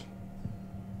Wilds.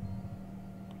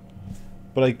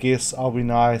 But I guess I'll be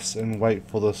nice and wait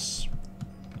for this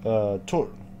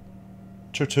Tortuga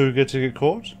to get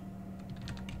caught.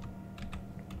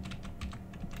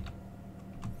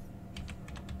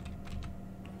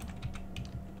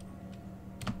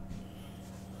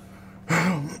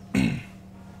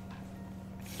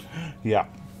 Yeah.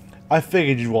 I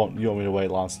figured you want me to wait,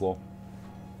 Lancelot.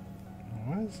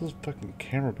 Why is this fucking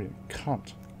camera being a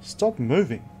cunt? Stop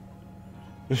moving.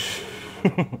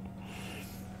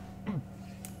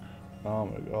 Oh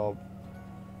my god.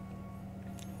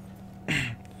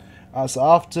 So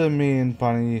after me and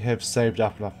Bunny have saved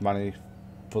up enough money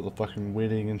for the fucking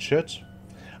wedding and shit,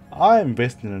 I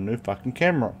invested in a new fucking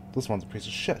camera. This one's a piece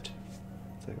of shit.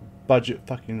 It's like a budget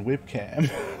fucking webcam.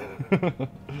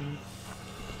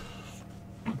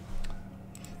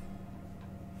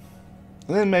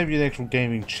 And then maybe an actual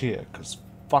gaming chair, because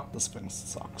fuck, this thing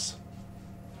sucks.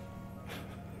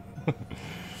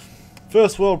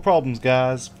 First world problems,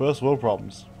 guys. First world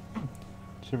problems.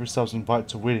 Give yourselves an invite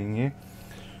to wedding, yeah?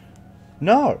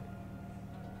 No!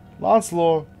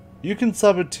 Lancelot, you can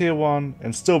sub at tier 1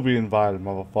 and still be invited,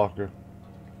 motherfucker.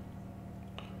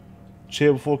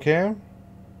 Chair before cam?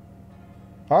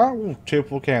 Alright, well, chair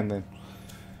before cam then.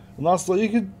 And Lancelot, you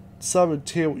could sub at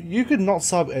tier... You could not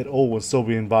sub at all and still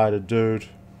be invited, dude.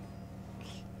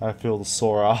 I feel the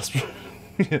sore ass.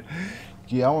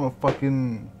 Yeah, I want to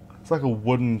fucking... It's like a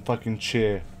wooden fucking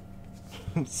chair.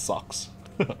 It sucks.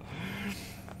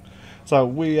 So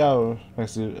we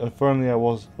basically, if only it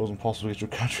wasn't possible to get your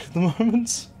country at the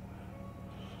moment.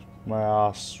 My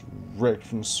ass wrecked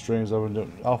from the streams I've been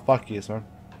doing. Oh fuck yes, man.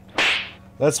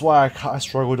 That's why I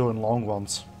struggle doing long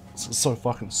ones. It's so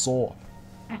fucking sore.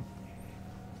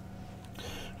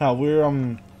 Now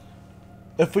we're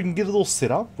if we can get it all set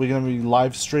up, we're gonna be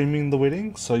live streaming the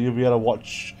wedding, so you'll be able to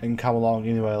watch and come along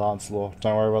anyway, Lancelot.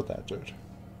 Don't worry about that, dude.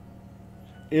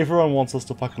 Everyone wants us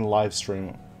to fucking live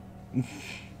stream it.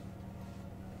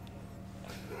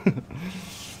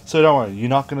 So don't worry, you're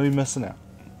not gonna be missing out.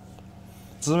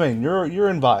 So I mean, you're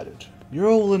invited. You're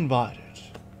all invited.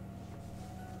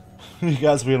 You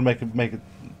guys are gonna make it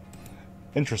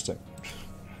interesting.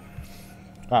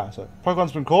 Alright, so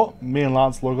Pokemon's been caught. Me and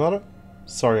Lancelot got it.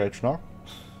 Sorry, Atronach.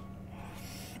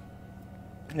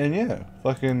 And yeah,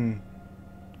 fucking...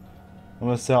 I'm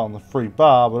gonna sell on the free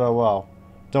bar, but oh well.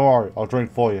 Don't worry, I'll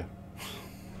drink for you.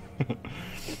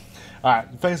 Alright,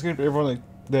 thanks again for everyone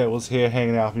that was here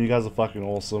hanging out. You guys are fucking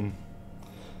awesome.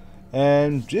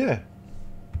 And yeah.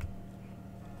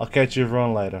 I'll catch you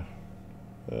everyone later.